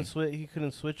marketing. He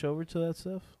couldn't switch over to that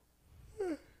stuff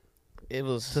It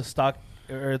was to stock,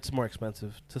 or it's more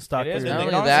expensive to stock. It is, your- not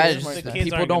man. only They that, don't- it's the just that kids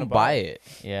people aren't don't gonna buy buy it.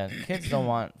 Yeah. Kids don't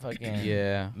want fucking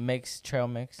Yeah, trail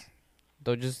mix.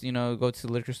 they'll just go to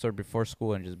the liquor store before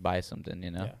school and just buy something.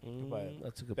 Yeah. Mm, Buy a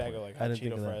that's a good bag point. of like I hot didn't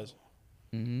think Cheeto of that. fries.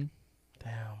 Mm-hmm.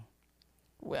 Damn.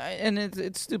 Well, and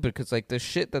it's stupid because like the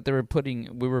shit that we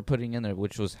were putting in there,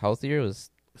 which was healthier, was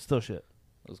Still shit.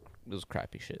 it was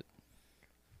crappy shit.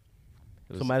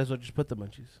 It So was- might as well just put the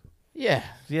munchies. yeah,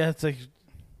 Yeah, it's like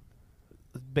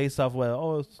based off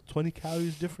it's 20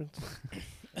 calories difference.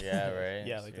 Yeah, right.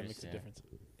 Yeah, like that makes a difference.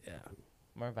 Yeah.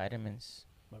 More vitamins.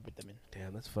 My vitamin.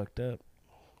 Damn, that's fucked up.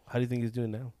 How do you think he's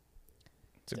doing now?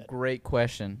 it's a great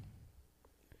question.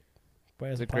 Probably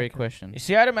has It's a a great podcast. question. You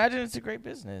see, I'd imagine it's a great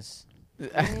business.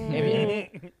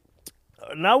 Maybe.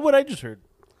 Not what I just heard.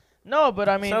 No, but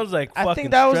I mean, Sounds like I fucking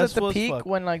think that was at stressful the as peak fuck.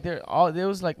 when like there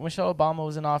was like Michelle Obama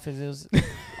was in office. It was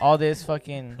all this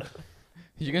fucking.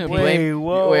 You're gonna Wait, blame?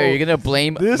 whoa. Wait, you're gonna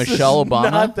blame This Michelle is Obama?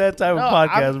 not that type No, of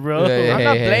podcast, bro. Hey, I'm hey,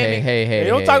 not hey, blaming- Hey, Hey,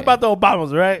 don't talk about the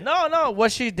Obamas, right? No,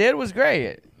 what she did was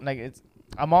great. Like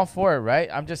I'm all for it, right?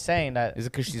 I'm just saying that. Is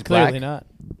it because she's Clearly black? not.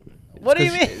 What do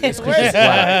you 'cause mean? she- it's 'cause Where's she's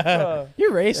that? black.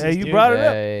 You're racist. Hey, you dude. brought it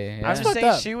up. Yeah. I'm That's just saying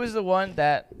fucked up. she was the one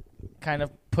that kind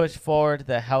of pushed forward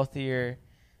the healthier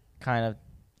kind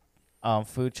of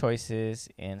food choices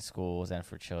in schools and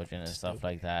for children and stuff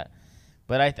like that.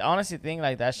 But I honestly think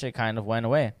like that shit kind of went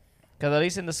away. Because at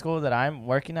least in the school that I'm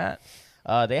working at,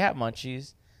 they have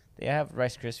munchies, they have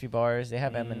Rice Krispie bars, they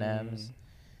have M&Ms,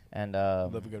 and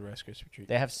Love a good Rice Krispie treat.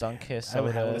 they have Sunkist I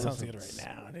would have That sodas. sounds good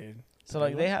right now, dude. So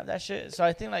like they have that shit. So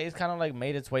I think like it's kind of like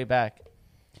made its way back.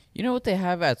 You know what they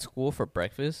have at school for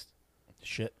breakfast?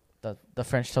 Shit. The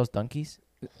French toast donkeys.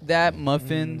 That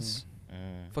muffins,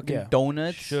 fucking Yeah.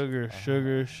 donuts. Sugar.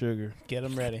 Get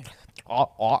them ready.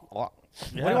 What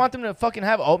do you want them to fucking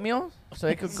have oatmeal so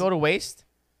it could go to waste?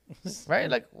 Right?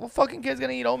 Like, what fucking kid's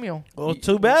gonna eat oatmeal? Well,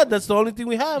 too bad. That's the only thing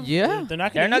we have. Yeah. They're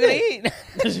not They're gonna not gonna eat.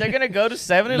 eat. They're gonna go to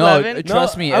 7-Eleven. No,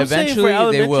 trust me. I'm saying for Eventually, they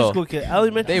elementary will. School kids,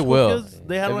 elementary They school will. Kids,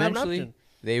 they don't have an Eventually, option.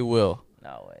 they will.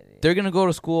 No way. They're gonna go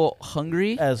to school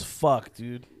hungry. As fuck,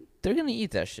 dude. They're gonna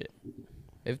eat that shit.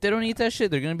 If they don't eat that shit,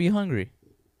 they're gonna be hungry.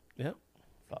 Yep.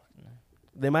 Fuck. No.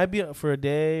 They might be for a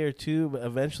day or two, but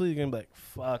eventually you're gonna be like,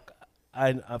 fuck,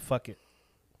 I fuck it.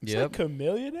 It's Yep. like a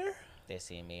millionaire. They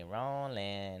see me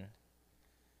rolling.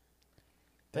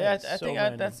 That Yeah, is I so think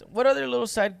random. that's what other little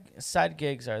side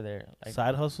gigs are there? Like,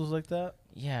 Side hustles like that.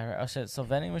 yeah, right. Oh, shit. So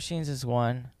vending machines is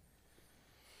one.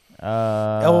 You do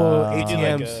like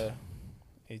ATMs. a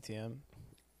ATM.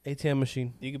 ATM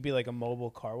machine. You could be like a mobile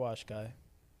car wash guy,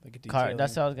 like a car. detailing.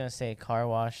 That's what I was gonna say. Car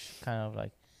wash, kind of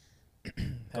like Have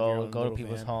your go own to little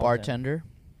people's van. homes. Bartender.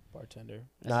 Bartender.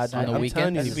 Nah, That's dude, a on the I'm weekend?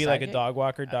 telling You you. could be like a dog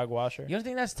walker, dog washer. You don't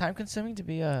think that's time consuming to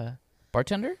be a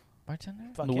Bartender. bartender?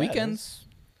 Fuck The yeah, it is. weekends.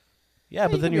 Yeah,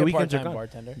 but you then could your be a weekends are part-time gone.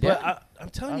 bartender. But Yeah. I'm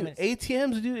telling I you, mean,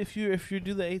 ATMs, dude. If you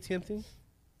do the ATM thing,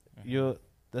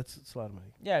 it's a lot of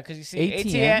money. Yeah, because you see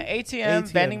ATM? ATM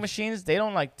vending ATMs. machines, they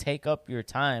don't like take up your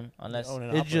time unless. Own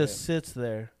and It operate just sits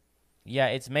there. Yeah,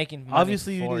 it's making money.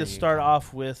 Obviously, you for need to start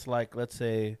off with like, let's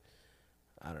say,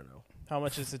 I don't know. How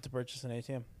much is it to purchase an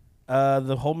ATM?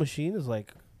 The whole machine is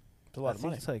like It's a lot I of think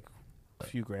money. it's like a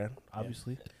few grand,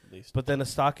 obviously. At least. But then to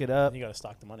stock it up, You got to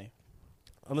stock the money.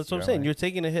 and that's what I'm Zero saying. money. You're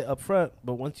taking a hit up front,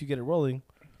 but once you get it rolling,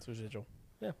 It's residual.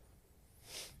 Yeah.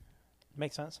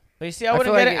 Makes sense. But you see, I feel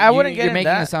wouldn't like get it. I wouldn't get You're in making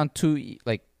that. it sound too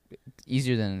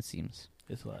easier than it seems.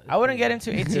 it's a lot. I wouldn't get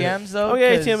into ATMs though. Oh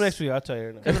yeah, 'cause- ATM next week. I'll tell you.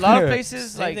 Right now. Because a lot of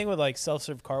places Same like thing with like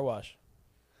self-serve car wash.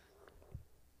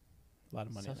 A lot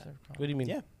of money. In that. Self-serve car- What do you mean?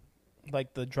 Yeah.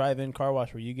 Like the drive-in car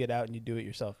wash where you get out and you do it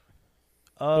yourself.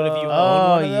 But But if you own Oh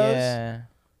one of those, yeah.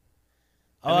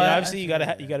 I mean, obviously you gotta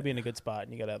yeah. you gotta be in a good spot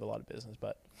and you gotta have a lot of business.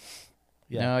 But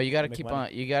No, you gotta Make keep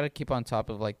money. on. You gotta keep on top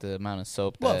of like the amount of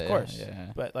soap. well, that, of course.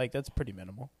 Yeah. But like that's pretty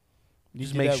minimal. You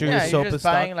Just do make that sure once- Yeah, your soap you're is just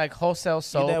buying stocked. like wholesale do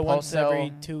soap, that once wholesale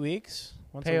every 2 weeks,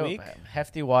 once pay a week.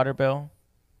 hefty water bill,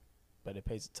 But it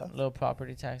pays a ton. little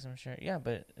property tax. I'm sure. Yeah,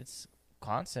 but it's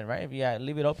constant, right? Yeah,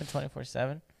 leave it open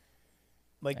 24/7.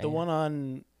 Like Yeah.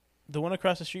 the one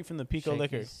across the street from the Pico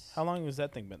Liquor. Shakey's. How long has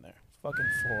that thing been there? Fucking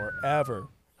forever.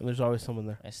 And there's always someone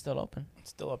there. It's still open. It's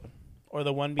still open. Or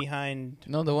the one behind.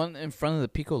 No, the one in front of the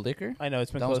Pico Liquor. I know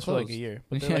it's been That one's closed for like a closed. year,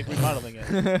 but they're like remodeling it.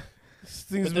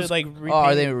 Things But they're was- like Oh,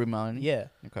 are they repainting- remodeling? Yeah.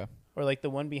 Okay. Or like the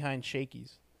one behind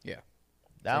Shakey's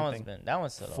That Same one's thing. been. That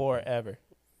one's still open. forever.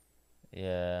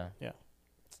 Yeah. Yeah.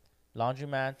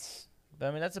 Laundromats. But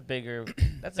I mean, that's a bigger.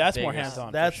 That's More bigger-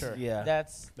 hands-on. That's for sure. yeah.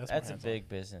 That's That's that's, more a hands-on. big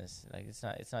business. Like it's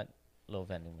not little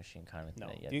vending machine kind of thing.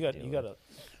 No, that you have got to you deal got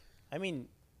to. I mean,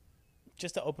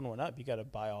 just to open one up, you got to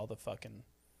buy all the fucking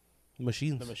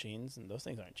Machines. the machines, and those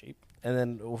things aren't cheap. And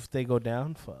then if they go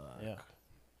down, fuck. Yeah,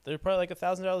 they're probably like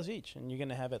 $1,000 each, and you're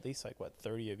gonna have at least like what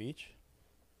 30 of each,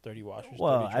 30 washers.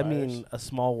 Well, 30 I dryers. mean, a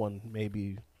small one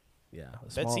maybe. Yeah. A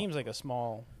that small- seems like a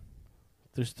small.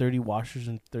 There's 30 washers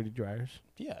and 30 dryers.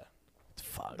 Yeah,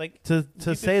 Fuck. like To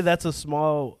could- say that's a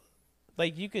small.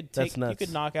 like you could That's take you nuts.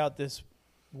 could knock out this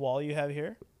wall you have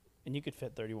here, and you could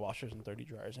fit 30 washers and 30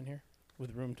 dryers in here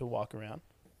with room to walk around.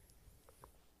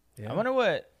 Yeah. I wonder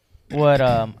what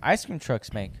ice cream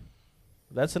trucks make.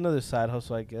 That's another side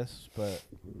hustle, I guess. But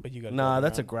But you got nah,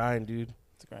 that's a grind, dude.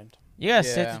 It's a grind. You gotta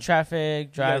sit Yeah. the traffic,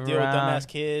 You drive gotta deal around. with dumbass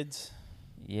kids.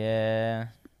 Yeah.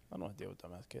 I don't want to deal with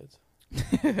dumbass kids.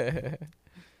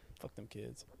 Fuck them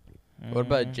kids. What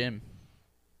about Mhm. gym?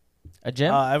 A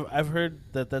gym? I've heard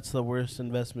that's the worst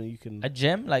investment you can. A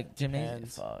gym like gymnasium?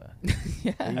 Depends. Fuck.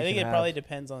 Yeah. I you think can it probably have.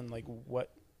 depends on like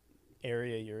what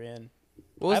area you're in.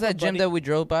 What was I have a that gym buddy- that we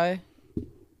drove by?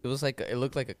 It was like it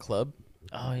looked like a club.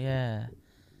 Oh yeah.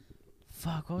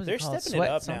 Fuck. What was They're it called? stepping it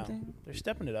Sweat up something? now. They're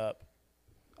stepping it up.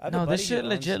 I have a No, buddy this who shit owns-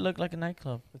 legit looked like a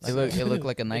nightclub. It's It looked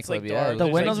like a It's, nightclub. like, Yeah. dark. it The was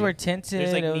There's, windows like- were tinted.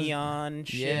 There's like it was- neon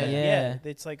shit. Yeah. Yeah.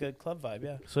 It's like a club vibe.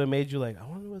 Yeah. So it made you like, I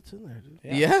wonder what's in there, dude.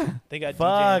 Yeah. They got DJ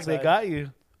Fuck, they inside. got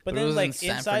you. But it then was like in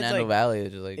San inside's Fernando like Valley.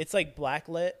 It's just like it's like black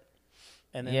lit,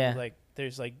 and then Yeah.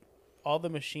 there's like all the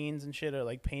machines and shit are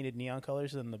like painted neon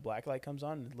colors, and then the black light comes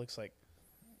on, and it looks like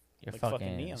You're like fucking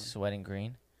fucking neon. sweating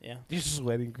green. yeah. You're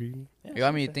sweating green. Yeah, it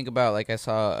got me to think about like I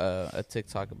saw a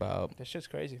TikTok about That shit's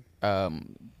crazy.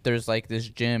 there's like this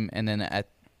gym and then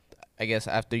I guess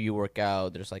after you work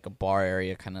out there's like a bar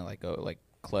area, kind of like a like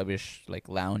clubbish like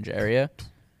lounge area,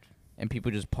 and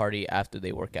people just party after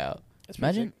they work out. That's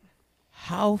pretty Imagine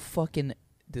how fucking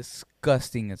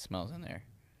disgusting it smells in there.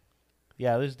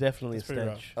 Yeah, there's definitely It's a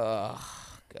pretty stench. Ugh,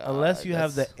 God, Unless you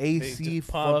have the that's- AC just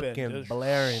pumping, fucking just-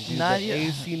 blaring, dude. Not The yet.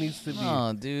 AC needs to be.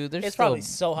 No, dude, there's It's still probably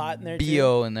so hot in there. too.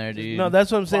 BO in there, dude. No,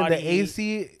 that's what I'm saying. Body The heat.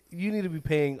 AC, you need to be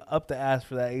paying up the ass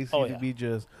for that AC Oh, to yeah. be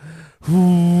just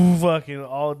fucking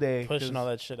all day. pushing 'cause all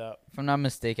that shit out. if I'm not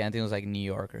mistaken, I think it was like New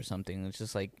York or something. It's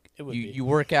just like It would you be. you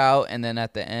work out and then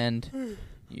at the end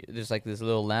there's like this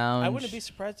little lounge. I wouldn't be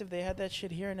surprised if they had that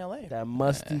shit here in LA. That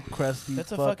musty, crusty,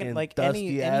 That's a fucking fucking like dusty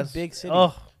any ass. big city.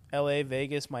 Oh, LA,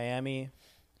 Vegas, Miami,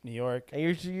 New York.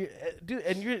 and dude,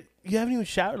 and you haven't even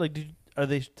showered. Like, Do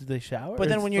they shower? But Or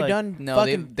then it's when you're like- done, No,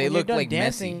 fucking, they when you're look done like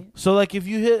dancing, messy. So like if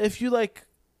you like,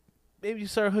 maybe you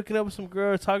start hooking up with some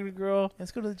girl or talking to a girl,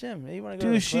 let's go to the gym. Hey, you want to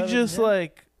go? dude, to the she club at the just gym?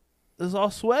 like is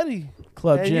all sweaty.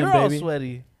 club and gym, you're baby. all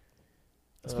sweaty.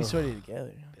 Let's be Ugh. sweaty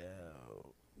together. Yeah,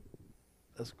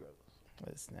 that's gross.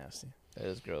 That's nasty. That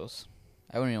is gross.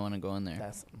 I wouldn't even want to go in there.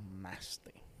 That's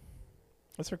nasty.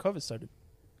 That's where COVID started.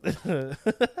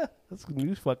 That's a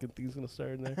new fucking thing's gonna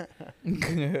start in there.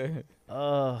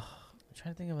 I'm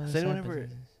trying to think of Has other anyone side ever-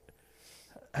 businesses.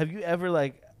 Have you ever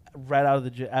like right out of the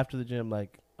gym after the gym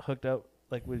like hooked up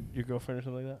like with your girlfriend or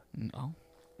something like that?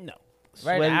 No.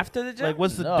 Right Sweaty- after the gym? Like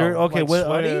what's the No. dirt? Okay, Like what?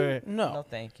 sweaty? Wait. No. No,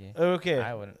 thank you. Okay,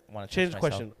 I wouldn't want to change the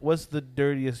question. What's the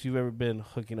dirtiest you've ever been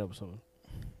hooking up with someone?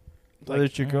 Whether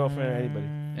it's your girlfriend or anybody.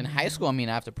 In high school, I mean,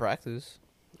 after practice.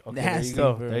 Okay, there Nasty, you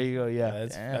go. bro. There you go. Yeah,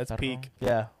 That's peak.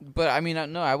 yeah. But I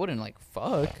mean, no, I wouldn't like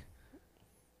fuck.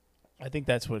 I think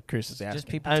that's what Chris is asking. Just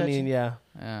people I touching? mean, yeah.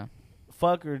 Yeah.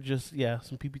 Fuck or just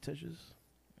some pee touches.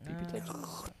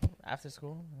 After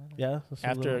school? Yeah. some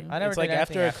after little- I never it's did like anything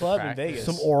after a after club in practice. Vegas.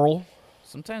 some oral.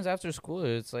 Sometimes after school,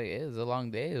 it's like it's a long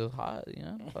day. It was hot, you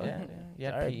know. Fuck. Yeah, you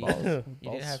had Sorry, PE. balls. You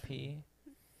Balls. did have PE.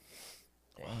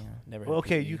 Damn. Never. Well, had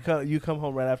okay, PE. you come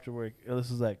home right after work. This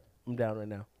is like I'm down right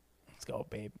now. Let's go,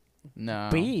 babe. No.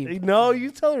 No,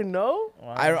 you tell her no.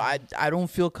 I don't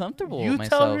feel comfortable You with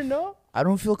myself. tell her no. I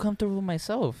don't feel comfortable with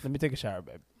myself. Let me take a shower,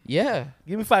 babe. Yeah.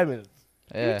 Give me 5 minutes.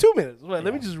 Give Yeah. me 2 minutes. Wait,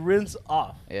 let me just rinse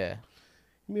off. Yeah.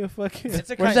 Give me a fucking. It's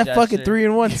a Where's kind that fucking gesture.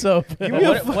 3-in-1 soap? Give me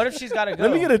a What if she's got to go?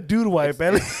 Let me get a dude wipe,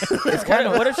 man.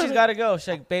 What if she's got to go? She's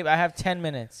like, babe, I have 10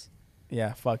 minutes.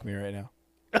 Yeah, fuck me right now.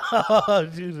 Oh,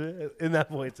 dude, in that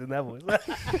voice.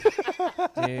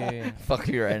 Dude. Fuck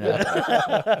you right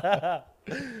now.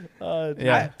 Dude.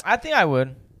 Yeah. I think I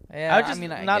would. Yeah. I'd just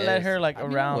not let guess. her, like, I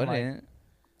mean, I around, like- wouldn't.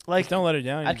 Like, Just don't let her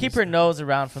down. I'd keep her nose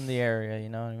around from the area, you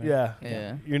know what I mean? yeah,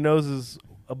 Yeah. Your nose is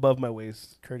above my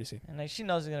waist. courtesy. And like she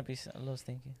knows it's going to be a little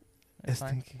stinky. It's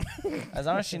fine. stinky. As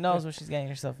long as she knows what she's getting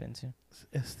herself into.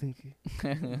 It's stinky.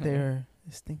 They're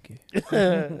stinky.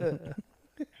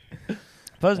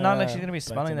 But it's not like she's going to be Back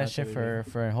to smelling that Nacho shit Baby.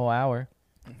 for a whole hour.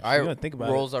 Our gonna think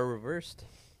about roles are reversed.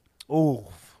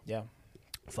 Oh, Yeah.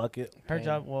 fuck it. Her Damn.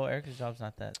 job, well, Erica's job's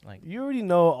not that, like. You already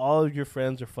know all of your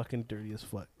friends are fucking dirty as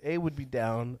fuck. A would be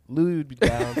down. Louis would be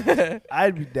down.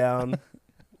 I'd be down.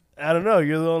 I don't know.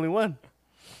 You're the only one.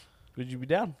 Would you be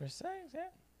down? For sex, yeah.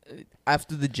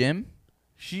 After the gym.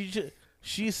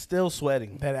 She's still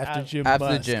sweating. That after gym. After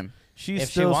the must. gym. She's If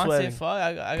she still wants sweating. it, fuck,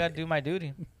 I got to do my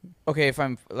duty. Okay, if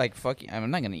I'm like fucking,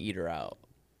 I'm not gonna eat her out.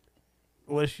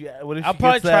 What if she? What if I'll she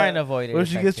probably gets that? try and avoid it. What if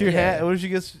she gets your Yeah. hand? What if she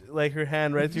gets like her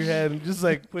hand right to your head and just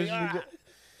like pushing you?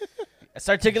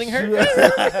 Start tickling her?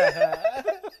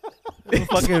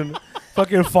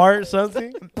 fucking fart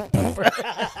something.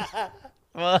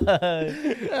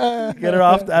 Get her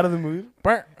off out of the mood.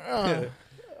 I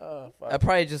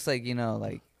probably just like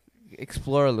like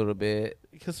explore a little bit.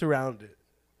 Kiss around it.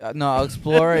 No, I'll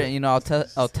explore it. I'll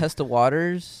test the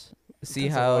waters, see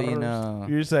Test the how waters.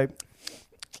 You're just like.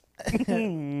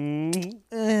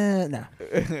 No.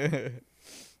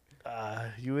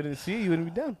 You wouldn't see it. You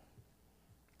wouldn't be down.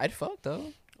 I'd fuck though.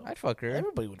 I'd fuck her.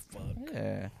 Everybody would fuck.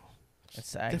 Yeah. It's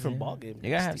sex, Different yeah. ball game. You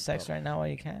gotta have Steep sex ball. right now while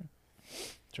you can.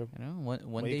 One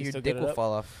Well, day you can your still dick get it will up.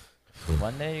 fall off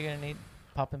One day you're gonna need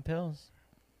popping pills.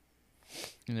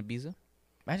 in Ibiza.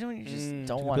 Imagine when you just Mm,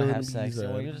 don't to want to build have an sex.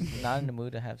 Ibiza. When you're just not in the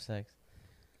mood to have sex.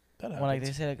 That When like they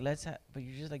happens. say like let's have, but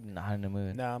you're just like not in the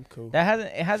mood. Nah, I'm cool.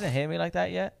 It hasn't hit me like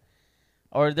that yet.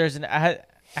 Or there's I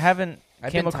haven't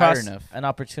I've came been tired across enough. an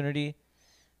opportunity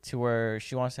to where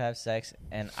she wants to have sex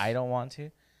and I don't want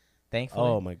to. Thankfully.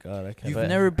 Oh my god, I can't. You've But-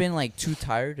 never been like too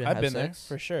tired to I've have been sex?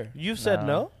 there for sure. You've said No.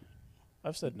 no.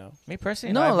 I've said no. Me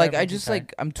personally, No, I've like never I been too just tired.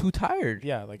 like I'm too tired.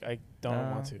 Yeah, like I don't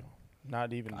No. want to.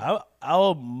 Not even.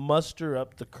 I'll muster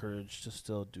up the courage to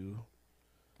still do.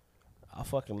 I'll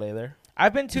fucking lay there.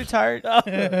 I've been too tired. I've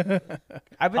been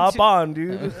Hop too, on,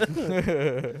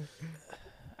 dude.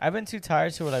 I've been too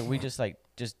tired to where like we just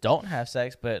don't have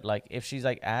sex. But like if she's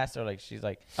like asked or like she's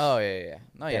like Oh yeah.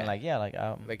 No, then, yeah.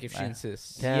 like If she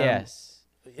insists. Damn. yes.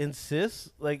 Insist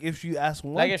like if you ask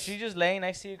once. Like if she's just laying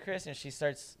next to you, Chris, and she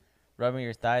starts rubbing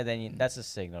your thigh, then that's a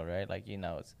signal, right? Like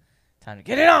it's time to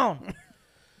get it on.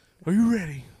 Are you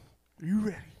ready? Are you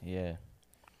ready? Yeah.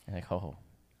 And like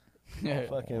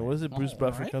Fucking what is it? Bruce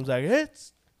Buffer comes out.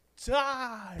 It's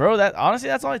time. bro, that honestly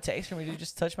that's all it takes for me to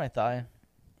just touch my thigh.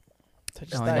 Touch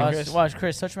Oh, his I thigh, know. Watch, Chris. watch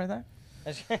Chris touch my thigh.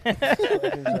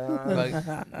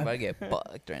 I'm about to get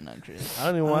fucked right now, Chris. I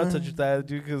don't even want to touch your thigh,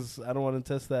 dude, because I don't want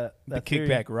to test that. The That theory.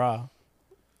 kickback raw. I don't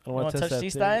You want want to to test touch that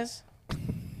these theory. thighs?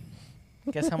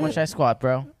 Guess how much I squat,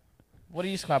 bro? What do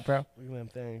you squat, bro? Look at them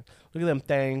things. Look at them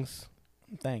things.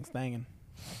 Thanks, thangin'.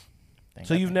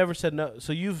 So you've never said no.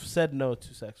 So you've said no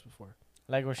to sex before.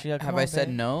 Like, was she like, Have I said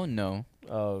no? No.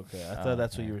 Oh, okay. I thought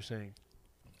that's what you were saying.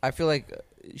 I feel like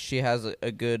she has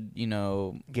a good,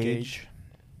 Gauge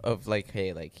of like,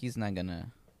 hey, like he's not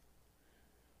gonna,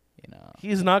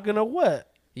 He's not gonna what?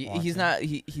 he's not.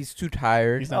 He's too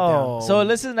tired. He's not down. So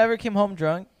Alyssa never came home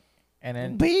drunk, and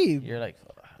then Babe, you're like,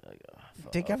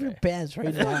 take off your pants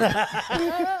right now.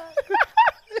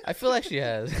 I feel like she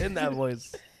has. In that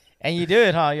voice. and you do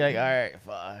it, huh? You're like, all right,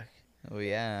 fuck. Oh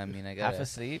yeah, I mean, I Half got.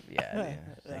 asleep? Yeah.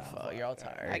 Dude. Like, fuck, you're all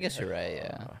tired. I guess you're right.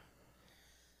 Yeah.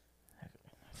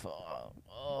 Fuck.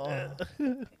 Oh.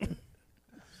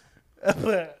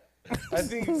 I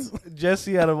think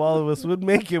Jesse, out of all of us, would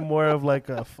make it more of like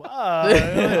a fuck.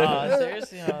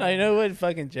 Seriously, huh? I know what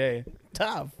fucking Jay.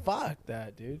 Fuck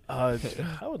that, dude. I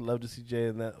would love to see Jay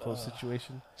in that whole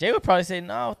situation. Jay would probably say,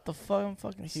 no, what the fuck? I'm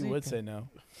fucking He would say no.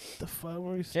 The fuck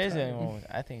were you Jay's the saying? only one.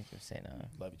 I think he would say no.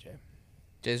 Love you, Jay.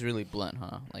 Jay's really blunt,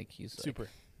 huh? Like he's like, Super.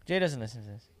 Jay doesn't listen to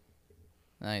this.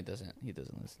 No, he doesn't. He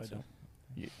doesn't listen. I to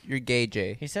don't. You're gay,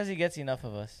 Jay. He says he gets enough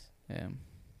of us. Yeah.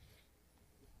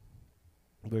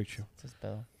 Very true. It's his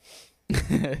belly.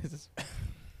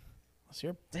 What's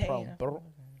your Dang, problem, bro?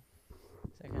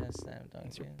 Second slam dunk.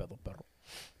 What's your man. belly, bro?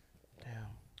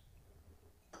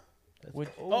 Would,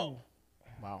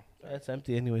 Wow. That's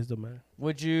empty anyways, don't matter.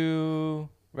 would you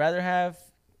rather have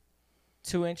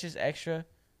 2 inches extra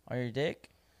on your dick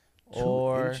 2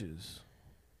 or inches.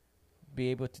 be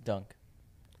able to dunk?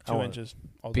 2 inches.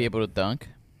 Be able to dunk.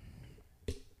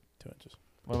 2 inches.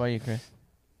 What about you, Chris?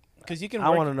 Because you can. I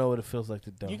work- want to know what it feels like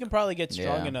to dunk. You can probably get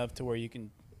strong Yeah. enough to where you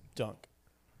can dunk.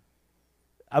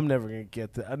 I'm never gonna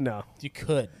get that. No, You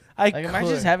could. I Like, could. imagine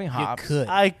just having hops. could.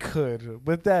 I could,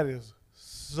 but that is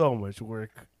so much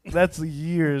work. That's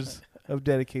years of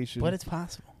dedication. But it's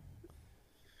possible.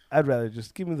 I'd rather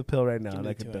just give me the pill right now Give and me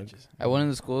I the could 2 dunk. inches. At one of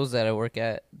the schools that I work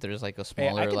at, there's like a Hey,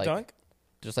 smaller, I can like dunk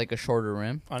just like a shorter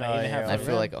rim, on Oh, an 8.5 yeah. and I foot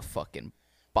feel rim. like a fucking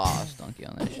boss dunking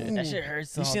on that shit. That shit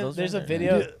hurts. You though. see, Those there's a ones are-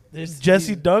 video. There's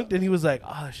Jesse dunked and he was like,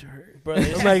 "Oh, it sure hurt." Bro,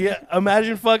 I'm like, yeah,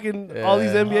 imagine fucking all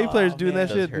these Yeah. NBA players Oh, doing man.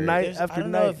 that It does shit hurt. night There's- after I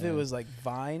don't night. know if it was like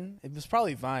Vine. It was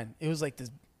probably Vine. It was like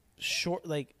this short,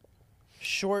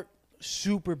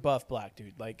 super buff black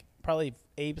dude. Like probably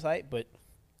Abe's height, but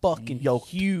fucking Yoked.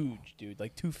 huge dude.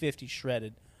 Like 250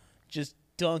 shredded, just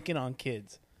dunking on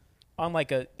kids on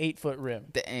like a 8-foot rim.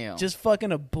 Damn. Just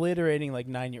fucking obliterating like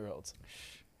 9-year-olds.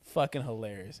 Fucking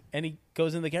hilarious. And he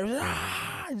goes in the camera,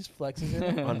 and just flexes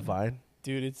it. on Vine.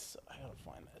 Dude, I gotta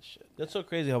find that shit. That's so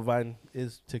crazy how Vine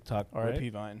is TikTok. R.I.P.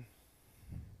 Right? Vine.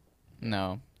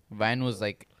 No, Vine was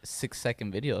like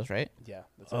 6-second videos, right? Yeah.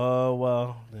 That's it. Oh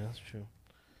well, yeah, that's true.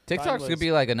 TikToks was- could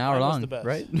be like an hour Vine was long, the best.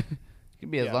 right? It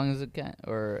could be as Yeah. long as it can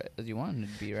or as you want it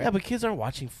to be, right? Yeah, but kids aren't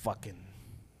watching fucking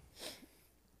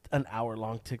an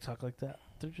hour-long TikTok like that.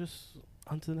 They're just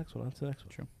on to the next one, on to the next one.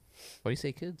 True. What do you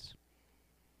say, kids?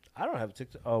 I don't have a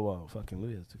TikTok. Oh well, fucking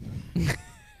Louis has TikTok.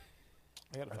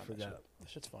 I gotta I find that forgot. shit. That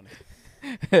shit's funny.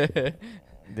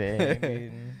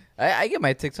 Dang. I get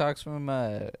my TikToks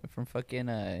from fucking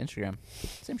Instagram.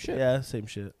 Same shit. Yeah, same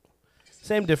shit.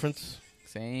 Same difference.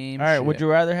 Same. All right. shit. Would you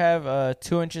rather have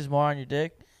 2 inches more on your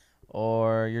dick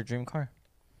or your dream car?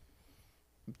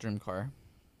 Dream car?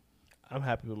 I'm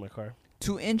happy with my car.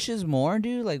 2 inches more,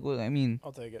 dude. Like, what? I mean,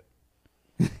 I'll take it.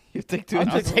 you take 2 I'll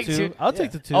inches. take two. I'll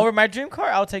take the two. Over my dream car,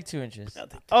 I'll take 2 inches.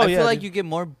 Oh I yeah, feel like dude. you get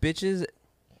more bitches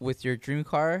with your dream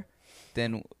car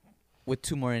than with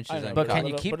 2 more inches. I know, on But your can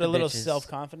car. you keep but the a little bitches? self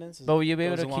confidence? But will you be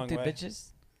able goes to a keep long the way. bitches?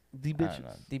 the I don't bitches.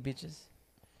 know. The bitches.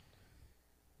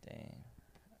 Dang.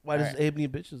 Why does Alright. Abe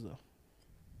need bitches though?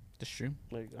 That's true.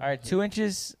 Like, All right, 2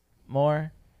 inches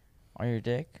more on your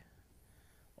dick,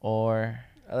 or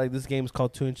I like this game's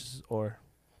called 2 inches or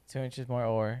 2 inches more,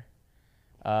 or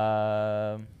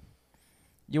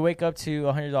you wake up to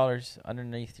 $100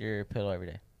 underneath your pillow every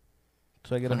day.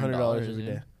 so I get $100 $100 every dude.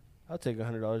 day. I'll take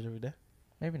 $100 every day.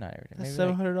 Maybe not every day. That's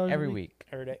Maybe like $700 every a week.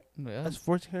 Every day. Yeah. That's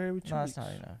 $1,400 every 2 No, weeks. that's not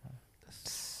enough.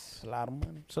 It's a lot of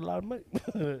money. It's a lot of money.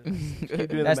 Keep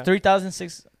doing That's the math.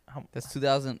 3,600, That's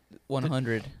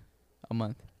 2,100 a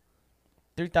month.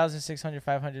 3,600,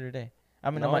 500 a day. I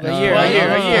mean, No, a that's- year, no, a no, year,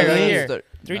 no, a no, year, no, a no, year.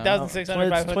 3,600,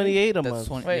 It's 500? 28 a That's month.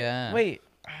 20. Wait, Yeah. wait.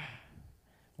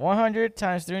 100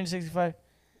 times 365.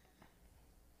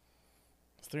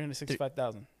 It's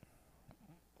 365,000.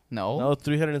 No. No,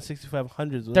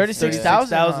 3,650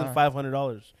 $36,000, huh?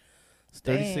 $500. It's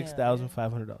Damn,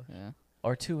 $36,500. Yeah.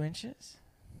 Or 2 inches?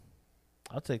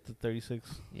 I'll take the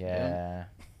 36. Yeah.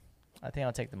 I think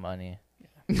I'll take the money.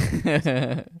 With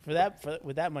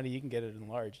that money, you can get it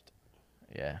enlarged.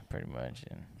 Yeah, pretty much.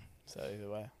 And So either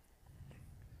way.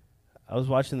 I was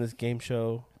watching this game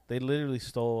show. They literally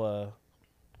stole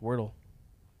Wordle.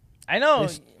 I know.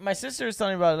 It's- My sister was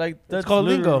telling me about it. Like, that's It's called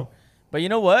literally- Lingo. But you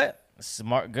know what?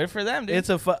 Smart. Good for them, dude. It's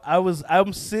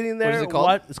I'm sitting there. What is it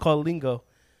called? It's called Lingo,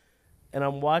 and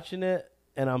I'm watching it,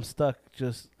 and I'm stuck.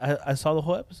 I saw the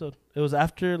whole episode. It was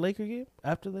after Laker game.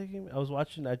 After Laker game, I was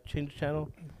watching. I changed the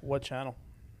channel. What channel?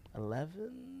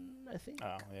 11, I think.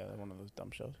 Oh, yeah, one of those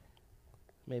dumb shows.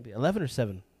 Maybe 11 or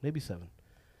 7. Maybe 7.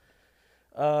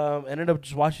 Ended up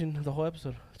just watching the whole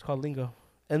episode. It's called Lingo,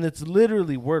 and it's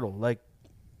literally Wordle. Like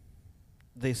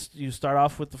you start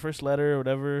off with the first letter or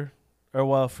whatever, or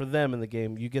well, for them in the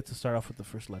game, you get to start off with the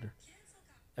first letter,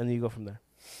 and then you go from there.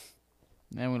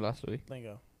 And we lost Louis.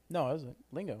 Lingo. No, it wasn't.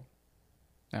 Lingo.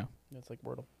 No. It's like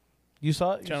Wordle. You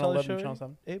saw it? Channel you saw 11, the show Channel already?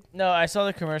 7. Abe? No, I saw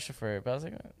the commercial for it, but I was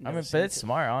like, I Never mean, seen but it's it.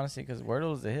 smart, honestly, because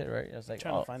Wordle was the hit, right? I was like,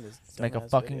 Trying oh, to find this. make a dumbass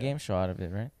fucking video. game show out of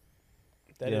it, right?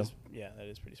 That Yeah. is, that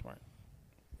is pretty smart.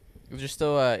 Is there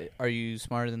still? Are you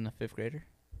smarter than a 5th grader?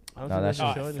 I don't No, think that they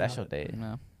show show, it that anymore. show did. No.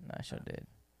 No, that show did.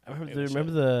 I remember,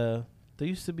 Maybe there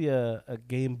used to be a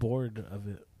game board of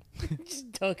it.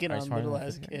 Just dunking Are you on smarter little than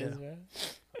ass a kids, Yeah. man.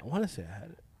 I want to say I had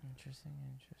it. Interesting.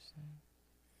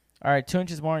 All right, 2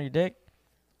 inches more on your dick,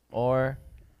 or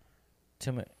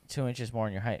 2 inches more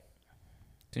on your height.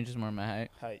 2 inches more than my height.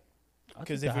 Height. I'll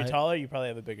Because take if the you're height. taller, you probably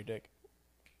have a bigger dick.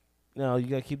 No, you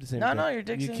gotta keep the same. No, dick. no, your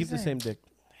dick's You the keep the same. same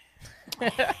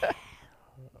dick.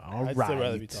 All I'd right. still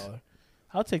rather be taller.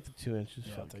 I'll take the 2 inches.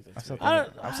 Yeah, I'll Fuck. take that I'm still too.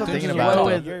 I'm still Dude, thinking you're about tall.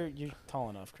 it. You're tall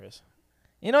enough, Chris.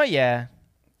 You know, what, yeah.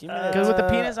 Give me that. Because with the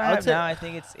penis I I'll have take- now, I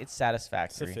think it's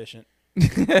satisfactory. Sufficient.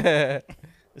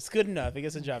 It's good enough. It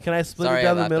gets the job. Can I split Sorry, it I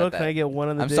down the laughed middle? at Can that. I get one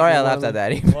on the I'm dick sorry I and one laughed on at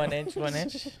the- that. 1 inch, 1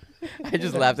 inch. I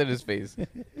just laughed at his face.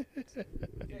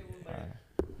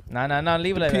 No,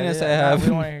 leave it like penis that. I have. We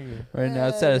don't want to hear you. Right now,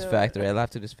 it's satisfactory. I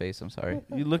laughed at his face. I'm sorry.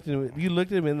 You looked at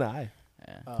him in the eye.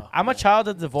 Yeah. Oh, I'm a child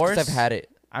of divorce. I've had it.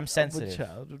 I'm I'm a sensitive.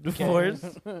 child of divorce.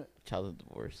 Child of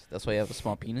divorce. That's why you have a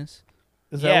small penis.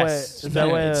 Is Yes. that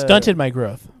why? it stunted my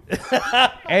growth.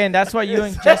 And that's why you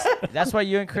and Jess, that's why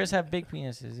you and Chris have big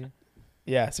penises. You.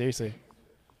 Yeah, seriously.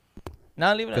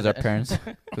 Now leave it Because like our that. parents.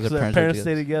 Because So our that parents. parents are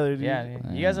stay together. together, dude.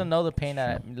 Yeah, you guys don't know the pain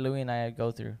that Louis and I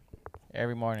go through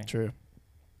every morning. True.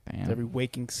 Damn. It's every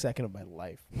waking second of my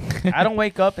life. I don't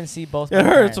wake up and see both. It my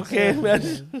hurts, parents. okay,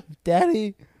 man.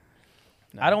 Daddy.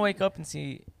 I don't wake up and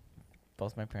see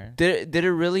both my parents. Did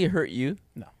it really hurt you?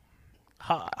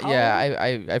 Yeah,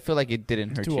 I feel like it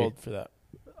didn't hurt Too you. old for that.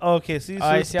 Okay, see, so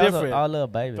Oh, it's see, I was different. a little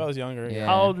baby. If I was younger, Yeah.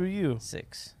 How old were you?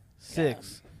 6.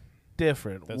 6.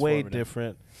 Different. That's Way formative.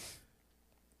 different.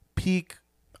 Peak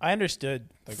I understood.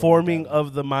 like, forming what was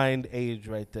of the mind age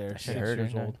right there. I 6 should've heard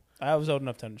years it, old. that. I was old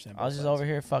enough to understand. I was both just sides. over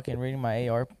here fucking reading my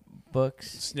AR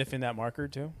books, sniffing that marker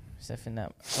too. sniffing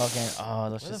that fucking. Oh,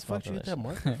 let's Where the just fuck smoke you get that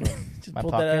delicious. marker from? Just My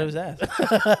pulled that out of his ass.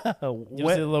 You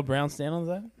ever see the little brown stain on his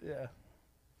eye? Yeah.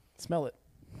 Smell it.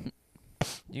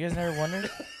 You guys never wondered?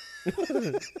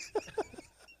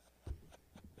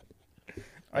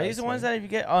 Are these the ones that if you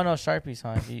get? Oh no, Sharpies,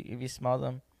 huh? If you smell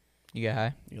them, You get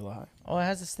high? You lie. oh, it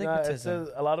has a Nah, it stigmatism. says,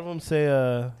 a lot of them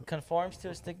say, Conforms to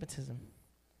a stigmatism.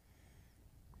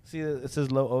 see, it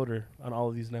says low odor on all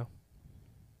of these now.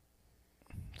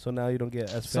 So now you don't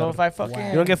get as So if I fucking,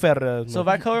 you don't get fat. so if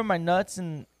I cover my nuts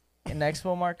in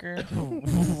expo marker,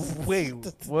 wait,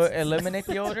 will it eliminate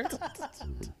the odor?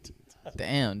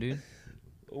 Damn, dude.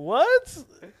 what?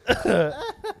 Cause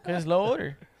it's low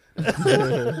odor.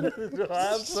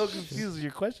 I'm so confused with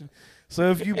your question. So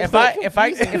if you If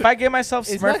put- I give myself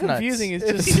It's Smurf not confusing. nuts,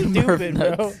 It's just stupid,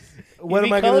 bro. what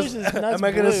If am he I colors gonna? his nuts Am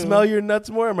I gonna blue- smell your nuts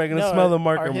more? Or am I gonna No, smell the are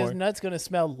marker his more? nuts gonna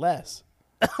smell less?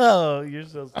 Oh, you're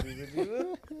so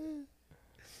stupid.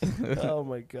 Oh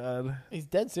my god. He's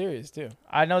dead serious too.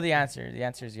 I know the answer. The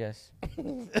answer is yes.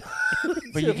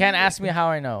 But you can't ask me how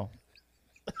I know.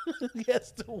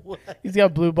 Yes to what? He's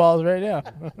got blue balls right now.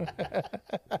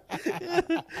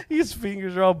 His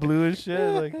fingers are all blue and shit.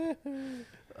 Like,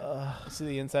 See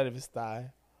the inside of his thigh.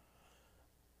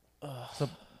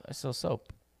 So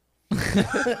soap.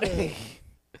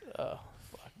 Oh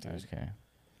fuck, dude. Okay.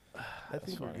 I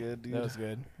think we're good, dude. That was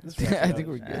good. I think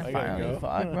we're good. I gotta Finally, go.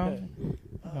 fuck, bro.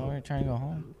 No, we're trying to go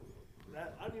home.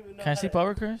 I don't even know. Can I sleep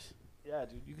over, Chris? Yeah,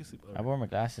 dude, you can sleep I over. wore my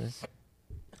glasses.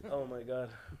 Oh my god.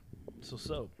 So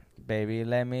soap. Baby,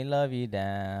 let me love you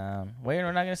down. Wait,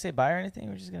 we're not gonna say bye or anything.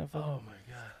 We're just gonna. Oh Fucking...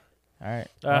 my god.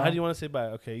 All right. How do you want to say bye?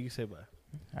 Okay, you can say bye.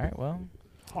 All right. Well.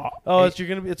 Oh, it's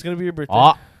gonna be your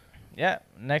birthday. Yeah.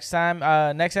 Next time.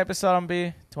 Next episode, I'm gonna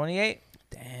be 28.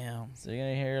 Damn. So you're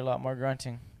gonna hear a lot more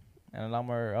grunting and a lot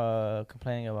more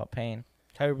complaining about pain.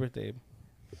 Happy birthday. Abe.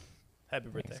 Happy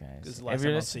birthday. guys. This is the If last you're time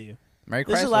I'll lis- see you. Merry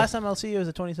This is Chrysler. the last time I'll see you as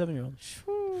a 27-year-old.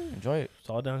 Enjoy it. It's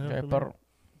all downhill. Enjoy from it, here. perro.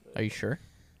 Are you sure?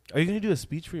 Are you gonna do a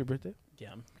speech for your birthday?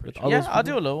 Yeah, I'm With pretty all sure. those I'll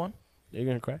do people? a little one. You're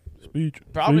gonna cry. Speech.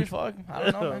 Probably Speech. fuck. I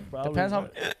don't know, man. Probably Depends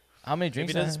not. how many If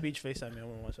drinks he I does a have. speech, FaceTime me. I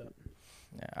want what's up.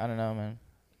 Yeah, I don't know, man.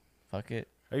 Fuck it.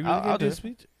 Are you really I'll gonna do do a it.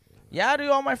 speech? Yeah, I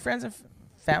do. All my friends and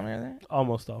family are there.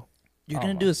 Almost all. You're Oh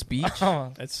gonna my- do a speech?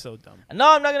 That's so dumb.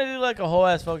 No, I'm not gonna do like a whole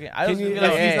ass fucking. I was Can you, gonna be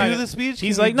like, if hey, you not do gonna- the speech?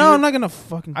 He's can like, you no, do I'm it? not gonna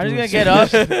fucking. I'm do just it." gonna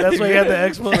get up. That's why you had the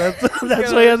expo.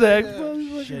 That's why you had the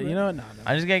expo. Shit, you know what? No, no.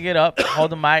 I'm just gonna get up,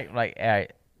 hold the mic, like, all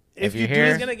right. If you're He's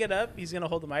here, gonna get up. He's gonna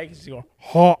hold the mic. He's gonna go.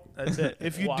 Ha. That's it.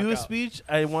 If you Walk do a out. speech,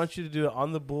 I want you to do it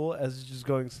on the bull as it's just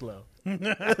going slow.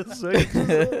 So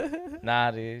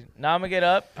nah, dude. Nah, I'm gonna get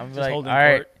up. I'm gonna be Just like, all holding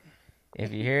right. court.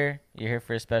 If you're here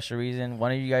for a special reason.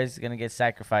 One of you guys is gonna get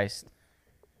sacrificed.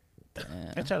 Damn.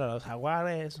 I try to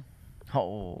Jaguares.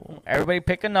 Oh, everybody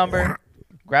pick a number,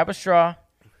 grab a straw,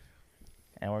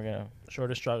 and we're gonna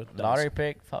Shortest straw. lottery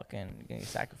pick. Fucking gonna get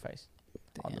sacrificed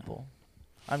on the bull.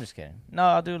 I'm just kidding. No,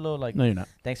 I'll do a little like. No, you're not.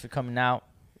 Thanks for coming out.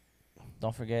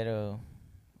 Don't forget to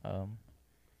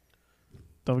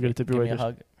Don't forget to tip give your me a waiters.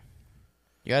 hug.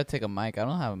 You gotta take a mic. I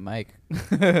don't have a mic.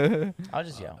 I'll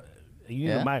just yell. you need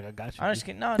Yeah? a mic. I got you. I'm just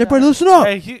kidding. No, Everybody no. listen up.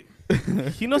 Hey,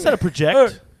 he knows how to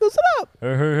project.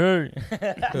 Hey.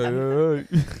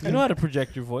 You know how to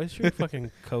project your voice. You're a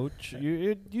fucking coach.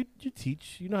 You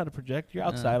teach. You know how to project. You're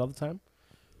outside all the time.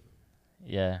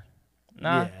 Yeah.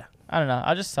 Nah. Yeah. I don't know.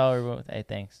 I'll just tell everyone, hey,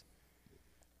 thanks.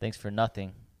 Thanks for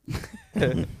nothing.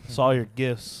 Saw your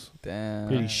gifts. Damn.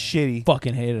 Pretty shitty.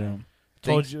 Fucking hated him.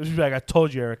 Told you. She's like, I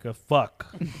told you, Erica. Fuck.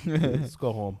 Let's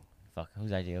go home. Fuck,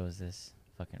 whose idea was this?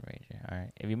 Fucking Rager. All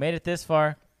right. If you made it this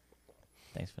far,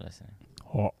 thanks for listening.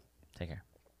 Oh. Take care.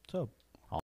 What's up?